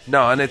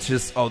 No, and it's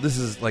just, this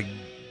is like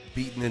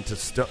beaten into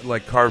stone,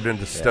 like carved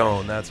into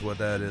stone. That's what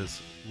that is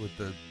with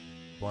the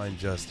Blind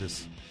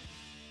Justice.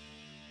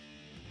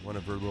 One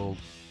of her little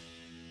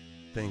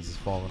things is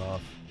falling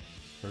off.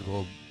 Her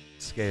little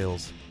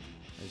scales.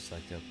 I just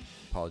like to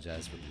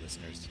apologize for the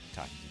listeners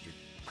talking to your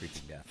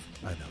Creeping Death.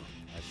 I know.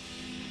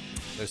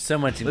 There's so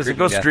much in Listen, Creeping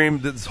go Death. stream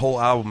this whole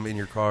album in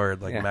your car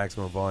at like Yeah.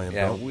 maximum volume.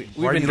 Yeah, Don't- we've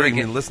why are been you drinking.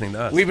 even listening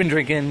to us? We've been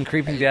drinking.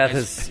 Creeping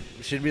Death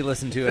should be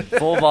listened to at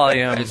full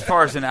volume. As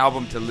far as an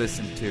album to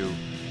listen to,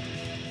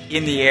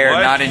 in the air,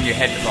 What? not in your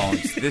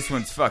headphones, this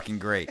one's fucking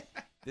great.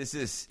 This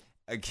is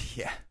a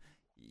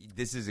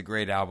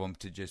great album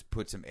to just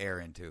put some air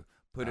into.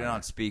 Put it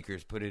on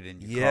speakers. Put it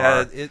in your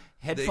car. the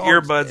Headphones,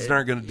 earbuds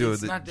aren't going to do it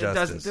it's not- justice. It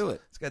doesn't do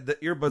it. It's got the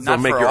earbuds Not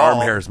don't make for your all.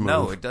 arm hairs move.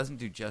 No, it doesn't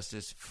do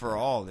justice for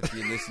all if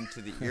you listen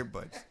to the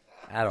earbuds.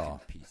 At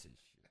all. Piece of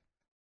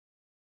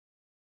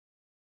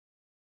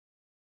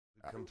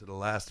shit. Come to the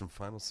last and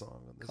final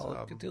song on this Call it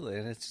album, Cthulhu,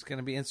 and it's going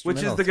to be which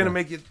instrumental. is they're going to too.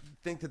 make you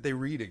think that they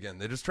read again.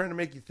 They're just trying to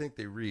make you think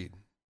they read.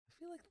 I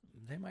feel like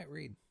they might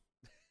read.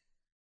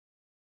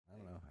 I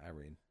don't know. I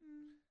read.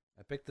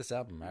 I picked this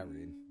album. I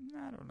read.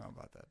 I don't know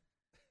about that.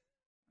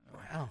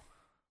 Wow.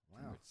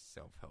 Wow.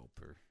 Self-help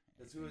or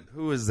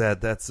Who is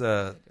that? That's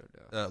I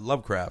don't know.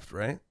 Lovecraft,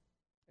 right?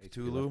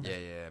 Cthulhu.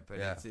 Yeah, but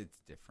Yeah. it's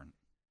different.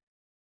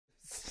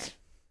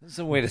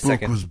 So wait a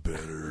second. was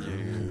better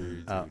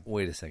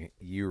Wait a second.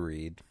 You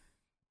read,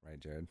 right,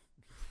 Jared?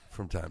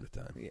 from time to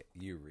time. Yeah,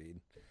 you read.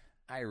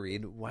 I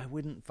read. Why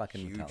wouldn't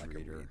fucking Huge Metallica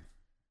reader. read?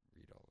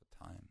 Read all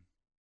the time.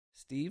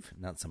 Steve,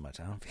 not so much.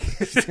 I don't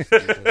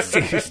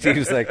think.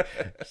 Steve's like,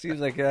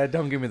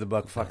 don't give me the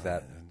book. Fuck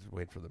that. Just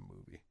wait for the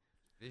movie.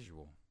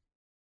 Visual.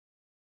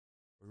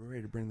 Are we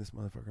ready to bring this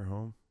motherfucker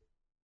home?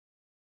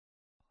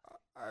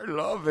 I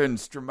love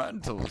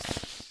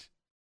instrumentals.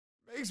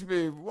 Makes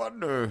me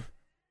wonder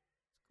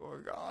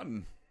what's going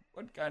on.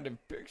 What kind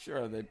of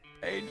picture are they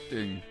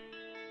painting?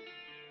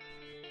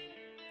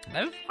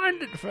 I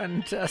find it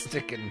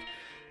fantastic and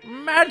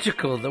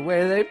magical the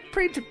way they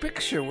paint a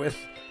picture with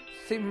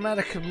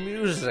thematic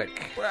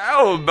music.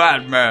 Well,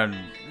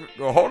 Batman,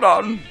 hold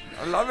on.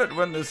 I love it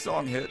when this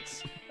song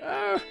hits.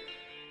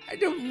 I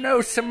don't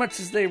know so much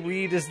as they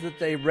read as that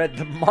they read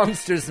the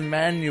Monsters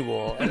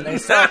Manual and they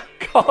saw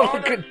Call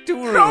of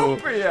Cthulhu.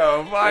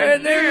 Copia, my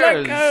And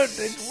they're like, ears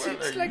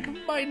it's like a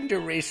mind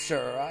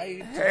eraser.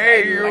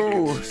 Hey, I like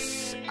you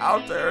it.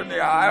 out there in the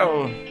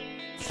aisle,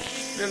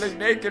 feeling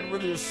naked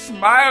with your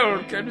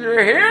smile. Can you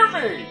hear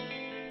me?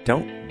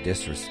 Don't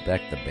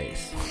disrespect the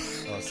bass.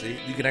 Oh, see,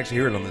 you can actually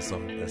hear it on this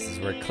song. This is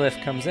where Cliff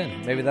comes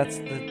in. Maybe that's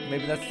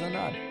the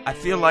nod. I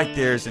feel like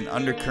there's an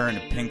undercurrent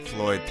of Pink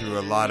Floyd through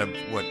a lot of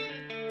what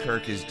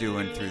Kirk is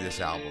doing through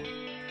this album.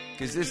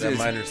 Because this That is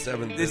minor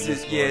seventh. this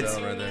is is- yeah, it's-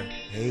 right there.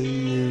 Hey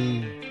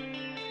you.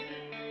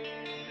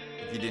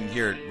 If you didn't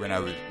hear it when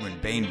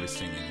Bane was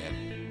singing it.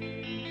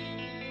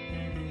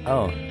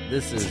 Oh,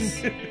 this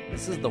is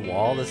the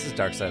Wall. This is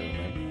Dark Side of the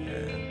Moon.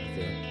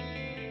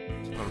 Yeah.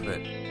 Just a little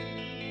bit.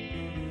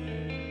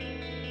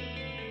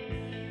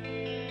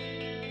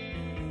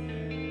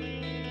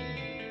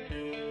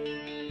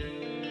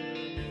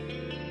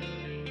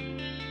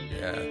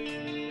 Yeah.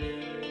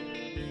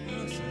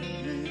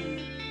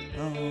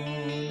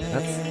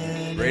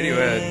 That's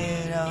Radiohead.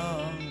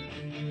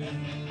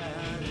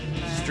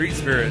 Street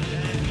Spirit.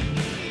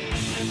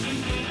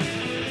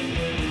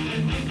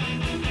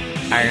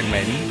 Iron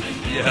Maiden.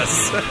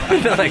 Yes.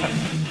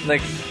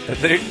 like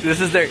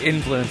this is their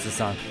influence. The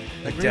song.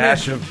 A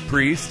dash of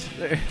Priest.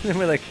 Then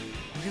we're like,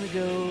 we're gonna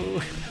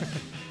go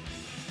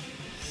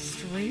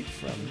straight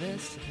from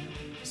this.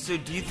 So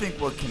do you think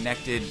what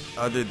connected,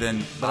 other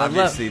than But I love-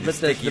 obviously the but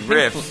sticky Pink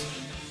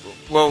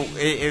riffs? Well,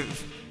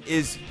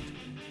 is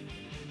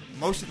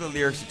most of the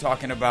lyrics are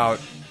talking about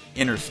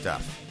inner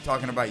stuff,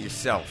 talking about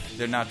yourself.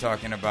 They're not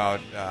talking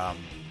about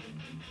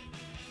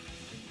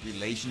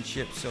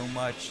relationships so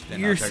much. They're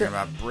You're not talking se-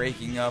 about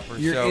breaking up or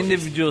Your so.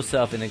 individual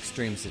self in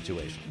extreme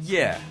situations.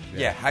 Yeah.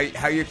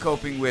 How you're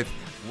coping with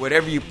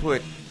whatever you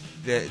put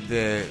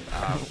the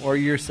Or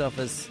yourself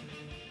as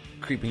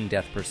creeping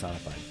death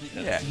personified.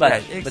 yeah, But-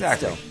 yeah, but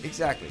exactly, still.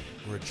 exactly.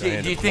 We're a Do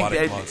giant you think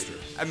aquatic that? monster.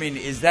 I mean,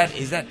 is that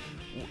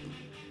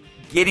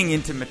getting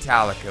into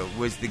Metallica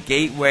was the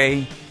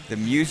gateway, the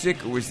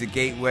music, or was the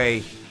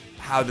gateway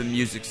how the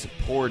music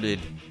supported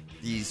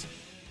these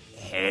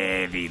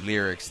heavy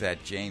lyrics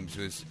that James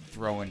was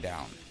throwing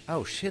down?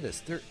 Oh shit!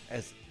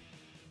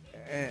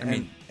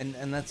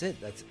 And that's it.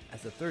 That's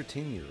as a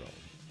 13-year-old.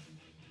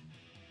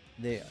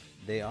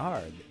 They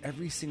are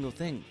every single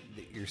thing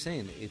that you're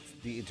saying. It's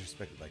the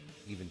introspective, like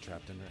even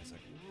trapped under. It's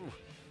like, ooh,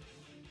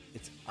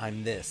 it's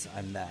I'm this,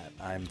 I'm that,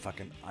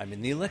 I'm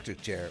in the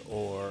electric chair,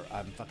 or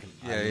I'm fucking.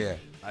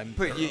 I'm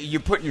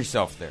You're putting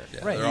yourself there.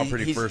 Yeah, Right. They're all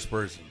pretty He's- first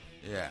person.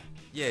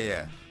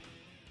 Yeah.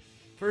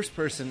 first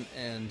person,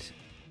 and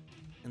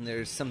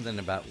there's something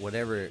about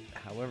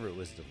however it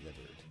was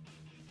delivered,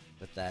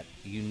 but that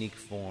unique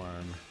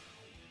form.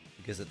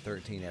 Because at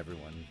 13,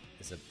 everyone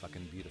is a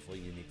fucking beautiful,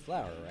 unique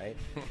flower, right?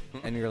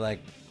 And you're like,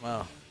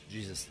 well,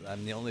 Jesus,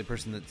 I'm the only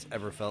person that's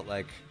ever felt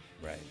like,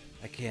 right,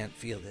 I can't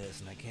feel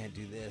this, and I can't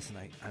do this, and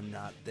I'm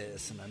not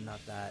this, and I'm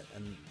not that,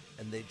 and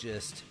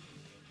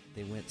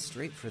they went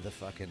straight for the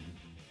fucking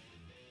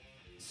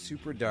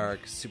super dark,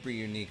 super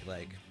unique,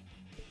 like,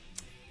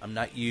 I'm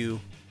not you,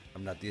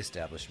 I'm not the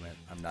establishment,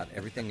 I'm not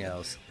everything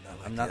else, Not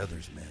like I'm the not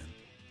others, man.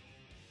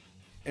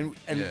 And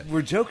Yeah.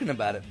 we're joking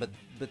about it,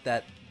 but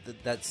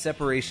that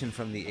separation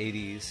from the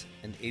 80s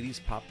and 80s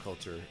pop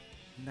culture,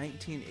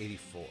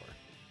 1984.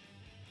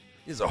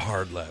 Is a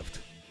hard left.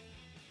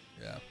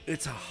 Yeah.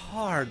 It's a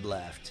hard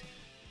left.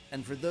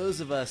 And for those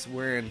of us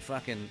wearing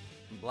fucking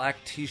black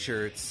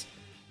t-shirts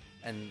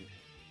and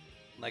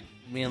like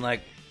being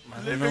like,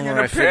 I don't know where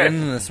I fit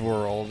in this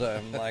world.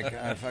 I'm like,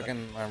 I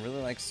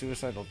really like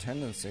suicidal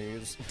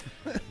tendencies,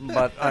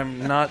 but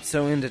I'm not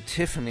so into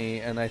Tiffany,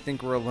 and I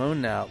think we're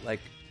alone now. Like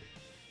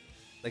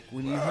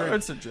when you heard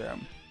It's a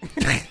jam.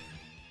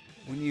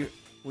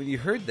 when you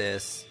heard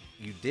this,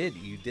 you did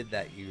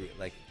that. You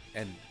like,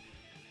 and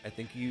I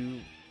think you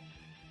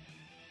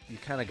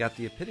kind of got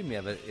the epitome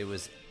of it. It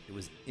was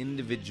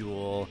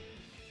individual,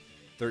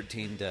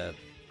 13 to,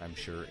 I'm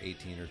sure,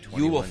 18 or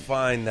 20. You will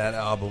find that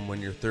album when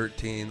you're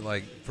 13.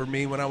 Like, for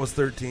me, when I was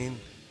 13,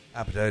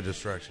 Appetite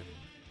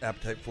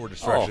for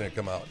Destruction had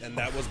come out. And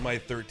that was my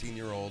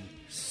 13-year-old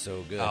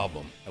so good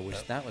album. I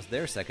wish that was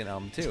their second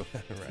album, too.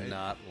 Right. It's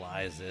not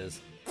Liza's.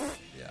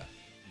 Yeah.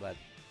 But,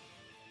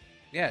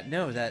 yeah,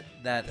 no,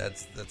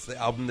 That's the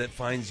album that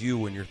finds you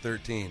when you're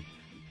 13.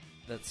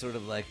 that's sort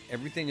of like,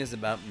 everything is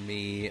about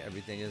me,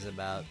 everything is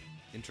about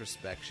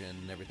introspection,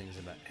 everything's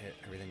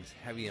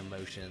heavy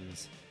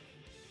emotions.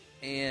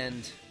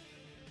 And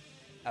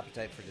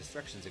Appetite for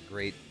Destruction is a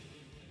great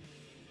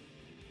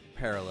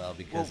parallel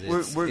because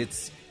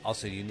it's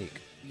also unique.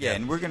 Yeah,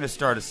 and we're going to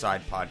start a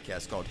side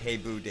podcast called Hey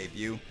Boo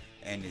Debut,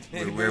 and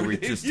where we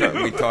just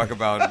we talk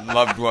about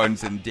loved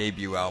ones and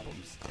debut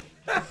albums.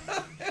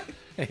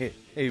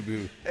 Hey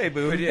boo. Hey,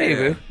 boo. But yeah, Hey,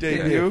 boo.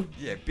 Debut.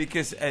 Yeah,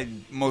 because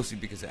mostly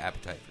because of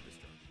Appetite for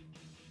Destruction.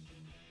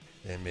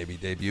 And maybe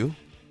debut.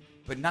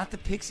 But not the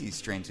Pixies,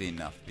 strangely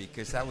enough,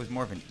 because that was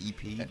more of an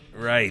EP.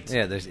 Right.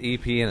 Yeah, there's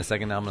EP and a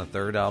second album and a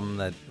third album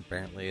that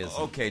apparently is...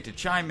 Okay, to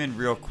chime in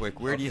real quick,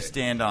 where do you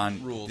stand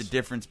on Rules. the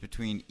difference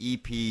between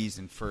EPs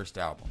and first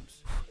albums?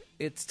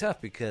 It's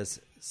tough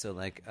because,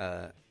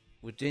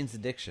 with Jane's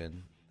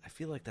Addiction, I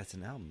feel like that's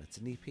an album. It's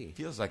an EP.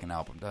 Feels like an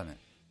album, doesn't it?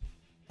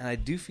 And I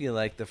do feel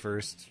like the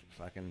first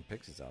fucking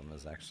Pixies album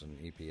is actually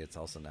an EP. It's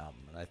also an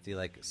album. And I feel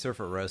like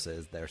Surfer Rosa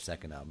is their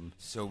second album.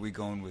 So we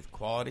going with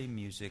quality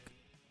music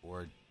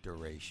or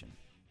duration?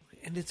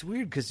 And it's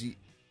weird because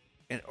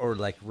or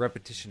like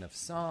repetition of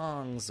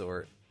songs,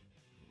 or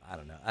I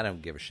don't know. I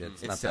don't give a shit.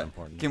 It's not that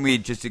important. Can we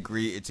just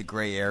agree it's a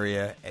gray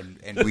area, and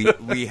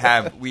we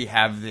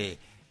have the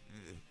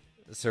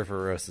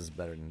Surfer Rosa is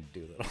better than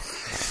Doolittle.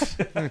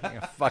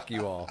 Yeah, fuck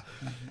you all.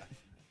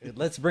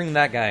 Let's bring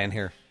that guy in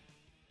here.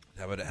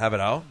 Have it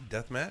out?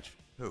 Death match?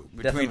 who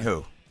between Definitely.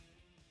 who?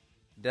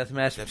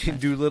 Deathmatch between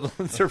Doolittle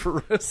and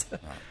Surfer Rosa.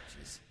 Oh,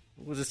 jeez.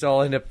 We'll just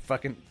all end up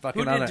fucking Who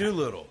on did it.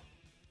 Doolittle?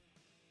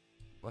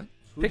 What?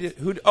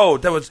 Oh,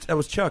 that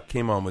was Chuck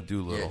came on with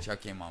Doolittle. Yeah,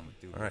 Chuck came on with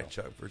Doolittle. All right,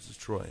 Chuck versus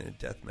Troy in a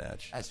death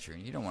match. That's true.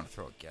 You don't want to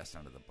throw a guest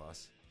under the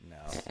bus.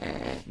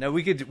 No,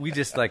 we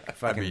just like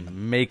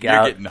fucking make You're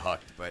out. getting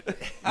hucked, but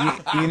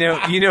You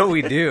know what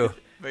we do.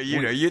 but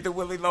you're the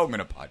Willie Loman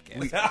of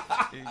podcast.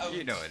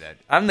 You know that.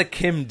 I'm the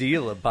Kim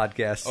Deal of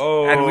podcasts.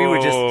 Oh. And we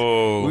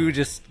would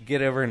just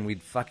get over and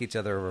we'd fuck each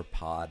other over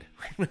Pod.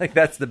 Like,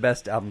 that's the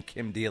best album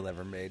Kim Deal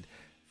ever made.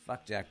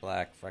 Fuck Jack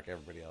Black, fuck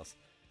everybody else.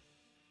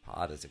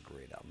 Pod is a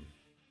great album.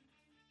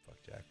 Fuck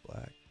Jack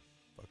Black.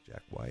 Fuck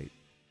Jack White.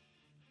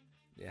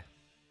 Yeah.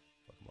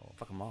 Fuck them all.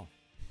 Fuck them all.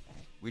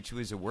 Which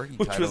was a working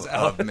Which title was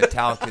of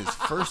Metallica's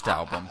first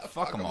album,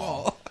 Fuck 'Em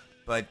All.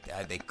 But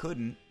they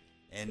couldn't,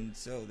 and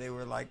so they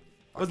were like,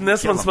 Wasn't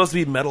this one supposed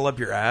to be Metal Up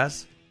Your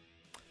Ass?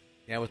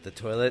 Yeah, with the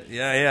toilet.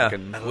 Yeah.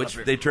 Fucking metal Which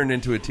up they turned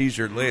into a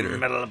T-shirt later.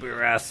 Metal up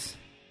your ass.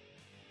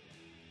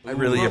 I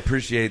really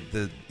appreciate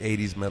the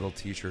 '80s metal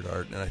T-shirt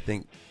art, and I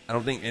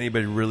don't think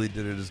anybody really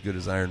did it as good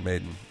as Iron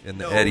Maiden in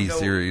the Eddie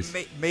series.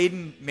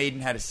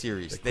 Maiden had a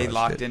series. They crushed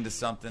locked it. into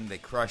something. They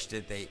crushed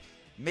it.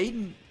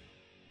 Maiden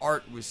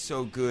art was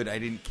so good, I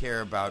didn't care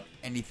about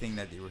anything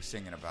that they were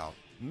singing about.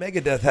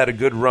 Megadeth had a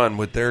good run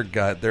with their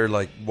guy, their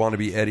like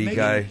wannabe Eddie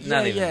guy.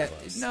 Not even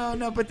close.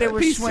 No, but they were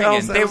Peace swinging.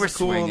 Sells, that They was were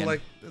cool. swinging.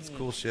 Like that's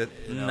cool shit.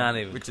 Not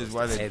even Which close is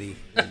why to they Eddie.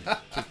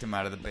 kicked him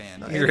out of the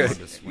band.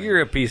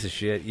 You're a piece of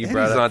shit. You Eddie's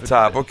brought up on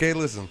top. Okay,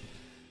 listen.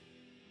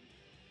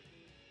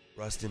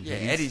 Rust in Yeah,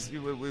 peace. Eddie's.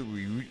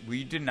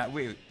 We did not.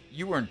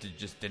 You weren't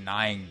just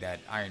denying that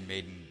Iron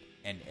Maiden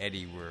and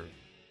Eddie were.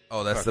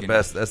 Oh, that's the fucking-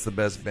 best. That's the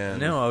best band.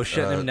 No, I was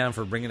shutting him down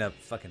for bringing up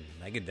fucking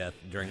Megadeth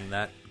during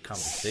that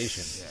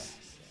conversation. Yeah.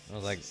 I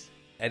was like,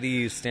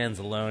 Eddie stands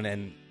alone,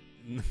 and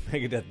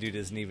Megadeth dude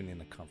isn't even in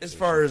the conversation. As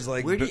far as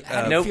like Where do you-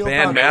 how do you feel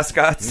band about-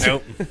 mascots,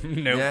 nope,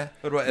 nope, Yeah.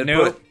 What about Ed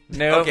nope, Wood?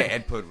 nope. Okay,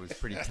 Ed Wood was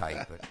pretty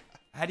tight, but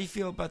how do you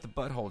feel about the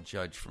Butthole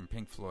Judge from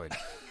Pink Floyd,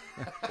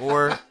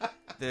 or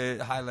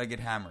the High-Legged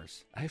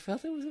Hammers? I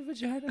felt it was a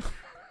vagina.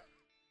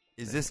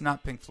 Is this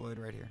not Pink Floyd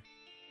right here?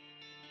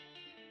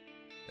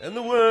 And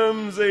the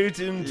worms ate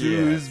into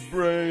Yes. his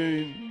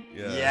brain.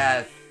 Yeah.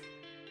 Yes.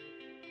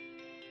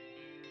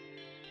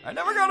 I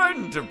never got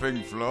into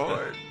Pink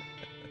Floyd.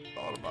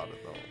 Thought about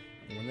it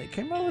though. When they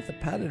came out with the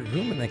padded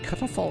room and they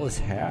cut off all his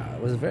hair,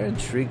 it was very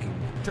intriguing.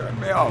 Turn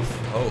me off.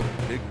 Oh,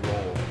 big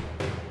roll.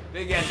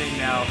 Big ending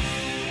now.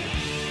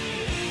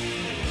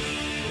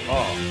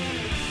 Oh.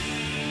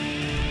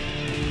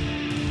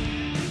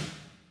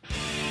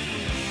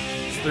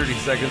 It's 30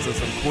 seconds of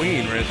some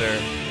Queen right there.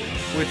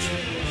 Which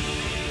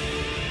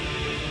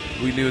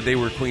we knew they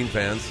were Queen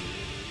fans.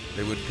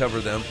 They would cover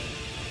them.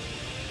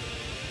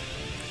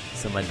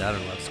 So my daughter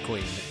loves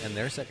Queen, and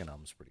their second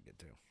album's pretty good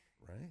too.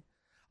 Right?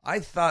 I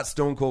thought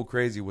Stone Cold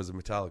Crazy was a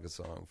Metallica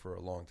song for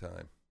a long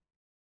time.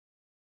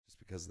 Just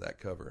because of that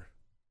cover.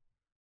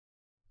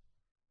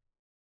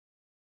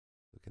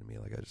 Looking at me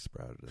like I just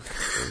sprouted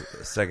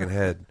a second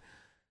head.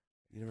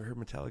 You never heard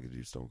Metallica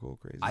do Stone Cold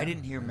Crazy? I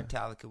didn't hear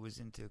Metallica was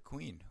into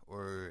Queen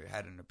or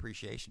had an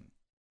appreciation.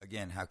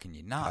 Again, how can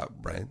you not?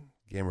 Right?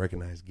 Game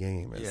recognized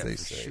game, as they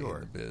for say sure.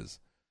 in the biz.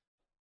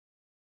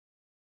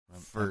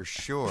 For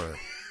sure.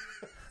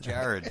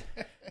 Jared.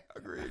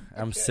 Agreed.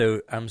 I'm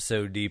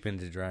so deep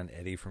into drawing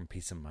Eddie from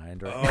Peace of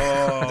Mind right now.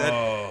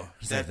 Oh.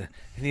 That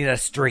I need a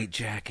straight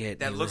jacket.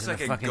 that He looks was in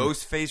like a fucking-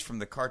 ghost face from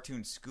the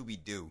cartoon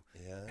Scooby-Doo.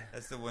 Yeah.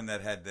 That's the one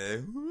that had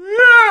the...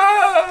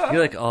 I feel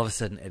like all of a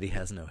sudden Eddie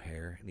has no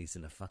hair and he's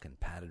in a fucking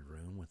padded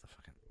room with a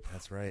fucking...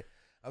 That's right.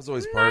 I was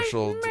always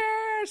partial to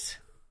Nightmares.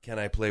 Can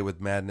I Play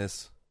with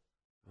Madness?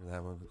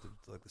 That one with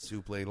like the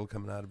soup ladle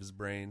coming out of his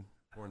brain,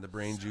 pouring the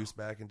brain juice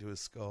back into his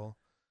skull.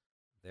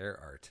 Their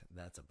art,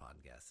 that's a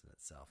podcast in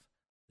itself.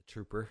 The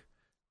Trooper,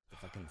 the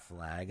fucking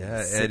flag, Yeah,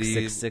 and the Eddie.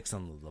 666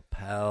 on the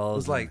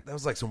lapels. That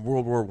was like some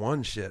World War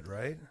I shit,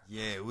 right?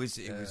 Yeah, it was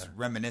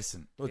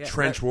reminiscent. Little Yeah,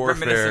 trench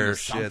Reminiscent warfare of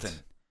shit. something.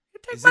 You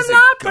take Is my this a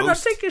life, but I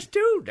ghost? think it's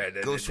too.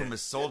 Ghost from a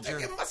soldier.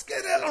 Take a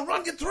musket and I'll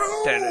run you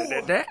through. And when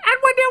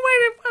you're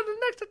waiting for the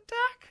next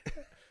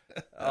attack.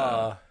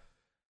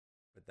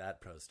 But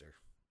that poster.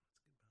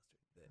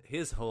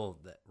 His whole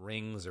that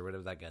Rings or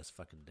whatever that guy's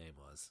fucking name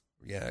was.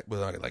 Yeah, with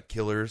like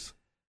Killers.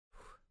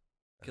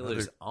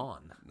 Killers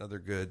on. Another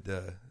good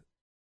The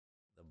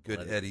Good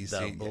bloody- Eddie The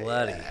scene.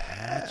 bloody Yeah.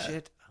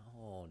 hatchet.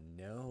 Oh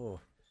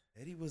no.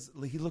 Eddie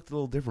he looked a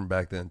little different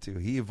back then too.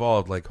 He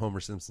evolved like Homer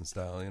Simpson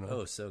style, you know.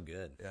 Oh, so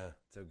good. Yeah.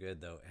 So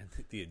good though. And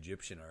the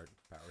Egyptian art,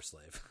 Power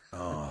Slave.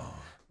 Oh.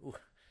 Ooh.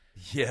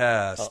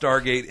 Yeah,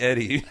 Stargate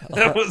Eddie.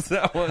 That was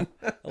that one.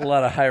 A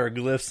lot of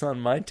hieroglyphs on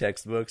my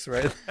textbooks,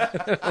 right?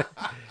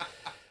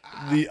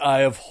 The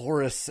Eye of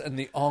Horus and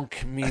the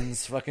Ankh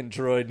means fucking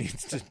droid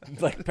needs to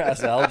like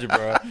pass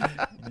algebra.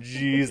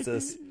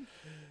 Jesus.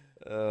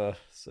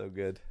 So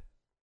good.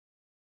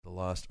 The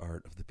Lost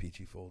Art of the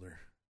Peachy Folder.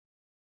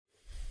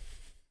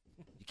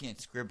 You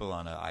can't scribble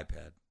on an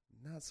iPad.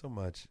 Not so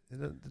much.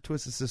 The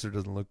Twisted Sister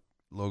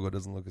logo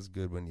doesn't look as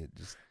good when you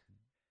just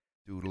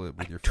doodle it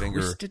with your finger.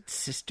 Twisted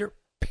Sister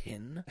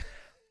pin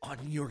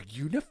on your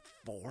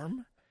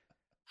uniform?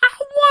 I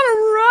want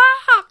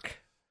to rock!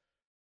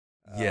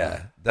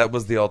 Yeah, that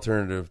was the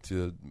alternative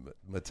to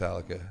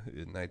Metallica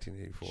in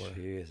 1984.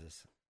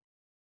 Jesus.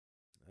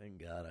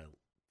 Thank God I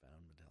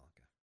found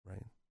Metallica.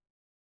 Right?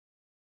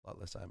 A lot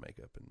less eye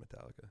makeup in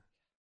Metallica.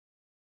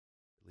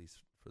 At least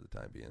for the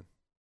time being.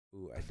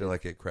 Ooh, I feel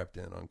like it crept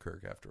in on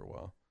Kirk after a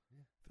while.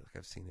 I feel like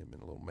I've seen him in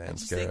a little I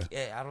just mascara.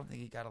 think, I don't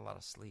think he got a lot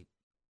of sleep.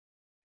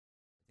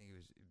 I think he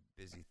was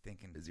busy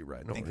thinking. Busy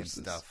riding thinking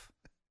horses. stuff.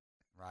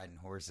 Riding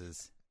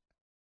horses.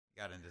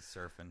 Got into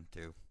surfing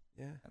too.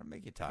 Yeah, That'll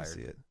make you I tired.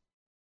 see it.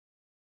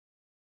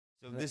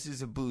 So this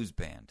is a booze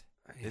band.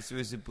 This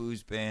was a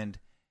booze band.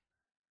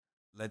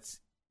 Let's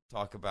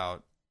talk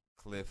about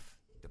Cliff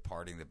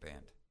departing the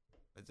band.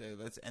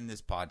 Let's end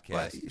this podcast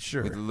Well,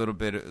 sure. with a little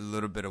bit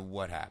of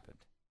what happened.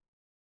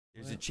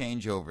 There's a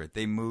changeover.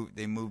 They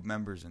moved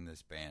members in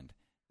this band.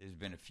 There's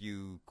been a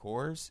few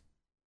cores.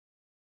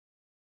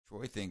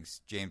 Troy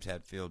thinks James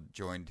Hetfield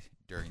joined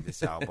during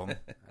this album.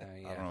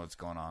 I don't know what's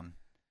going on.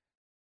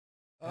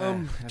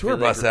 I Tour feel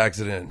bus like-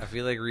 accident. I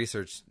feel like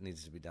research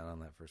needs to be done on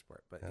that first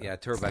part. But Yeah. yeah,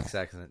 tour bus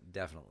accident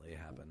definitely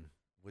happened.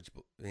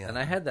 Yeah. And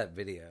I had that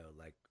video,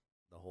 like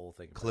the whole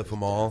thing. about Cliff his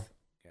them all. death.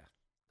 Yeah.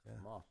 Cliff Yeah.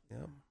 them all. Yeah.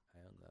 I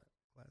own that.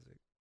 Classic.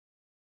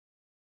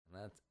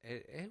 And that's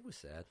it was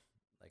sad.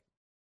 Like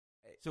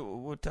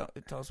So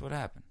tell us what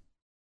happened.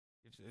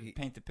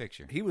 Paint the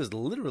picture. he was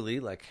literally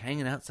like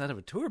hanging outside of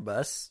a tour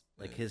bus,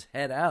 like his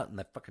head out, and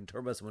the fucking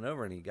tour bus went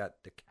over and he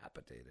got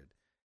decapitated.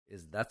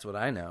 That's what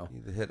I know.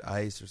 Either hit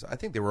ice or something. I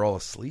think they were all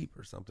asleep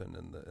or something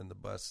in the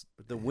bus.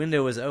 But the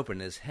window was open.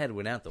 His head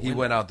went out the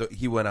window.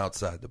 He went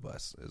outside the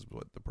bus. Is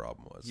what the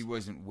problem was. He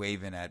wasn't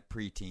waving at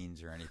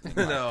preteens or anything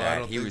No, like I that.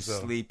 don't He think was so.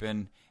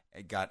 sleeping.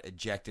 It got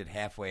ejected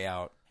halfway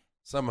out.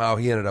 Somehow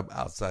he ended up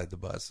outside the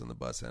bus, and the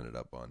bus ended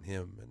up on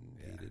him, and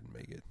he didn't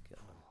make it.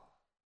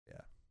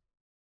 Yeah.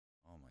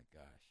 Oh my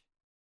gosh!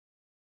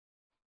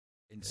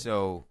 And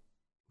so,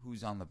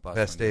 who's on the bus?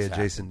 Best when day this of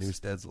Jason happens?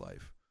 Newsted's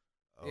life.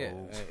 Yeah,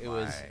 Oh it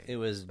my.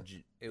 was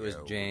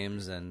Yo.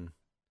 James and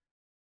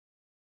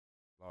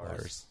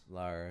Lars.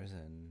 Lars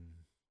and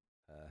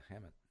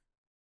Hammett.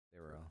 They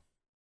were all.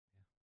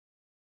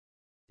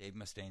 Dave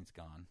Mustaine's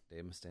gone.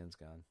 Dave Mustaine's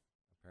gone.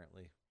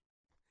 Apparently,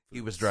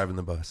 He was driving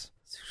the bus.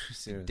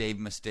 Did Dave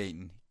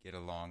Mustaine get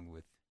along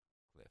with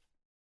Cliff?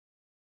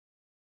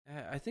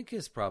 I think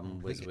his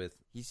problem was with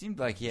He seemed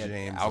like he had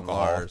James and alcohol.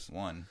 Lars.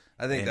 One.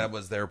 I think And- that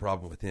was their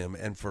problem with him,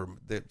 and for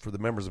the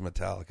members of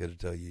Metallica to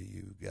tell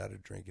you got a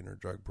drinking or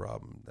drug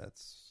problem,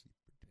 that's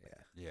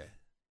Yeah.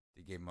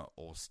 They gave him an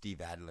old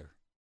Steve Adler.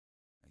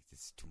 Like, this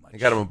is too much. They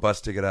got him a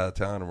bus ticket out of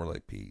town, and we're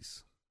like,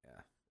 peace.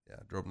 Yeah. Yeah,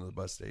 drove him to the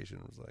bus station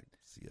and was like,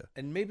 see ya.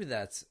 and maybe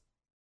that's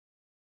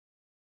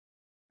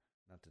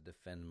not to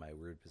defend my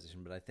weird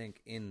position, but I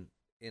think in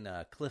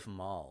Cliff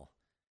Mall,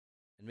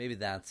 and maybe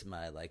that's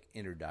my like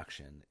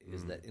introduction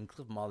is that in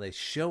Cliff Mall they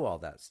show all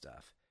that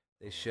stuff.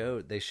 They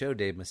show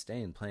Dave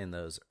Mustaine playing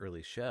those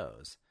early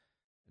shows,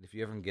 and if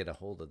you ever get a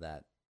hold of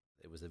that,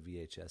 it was a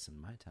VHS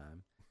in my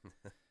time.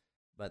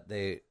 But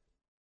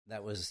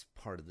that was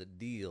part of the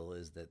deal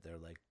is that they're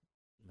like,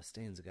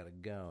 Mustaine's got to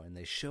go, and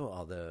they show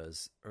all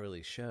those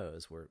early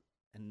shows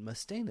and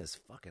Mustaine is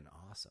fucking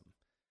awesome.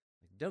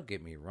 Like, don't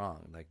get me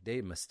wrong, like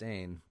Dave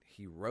Mustaine,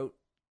 he wrote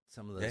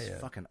some of those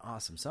fucking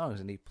awesome songs,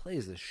 and he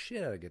plays the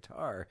shit out of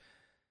guitar.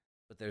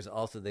 But there's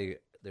also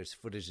there's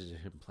footage of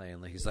him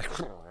playing like he's like,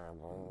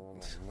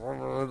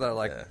 they're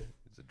like,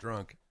 he's a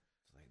drunk.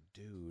 like,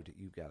 dude,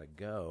 you gotta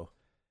go.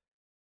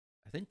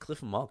 I think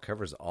Cliff Mall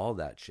covers all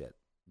that shit,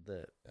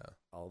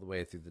 all the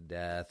way through the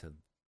death, and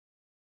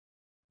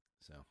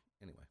so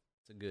anyway,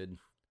 it's a good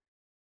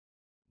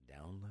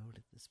download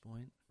at this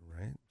point,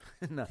 Right?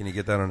 No, Can you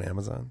get that on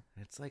Amazon?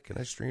 it's like Can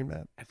I stream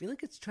that? I feel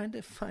like it's trying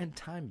to find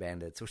Time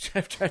Bandits, which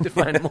I've tried to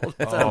find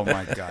multiple times. Oh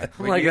my God!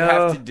 I'm What like, you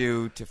have to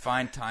do to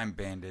find Time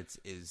Bandits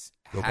is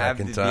Go have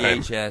back the in time.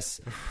 VHS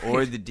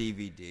or the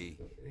DVD.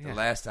 Yeah. The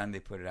last time they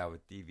put it out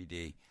with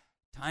DVD,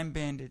 Time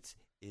Bandits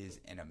is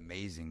an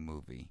amazing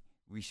movie.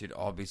 We should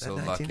all be so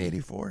lucky.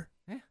 1984.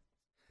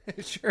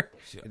 Sure,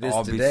 Should it is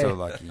all today. be so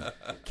lucky.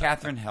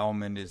 Catherine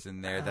Hellman is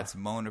in there. That's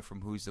Mona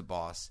from Who's the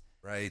Boss.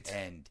 Right.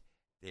 And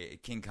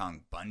King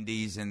Kong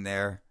Bundy's in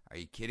there. Are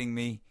you kidding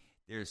me?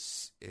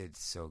 It's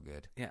so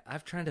good. Yeah,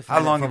 I've tried to. How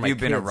find it long for have my you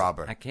been a kids.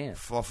 robber? I can't.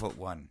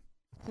 4'1".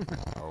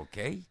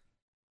 Okay.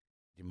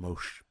 The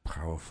most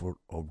powerful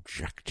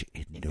object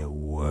in the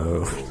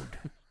world.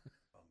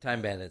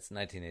 Time Bandits,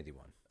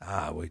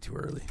 1981. Way too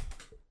early.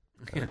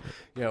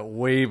 Yeah,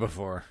 way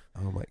before.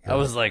 Oh my God. I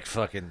was like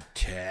fucking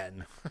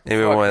 10.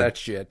 Anyone Fuck want that to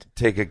shit.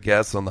 take a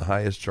guess on the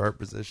highest chart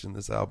position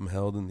this album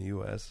held in the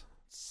U.S.?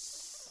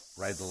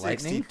 Ride the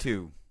Lightning?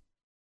 62.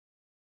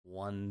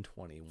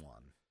 121.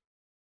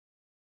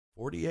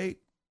 48.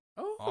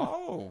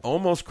 Oh.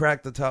 Almost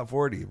cracked the top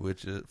 40,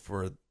 which is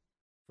for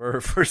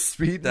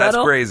speed that's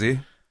metal? crazy.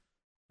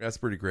 That's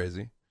pretty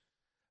crazy.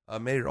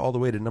 Made it all the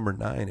way to number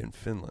 9 in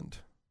Finland.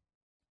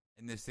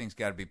 And this thing's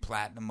got to be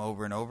platinum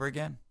over and over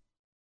again.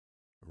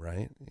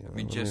 Right? You know, I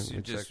mean, let just me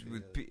with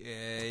check.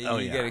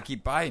 you got to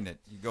keep buying it.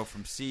 You go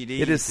from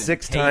CD. It is to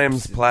 6 tapes,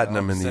 times and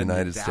platinum all in of the a sudden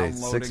United you're States.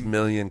 6 downloading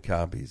million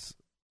copies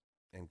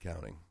and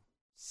counting.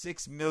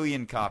 6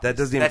 million copies. That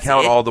doesn't even That's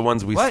count it? all the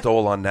ones we What?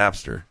 stole on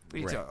Napster. What are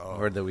you Right. talking- oh.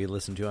 Or that we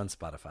listened to on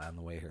Spotify on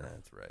the way here.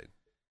 That's right.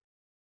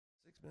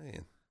 6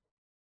 million.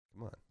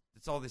 Come on.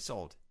 That's all they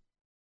sold.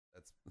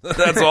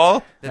 That's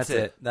all? That's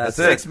it. That's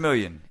it. it. 6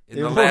 million in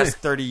They the only- last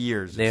 30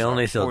 years. They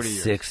only sold 40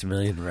 years. 6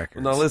 million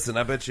records. Well, now listen,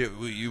 I bet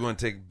you want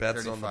to take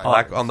bets on the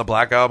 35.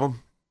 Black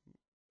album.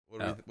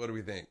 Oh. What do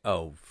we think?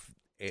 Oh,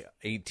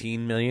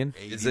 18 million?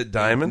 Is it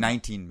Diamond?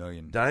 19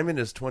 million. Diamond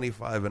is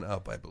 25 and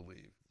up, I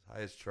believe.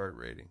 Highest chart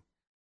rating.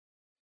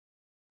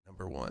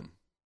 Number 1.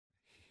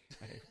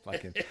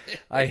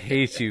 I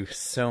hate you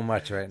so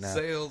much right now.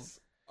 Sales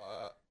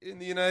in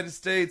the United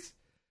States,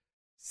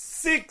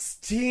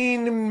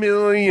 16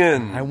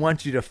 million. I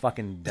want you to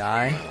fucking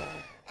die.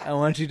 I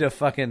want you to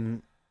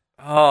fucking...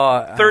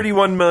 Oh,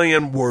 31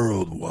 million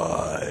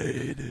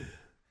worldwide.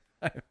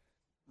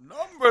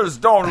 Numbers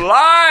don't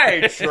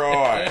lie,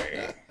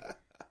 Troy.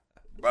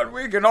 But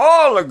we can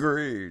all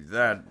agree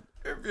that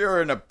if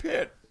you're in a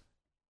pit,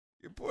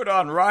 you put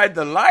on Ride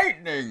the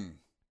Lightning.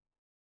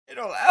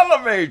 It'll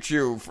elevate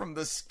you from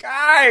the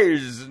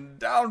skies and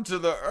down to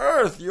the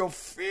earth. You'll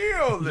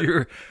feel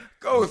it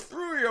go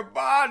through your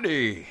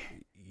body.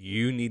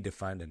 You need to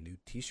find a new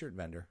T-shirt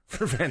vendor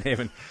for Van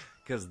Halen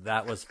because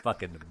that was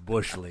fucking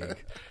Bush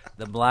League.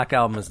 The Black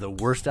Album is the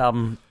worst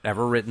album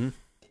ever written,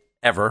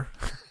 ever.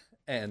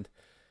 And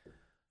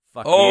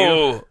fuck you.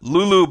 Oh,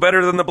 Lulu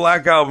better than the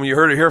Black Album. You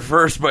heard it here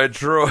first by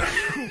Troy.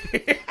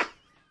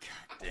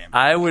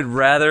 I would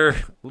rather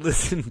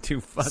listen to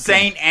fucking...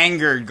 Saint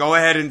Angered. Go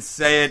ahead and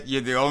say it.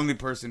 You're the only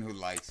person who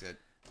likes it.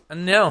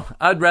 No,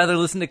 I'd rather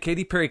listen to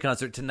Katy Perry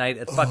concert tonight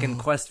at fucking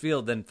Quest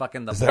Field than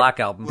fucking the Black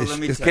Album. Well, let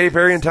me Is tell Katy you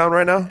Perry in town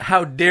right now?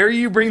 How dare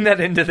you bring that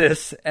into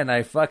this? And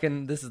I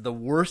fucking... This is the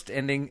worst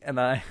ending, and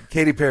I...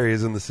 Katy Perry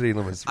is in the city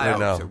limits right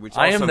now. which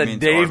I am also the means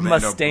Dave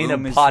Orlando Mustaine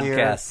Bloom of is here.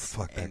 podcasts.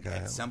 Fuck that And guy.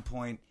 at some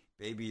point,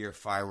 Baby Your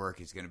Firework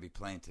is going to be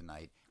playing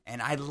tonight.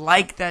 And I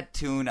like that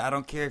tune. I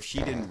don't care if she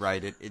didn't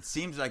write it. It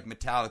seems like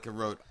Metallica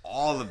wrote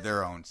all of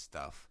their own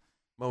stuff.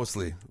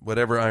 Mostly.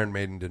 Whatever Iron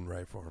Maiden didn't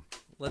write for him.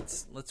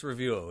 Let's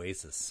review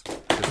Oasis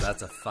because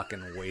that's a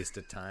fucking waste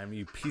of time.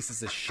 You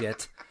pieces of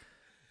shit.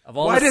 Of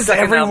all Why the does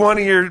second every album- one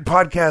of your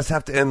podcasts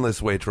have to end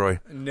this way, Troy?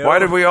 No. Why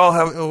did we all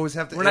always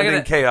have to We're end not in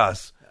gonna-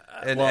 chaos?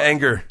 and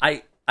anger.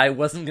 I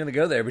wasn't gonna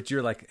go there, but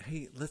you're like,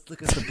 hey, let's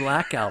look at the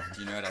Black album.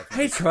 You know what I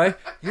Hey Troy,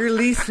 your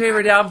least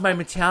favorite album by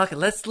Metallica.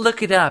 Let's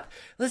look it up.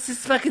 Let's just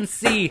fucking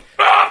see.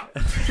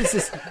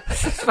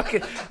 Let's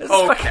fucking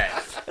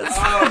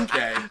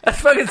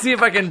see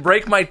if I can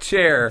break my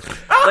chair.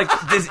 Like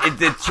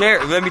the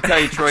chair. Let me tell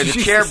you, Troy, the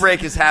chair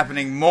break is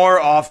happening more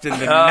often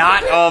than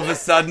not. All of a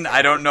sudden,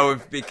 I don't know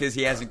if because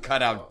he hasn't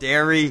cut out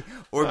dairy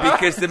or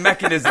because the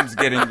mechanism's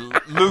getting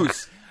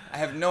loose. I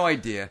have no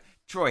idea.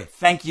 Troy,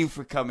 thank you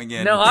for coming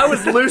in. No, I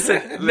was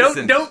lucid.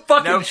 Listen, don't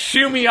fucking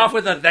shoo me off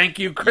with a thank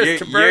you,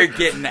 Christopher. You're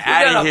getting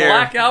out of here.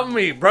 Black album.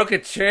 He broke a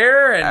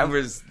chair, and That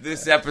was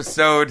this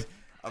episode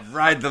of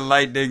Ride the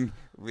Lightning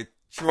with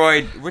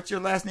Troy. What's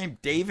your last name?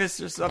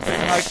 Davis or something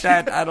like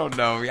that? I don't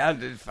know. I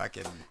did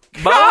fucking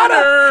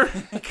Boner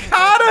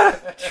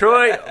Carter.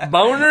 Troy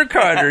Boner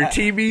Carter.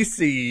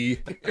 TBC.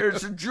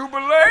 It's a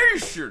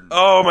jubilation.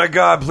 Oh my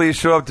God! Please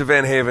show up to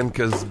Van Haven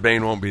because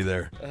Bane won't be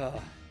there.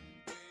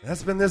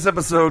 That's been this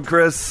episode,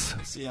 Chris.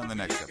 See you on the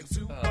next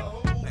episode.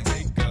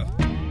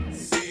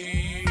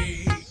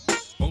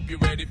 Hope you're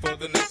ready for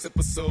the next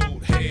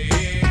episode.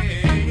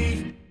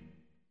 Hey,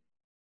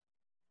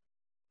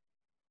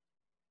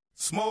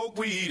 smoke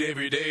weed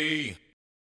every day.